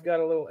 I've got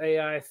a little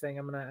AI thing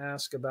I'm going to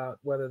ask about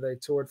whether they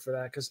toured for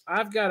that, because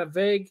I've got a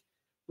vague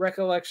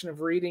recollection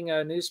of reading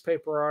a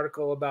newspaper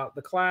article about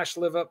the Clash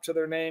live up to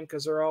their name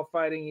because they're all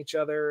fighting each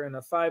other, and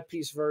a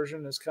 5-piece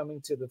version is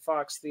coming to the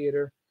Fox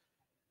Theater.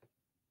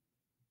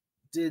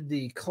 Did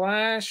the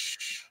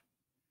Clash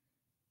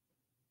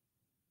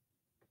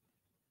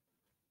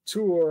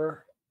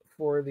tour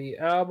for the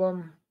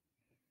album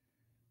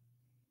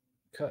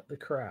Cut the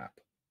Crap?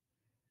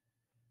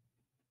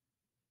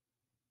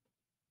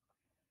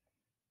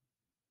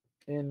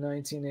 In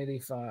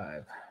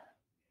 1985.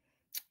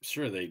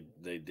 Sure, they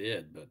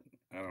did, but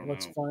I don't know.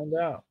 Let's know. Find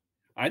out.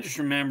 I just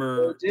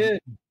remember. They did.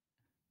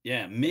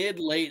 Yeah,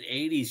 late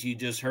 80s. You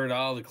just heard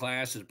all the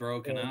classes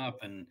broken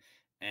up, and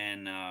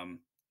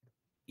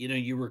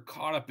you were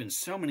caught up in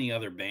so many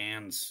other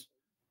bands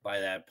by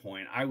that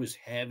point. I was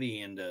heavy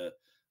into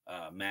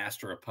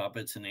Master of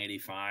Puppets in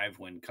 85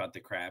 when Cut the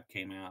Crap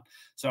came out,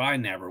 so I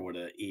never would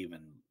have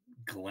even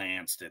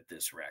glanced at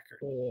this record.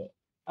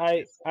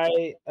 I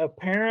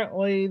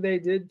apparently they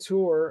did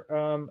tour,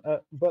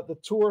 but the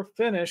tour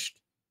finished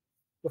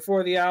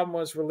before the album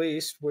was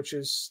released, which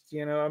is,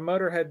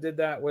 Motorhead did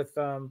that with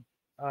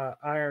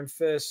Iron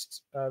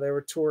Fist. They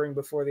were touring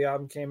before the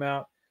album came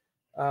out.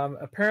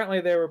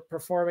 Apparently they were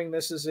performing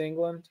This Is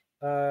England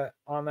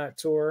on that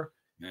tour.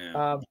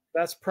 Yeah.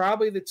 That's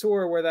probably the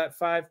tour where that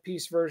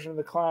 5-piece version of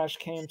the Clash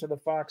came to the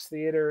Fox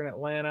Theater in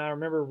Atlanta. I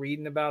remember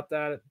reading about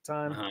that at the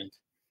time.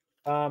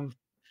 Uh-huh.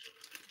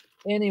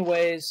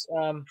 Anyways,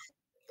 that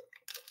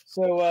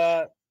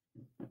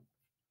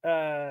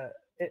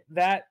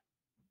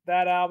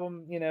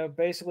album,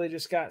 basically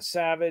just got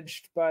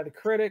savaged by the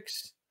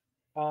critics,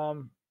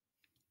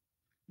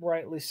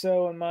 rightly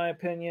so, in my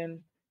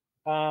opinion.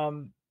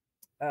 And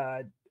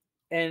I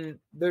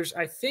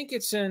think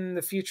it's in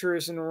the Future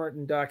Isn't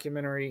Written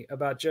documentary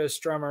about Joe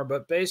Strummer,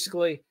 but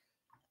basically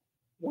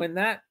when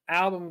that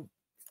album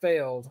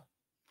failed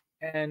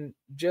and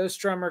Joe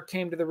Strummer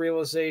came to the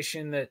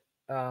realization that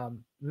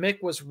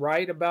Mick was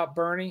right about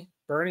Bernie.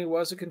 Bernie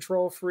was a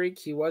control freak.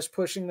 He was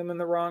pushing them in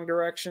the wrong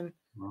direction.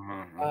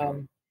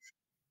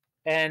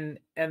 And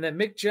that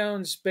Mick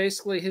Jones,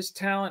 basically his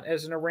talent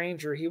as an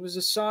arranger, he was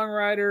a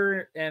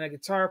songwriter and a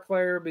guitar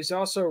player, but he's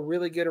also a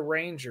really good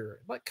arranger,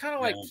 like kind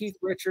of like Keith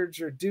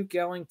Richards or Duke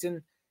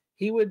Ellington.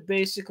 He would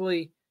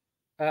basically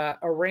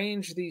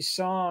arrange these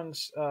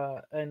songs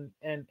and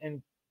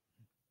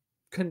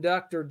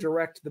conduct or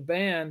direct the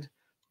band.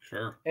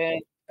 Sure.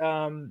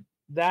 And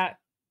that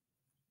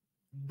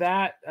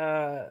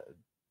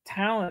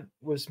talent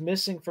was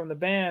missing from the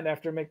band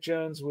after Mick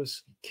Jones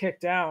was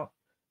kicked out.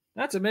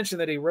 Not to mention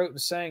that he wrote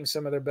and sang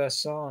some of their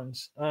best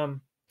songs. Yeah,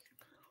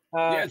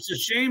 it's a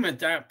shame at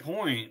that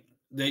point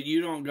that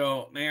you don't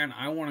go, man,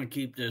 I want to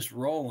keep this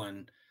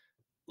rolling.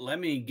 Let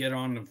me get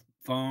on the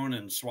phone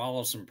and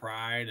swallow some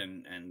pride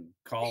and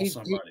call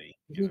somebody.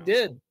 He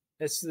did.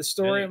 It's the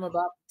story I'm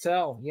about to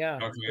tell. Yeah.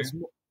 Okay.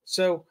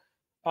 So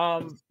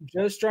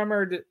Joe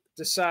Strummer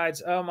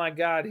decides, oh my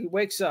God, he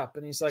wakes up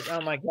and he's like,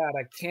 oh my God,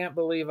 I can't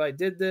believe I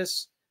did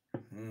this.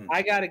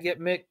 I got to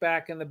get Mick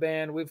back in the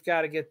band. We've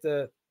got to get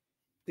the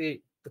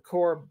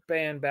core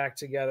band back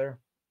together.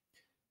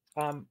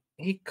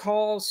 He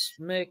calls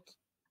Mick.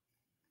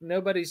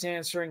 Nobody's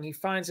answering. He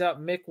finds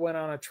out Mick went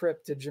on a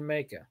trip to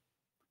Jamaica.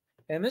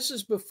 And this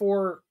is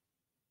before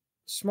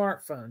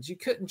smartphones. You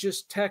couldn't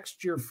just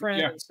text your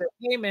friend and say,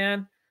 hey,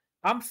 man,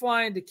 I'm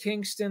flying to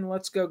Kingston.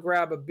 Let's go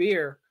grab a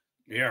beer.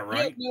 Yeah, right.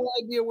 He had no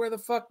idea where the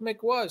fuck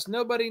Mick was.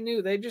 Nobody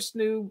knew. They just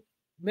knew.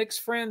 Mick's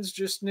friends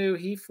just knew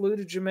he flew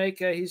to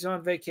Jamaica. He's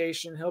on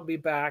vacation. He'll be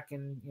back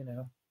in,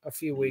 a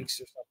few weeks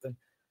or something.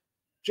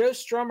 Joe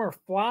Strummer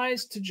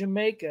flies to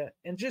Jamaica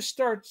and just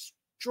starts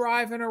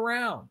driving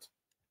around.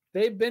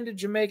 They've been to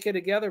Jamaica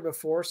together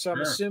before, so I'm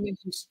assuming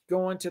he's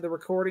going to the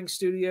recording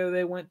studio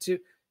they went to,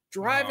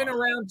 driving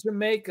around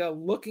Jamaica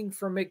looking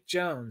for Mick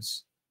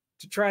Jones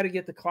to try to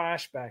get the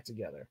Clash back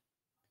together.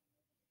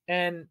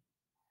 And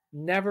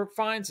never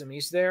finds him.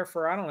 He's there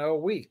for, I don't know, a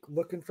week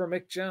looking for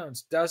Mick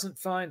Jones. Doesn't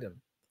find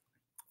him.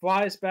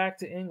 Flies back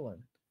to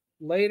England.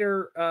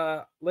 Later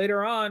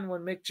on,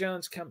 when Mick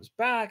Jones comes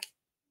back,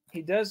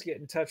 he does get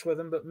in touch with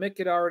him, but Mick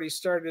had already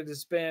started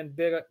his band,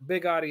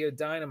 Big Audio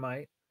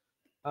Dynamite.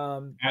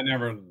 I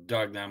never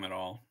dug them at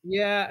all.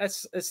 Yeah,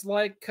 it's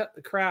like Cut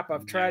the Crap.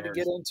 I've tried to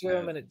get into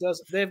them, and it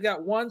doesn't. They've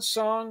got one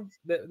song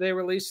that they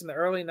released in the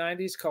early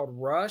 90s called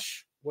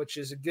Rush, which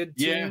is a good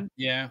tune.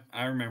 Yeah,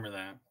 I remember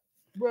that.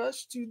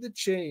 Rush to the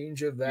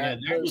change of that.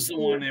 Yeah, that was the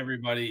one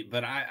everybody,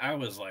 but I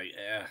was like,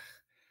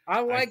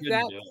 I like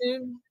that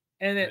tune,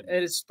 and it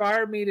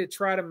inspired me to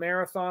try to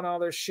marathon all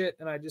their shit,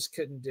 and I just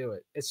couldn't do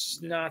it. It's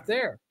just not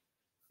there.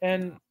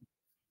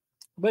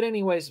 But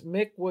anyways,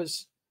 Mick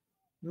was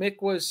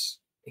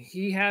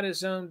he had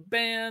his own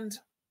band,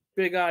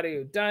 Big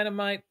Audio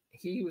Dynamite.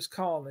 He was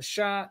calling the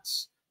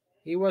shots.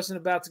 He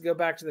wasn't about to go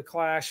back to the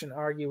Clash and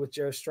argue with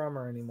Joe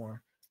Strummer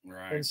anymore.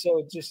 Right. And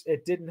so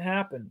it didn't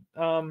happen.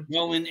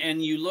 Well,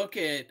 and you look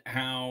at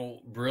how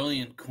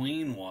brilliant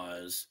Queen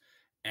was,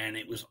 and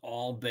it was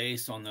all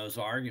based on those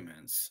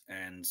arguments.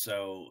 And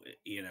so,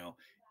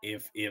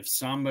 if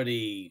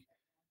somebody,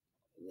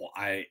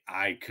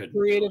 I could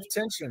creative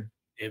tension.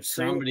 If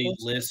somebody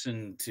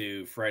listened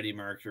to Freddie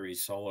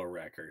Mercury's solo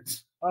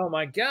records, oh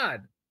my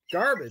God,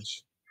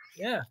 garbage.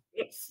 Yeah,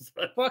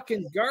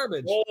 fucking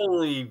garbage.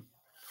 Holy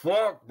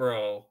fuck,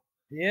 bro.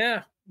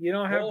 Yeah. You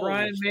don't have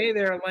Brian May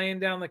there laying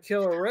down the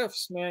killer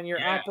riffs, man.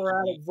 Your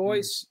operatic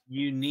voice.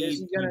 You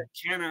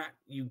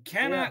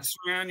cannot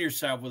surround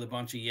yourself with a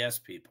bunch of yes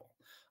people.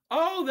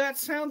 Oh, that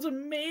sounds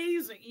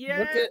amazing.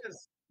 Yes.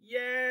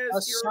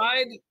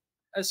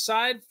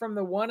 Aside from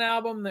the one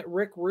album that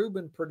Rick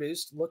Rubin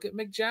produced, look at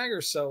Mick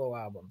Jagger's solo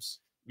albums.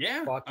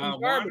 Yeah.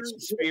 Wandering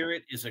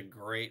Spirit is a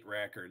great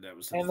record. That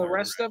was the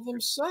rest of them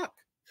suck.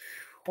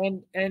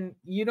 And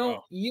you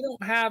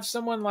don't have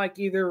someone like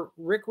either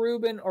Rick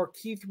Rubin or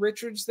Keith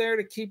Richards there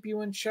to keep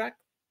you in check.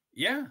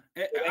 Yeah,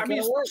 I mean,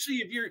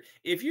 especially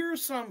if you're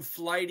some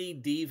flighty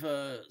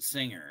diva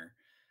singer,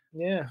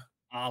 a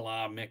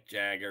la Mick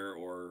Jagger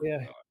or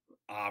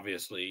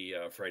obviously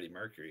Freddie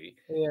Mercury.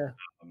 Yeah,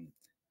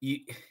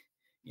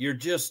 you're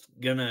just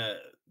gonna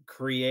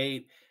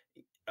create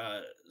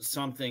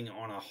something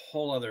on a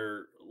whole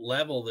other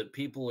level that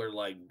people are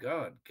like,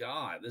 God,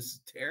 this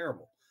is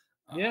terrible.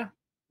 Yeah.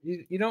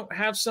 You don't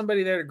have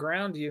somebody there to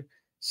ground you.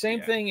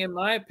 Same thing, in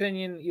my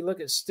opinion. You look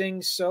at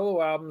Sting's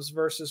solo albums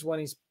versus when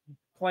he's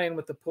playing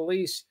with the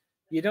Police.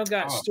 You don't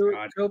got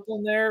Stuart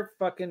Copeland there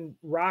fucking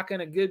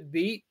rocking a good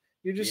beat.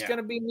 You're just going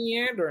to be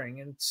meandering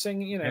and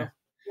singing,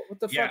 what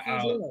the fuck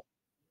are you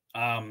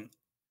doing?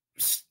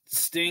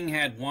 Sting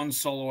had one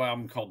solo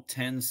album called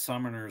 10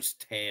 Summoners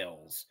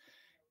Tales.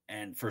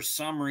 And for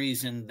some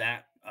reason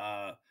that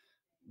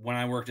when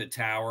I worked at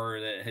Tower,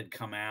 that had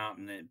come out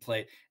and it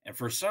played. And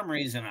for some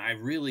reason, I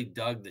really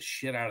dug the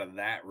shit out of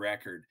that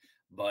record,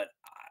 but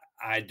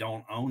I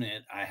don't own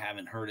it. I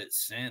haven't heard it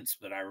since,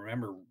 but I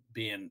remember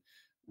being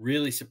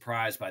really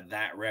surprised by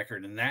that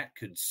record. And that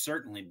could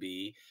certainly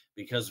be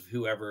because of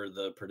whoever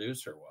the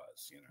producer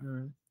was,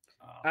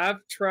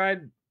 I've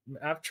tried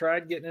I've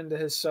tried getting into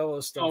his solo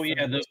stuff. Oh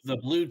yeah, the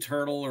Blue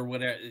Turtle or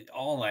whatever,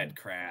 all that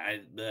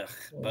crap. Yeah.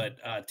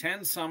 But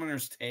 10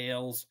 Summoner's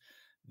Tales,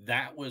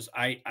 that was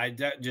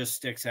that just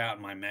sticks out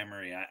in my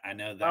memory. I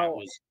know that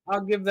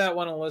I'll give that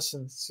one a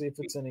listen, see if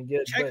it's any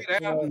good. Check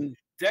it out and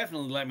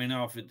definitely let me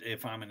know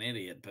if I'm an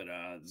idiot. But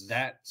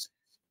that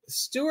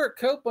Stuart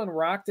Copeland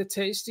rocked a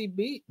tasty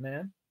beat,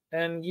 man.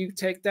 And you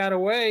take that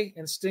away,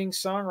 and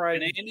Sting's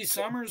songwriting. And Andy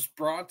Summers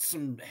brought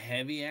some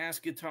heavy ass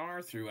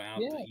guitar throughout.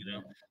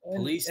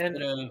 Police.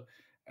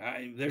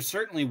 They're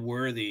certainly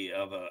worthy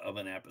of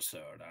an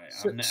episode.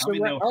 There's so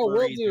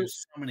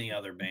many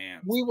other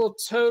bands. We will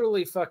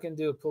totally fucking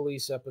do a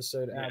Police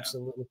episode,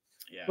 absolutely.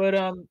 Yeah.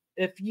 But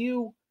if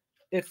you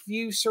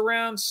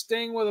surround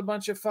Sting with a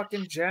bunch of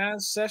fucking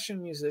jazz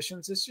session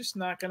musicians, it's just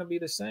not going to be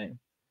the same.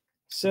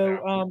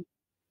 So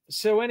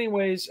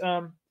anyways,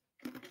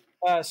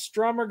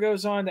 Strummer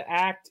goes on to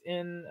act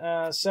in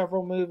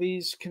several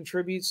movies,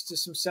 contributes to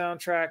some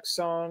soundtrack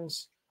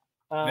songs.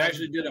 They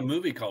actually did a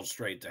movie called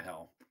Straight to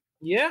Hell.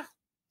 Yeah,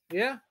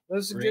 that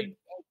was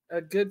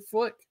a good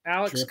flick.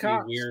 Alex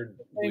Cox, weird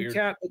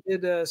cat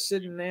that did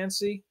Sid and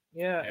Nancy.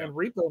 Yeah, and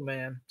Repo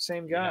Man,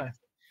 same guy. Yeah.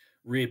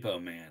 Repo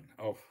Man.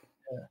 Oh,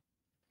 yeah.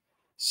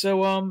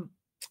 So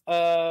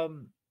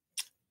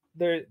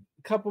there a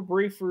couple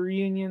brief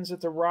reunions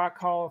at the Rock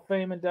Hall of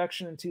Fame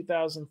induction in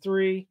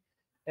 2003.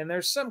 And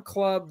there's some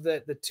club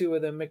that the two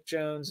of them, Mick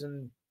Jones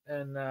and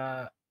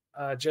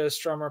Joe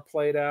Strummer,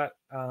 played at.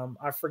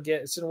 I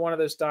forget. It's in one of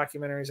those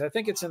documentaries. I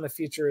think it's in The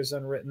Future Is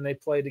Unwritten. They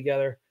played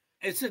together.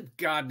 It's a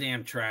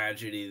goddamn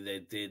tragedy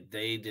that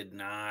they did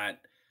not.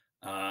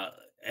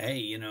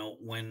 Hey,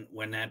 when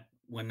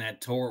that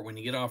tour, when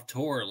you get off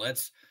tour,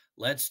 let's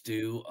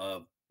do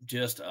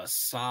just a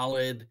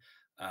solid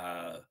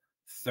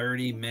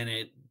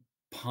 30-minute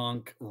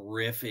punk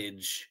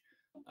riffage.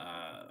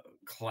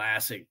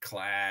 Classic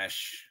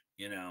Clash,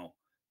 it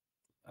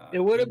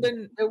would have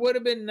been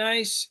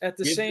nice at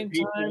the same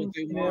time.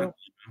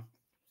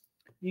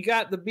 You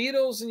got the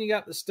Beatles and you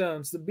got the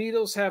Stones. The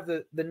Beatles have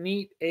the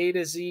neat A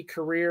to Z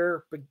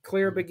career, but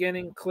clear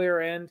beginning, clear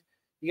end.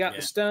 You got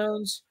the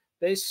Stones.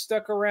 They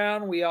stuck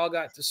around. We all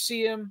got to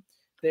see them.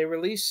 They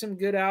released some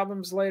good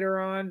albums later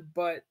on,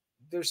 but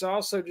there's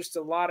also just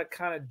a lot of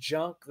kind of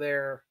junk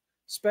there,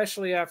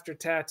 especially after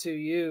Tattoo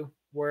You,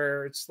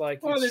 where it's like,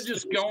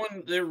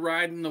 they're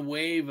riding the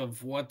wave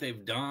of what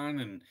they've done.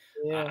 And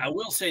I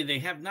will say they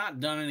have not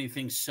done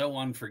anything so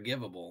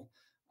unforgivable.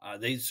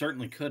 They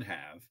certainly could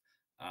have.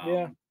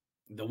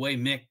 The way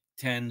Mick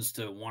tends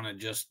to want to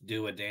just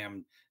do a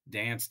damn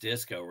dance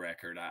disco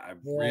record, I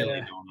really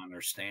don't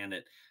understand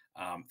it.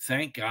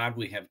 Thank God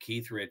we have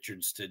Keith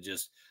Richards to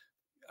just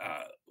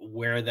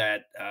wear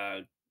that,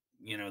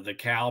 the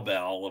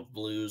cowbell of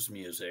blues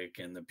music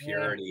and the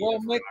purity. Well,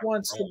 Mick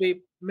wants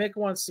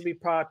to be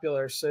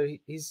popular, so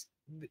he's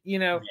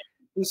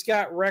he's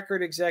got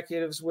record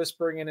executives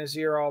whispering in his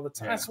ear all the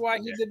time. That's why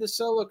he did the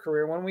solo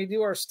career. When we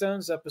do our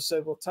Stones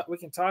episode, we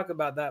can talk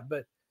about that.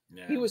 But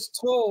he was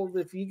told,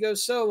 if you go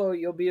solo,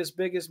 you'll be as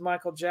big as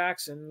Michael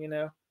Jackson, and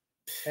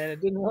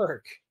it didn't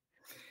work.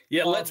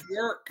 Yeah, let's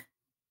work.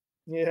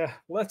 Yeah,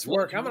 let's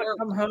work. I'm going to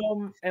come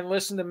home and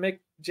listen to Mick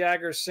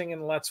Jagger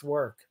singing Let's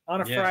Work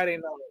on a Friday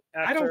night.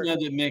 I don't know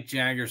that Mick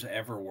Jagger's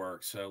ever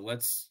worked, so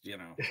let's,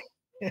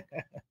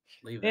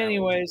 leave that.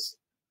 Anyways,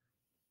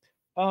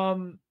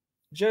 Joe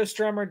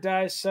Strummer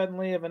dies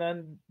suddenly of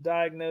an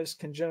undiagnosed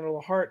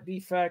congenital heart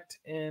defect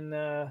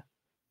in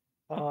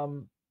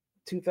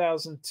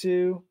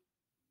 2002.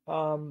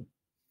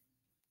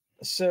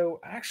 So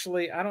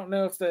actually, I don't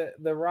know if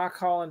the Rock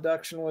Hall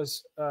induction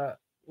was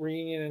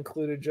reunion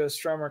included Joe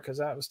Strummer, because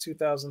that was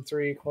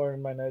 2003, according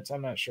to my notes.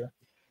 I'm not sure.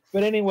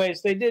 But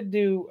anyways, they did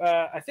do,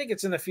 I think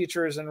it's in The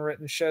Future Is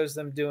Unwritten, shows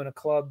them doing a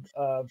club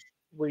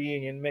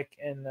reunion, Mick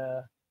and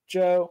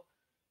Joe.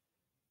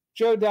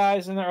 Joe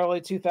dies in the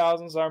early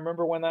 2000s. I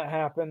remember when that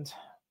happened.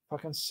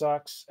 Fucking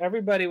sucks.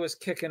 Everybody was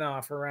kicking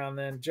off around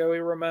then. Joey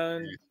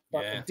Ramone,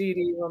 Dee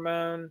Dee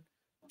Ramone,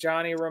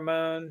 Johnny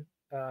Ramone.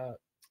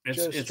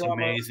 It's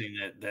amazing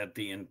that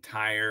the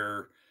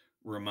entire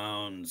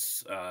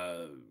Ramones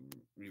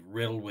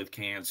riddled with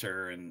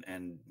cancer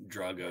and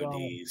drug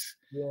ODs.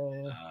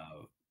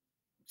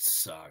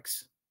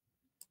 Sucks.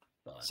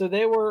 But. So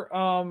they were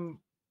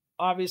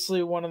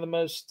obviously one of the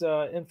most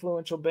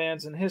influential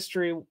bands in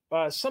history.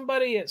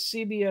 Somebody at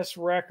CBS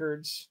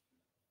Records,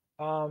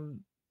 a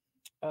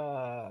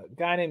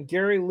guy named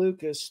Gary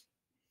Lucas,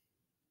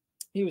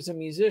 he was a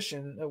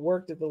musician that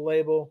worked at the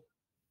label,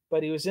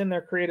 but he was in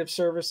their creative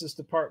services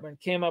department,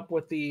 came up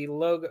with the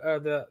logo,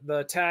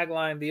 the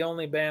tagline, "The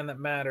Only Band That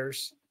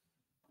Matters."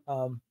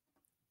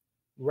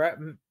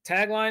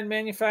 Tagline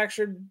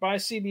manufactured by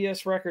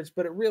CBS Records,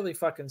 but it really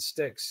fucking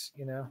sticks,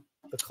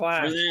 the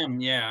Clash. For them,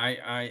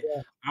 I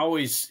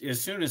always,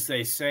 as soon as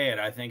they say it,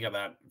 I think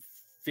about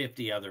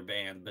 50 other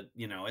bands, but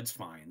it's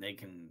fine. They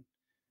can.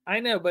 I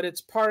know, but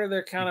it's part of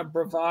their kind of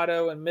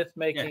bravado and myth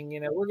making.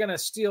 We're going to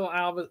steal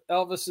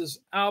Elvis's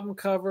album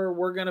cover.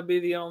 We're going to be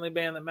the only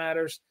band that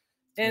matters.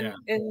 And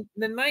in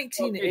the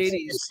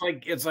 1980s,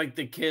 it's like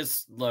the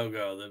Kiss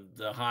logo,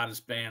 the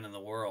hottest band in the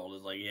world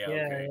is like,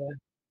 okay.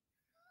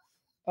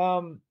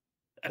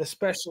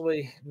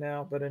 Especially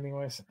now, but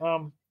anyways,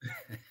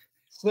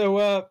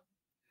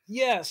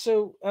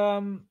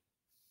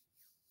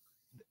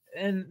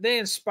 and they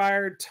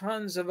inspired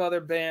tons of other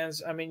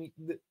bands. I mean,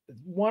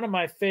 one of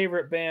my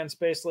favorite bands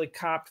basically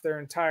copied their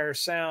entire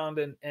sound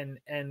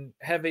and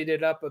heavied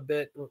it up a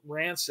bit.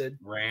 Rancid.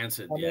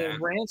 Rancid, I mean,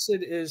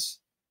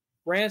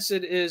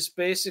 Rancid is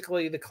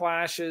basically the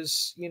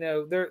Clash's. You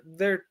know,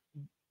 their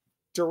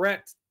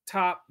direct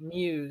top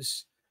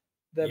muse.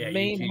 The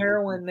main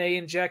heroin they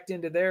inject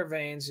into their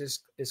veins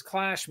is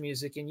Clash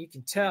music, and you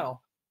can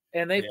tell.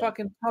 And they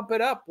fucking pump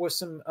it up with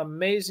some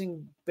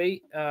amazing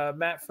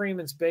Matt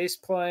Freeman's bass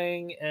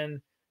playing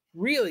and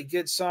really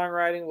good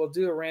songwriting. We'll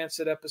do a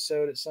Rancid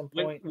episode at some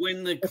point.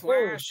 When the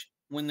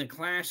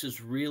Clash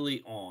is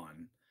really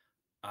on,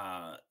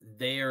 I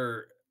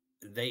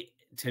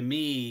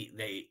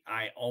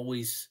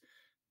always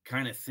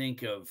kind of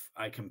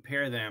I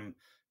compare them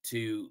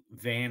to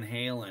Van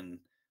Halen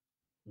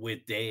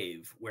with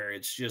Dave, where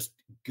it's just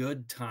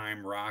good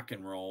time rock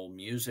and roll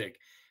music.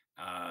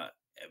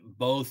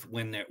 Both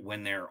when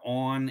they're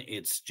on,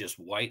 it's just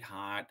white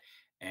hot,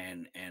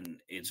 and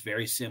it's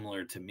very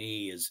similar to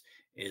me is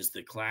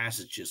the Clash.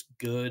 It's just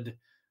good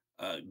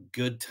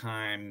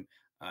time.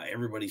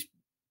 Everybody's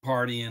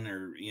partying,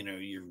 or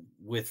you're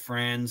with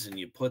friends and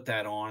you put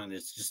that on, and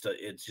it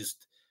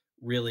just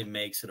really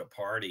makes it a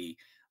party.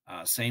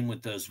 Same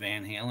with those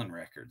Van Halen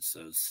records,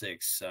 those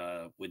 6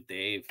 with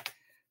Dave.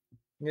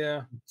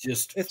 Yeah,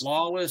 it's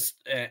flawless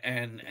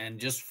and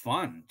just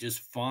fun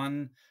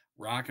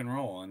rock and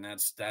roll, and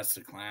that's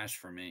the Clash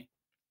for me.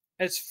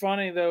 It's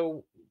funny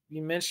though,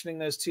 you mentioning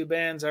those two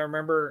bands. I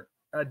remember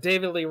a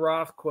David Lee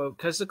Roth quote,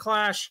 because the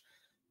Clash,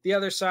 the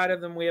other side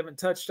of them we haven't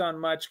touched on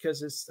much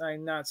because it's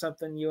not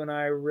something you and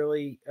I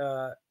really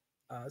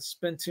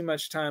spend too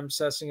much time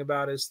obsessing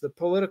about, is the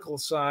political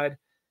side.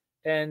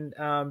 And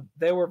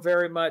they were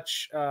very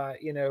much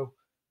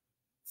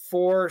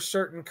for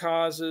certain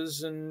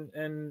causes, and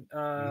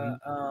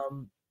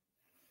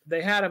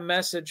they had a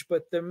message,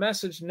 but the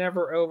message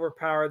never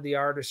overpowered the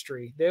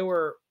artistry. They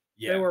were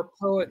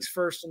poets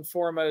first and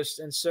foremost,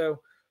 and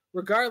so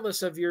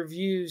regardless of your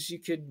views, you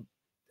could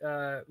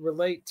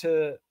relate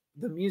to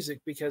the music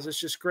because it's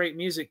just great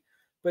music.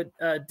 But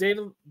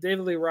David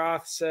Lee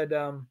Roth said,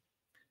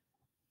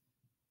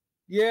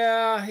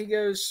 he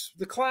goes,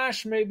 the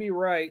Clash may be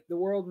right. The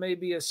world may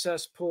be a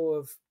cesspool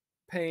of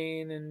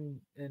pain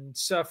and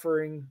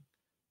suffering,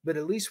 but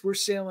at least we're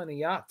sailing a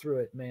yacht through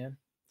it, man.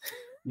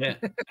 Yeah,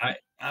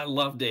 I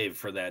love Dave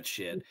for that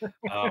shit.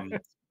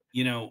 The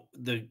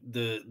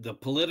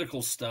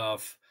political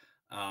stuff,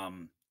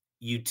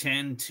 you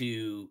tend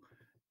to,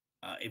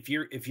 if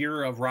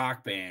you're a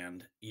rock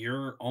band,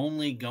 you're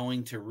only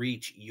going to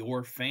reach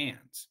your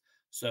fans.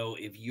 So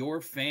if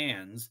your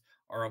fans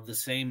are of the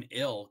same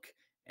ilk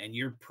and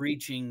you're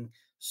preaching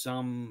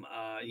some,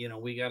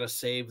 we got to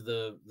save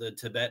the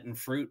Tibetan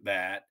fruit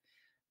bat,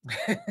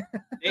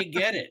 they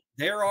get it.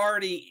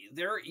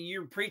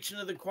 You're preaching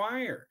to the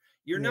choir.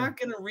 You're not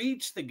going to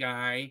reach the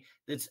guy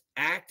that's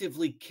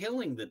actively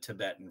killing the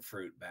Tibetan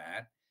fruit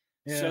bat.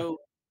 Yeah. So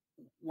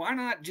why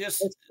not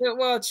just...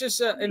 It's just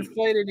an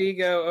inflated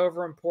ego,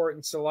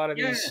 overimportance a lot of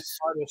these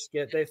artists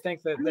get. They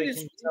think that they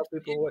can tell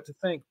people what to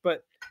think.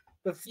 But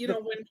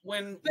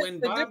when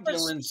Bob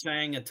Dylan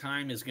sang "A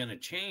Time Is Gonna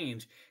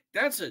Change,"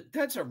 that's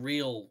a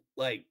real,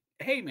 like,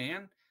 hey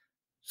man,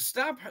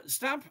 stop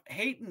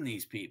hating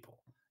these people.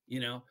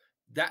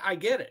 That I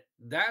get it.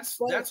 That's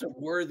a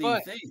worthy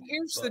thing.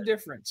 Here's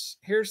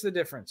the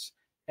difference.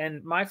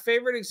 And my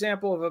favorite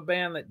example of a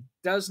band that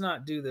does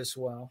not do this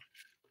well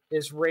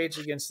is Rage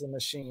Against the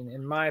Machine,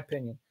 in my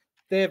opinion.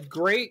 They have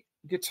great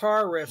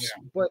guitar riffs,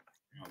 but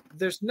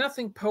there's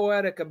nothing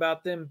poetic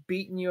about them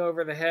beating you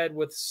over the head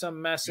with some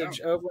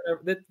message over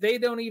that they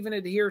don't even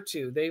adhere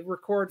to. They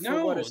record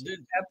for what is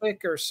it,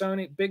 Epic or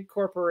Sony, big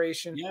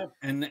corporation. Yeah,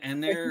 and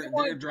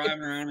they're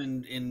driving around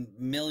in $1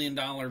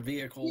 million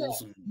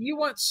vehicles. Yeah. You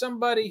want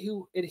somebody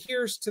who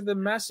adheres to the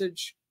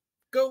message,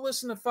 go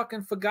listen to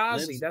fucking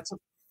Fugazi. That's a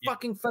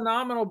fucking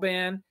phenomenal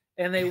band,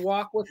 and they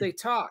walk what they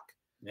talk.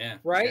 Yeah.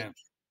 Right? Yeah.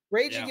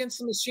 Rage Against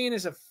the Machine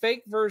is a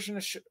fake version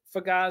of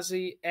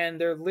Fugazi,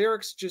 and their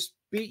lyrics just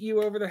beat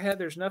you over the head.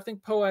 There's nothing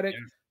poetic.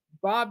 Yeah.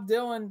 Bob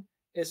Dylan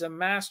is a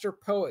master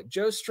poet.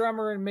 Joe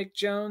Strummer and Mick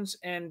Jones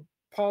and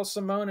Paul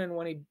Simonon,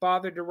 when he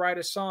bothered to write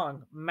a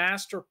song,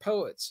 master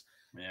poets.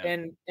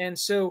 Yeah. And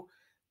so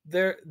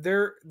there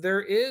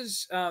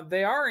is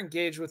they are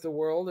engaged with the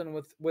world and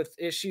with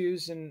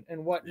issues and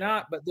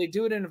whatnot, but they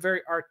do it in a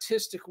very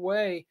artistic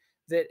way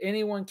that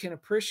anyone can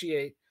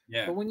appreciate.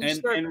 Yeah, but when you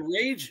and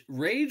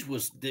Rage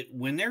was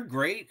when they're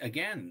great.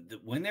 Again,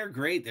 when they're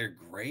great, they're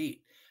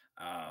great.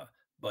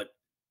 But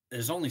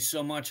there's only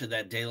so much of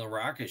that De La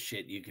Rocca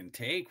shit you can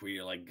take, where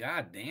you're like,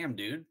 God damn,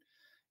 dude,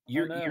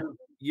 you're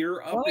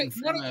up in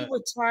front of. Why don't you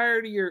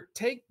retire to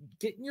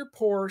get in your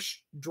Porsche,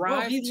 drive?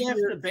 Well, he left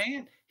the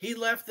band. He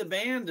left the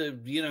band to,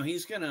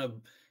 he's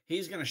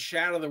he's going to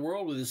shatter the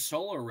world with his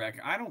solo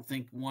record. I don't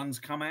think one's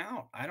come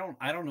out. I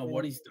don't know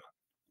what he's done.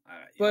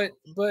 But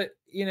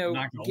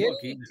not gonna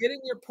look either. get in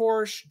your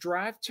Porsche,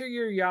 drive to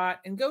your yacht,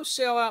 and go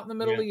sail out in the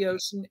middle of the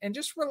ocean and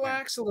just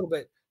relax a little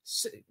bit.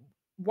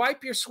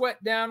 Wipe your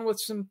sweat down with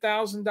some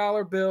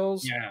 $1,000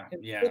 bills.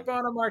 And sip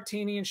on a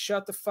martini and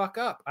shut the fuck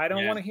up. I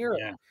don't want to hear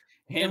it.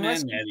 Him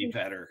and Eddie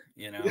Vedder,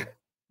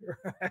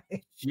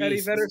 Right.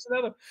 Eddie Vedder's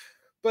another.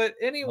 But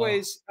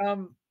anyways,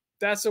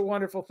 that's a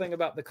wonderful thing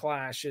about the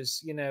Clash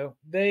is,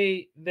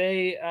 they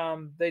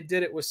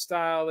did it with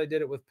style, they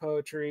did it with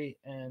poetry,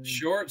 and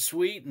short,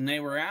 sweet, and they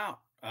were out.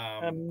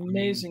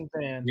 Amazing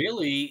band.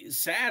 Really,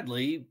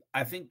 sadly,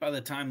 I think by the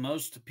time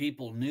most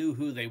people knew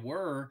who they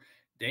were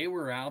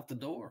out the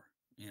door.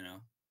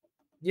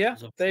 Yeah,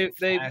 they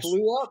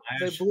blew up.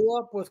 They blew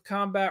up with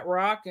combat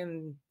rock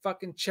and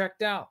fucking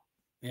checked out.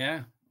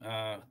 Yeah,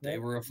 they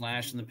were a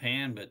flash in the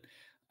pan, but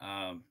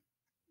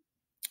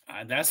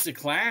that's the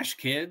Clash,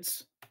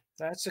 kids.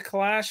 That's a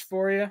Clash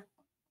for you.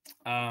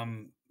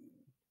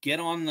 Get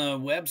on the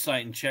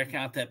website and check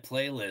out that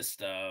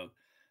playlist.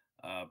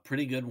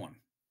 Pretty good one.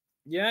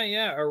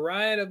 Yeah, A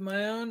Riot of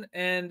My Own,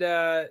 and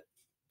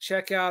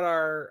check out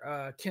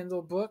our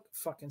Kindle book,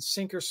 fucking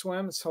Sink or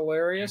Swim. It's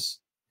hilarious.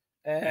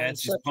 And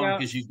that's as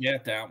punk as you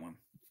get, that one.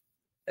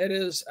 It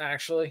is,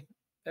 actually.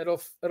 It'll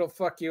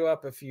fuck you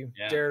up if you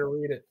dare to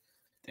read it.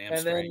 Damn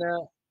and straight.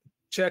 Then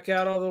check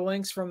out all the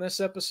links from this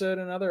episode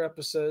and other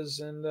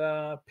episodes. And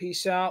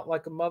peace out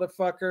like a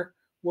motherfucker.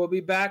 We'll be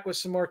back with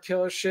some more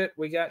killer shit.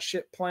 We got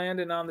shit planned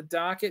and on the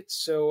docket.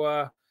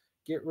 So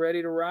get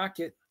ready to rock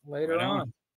it later on.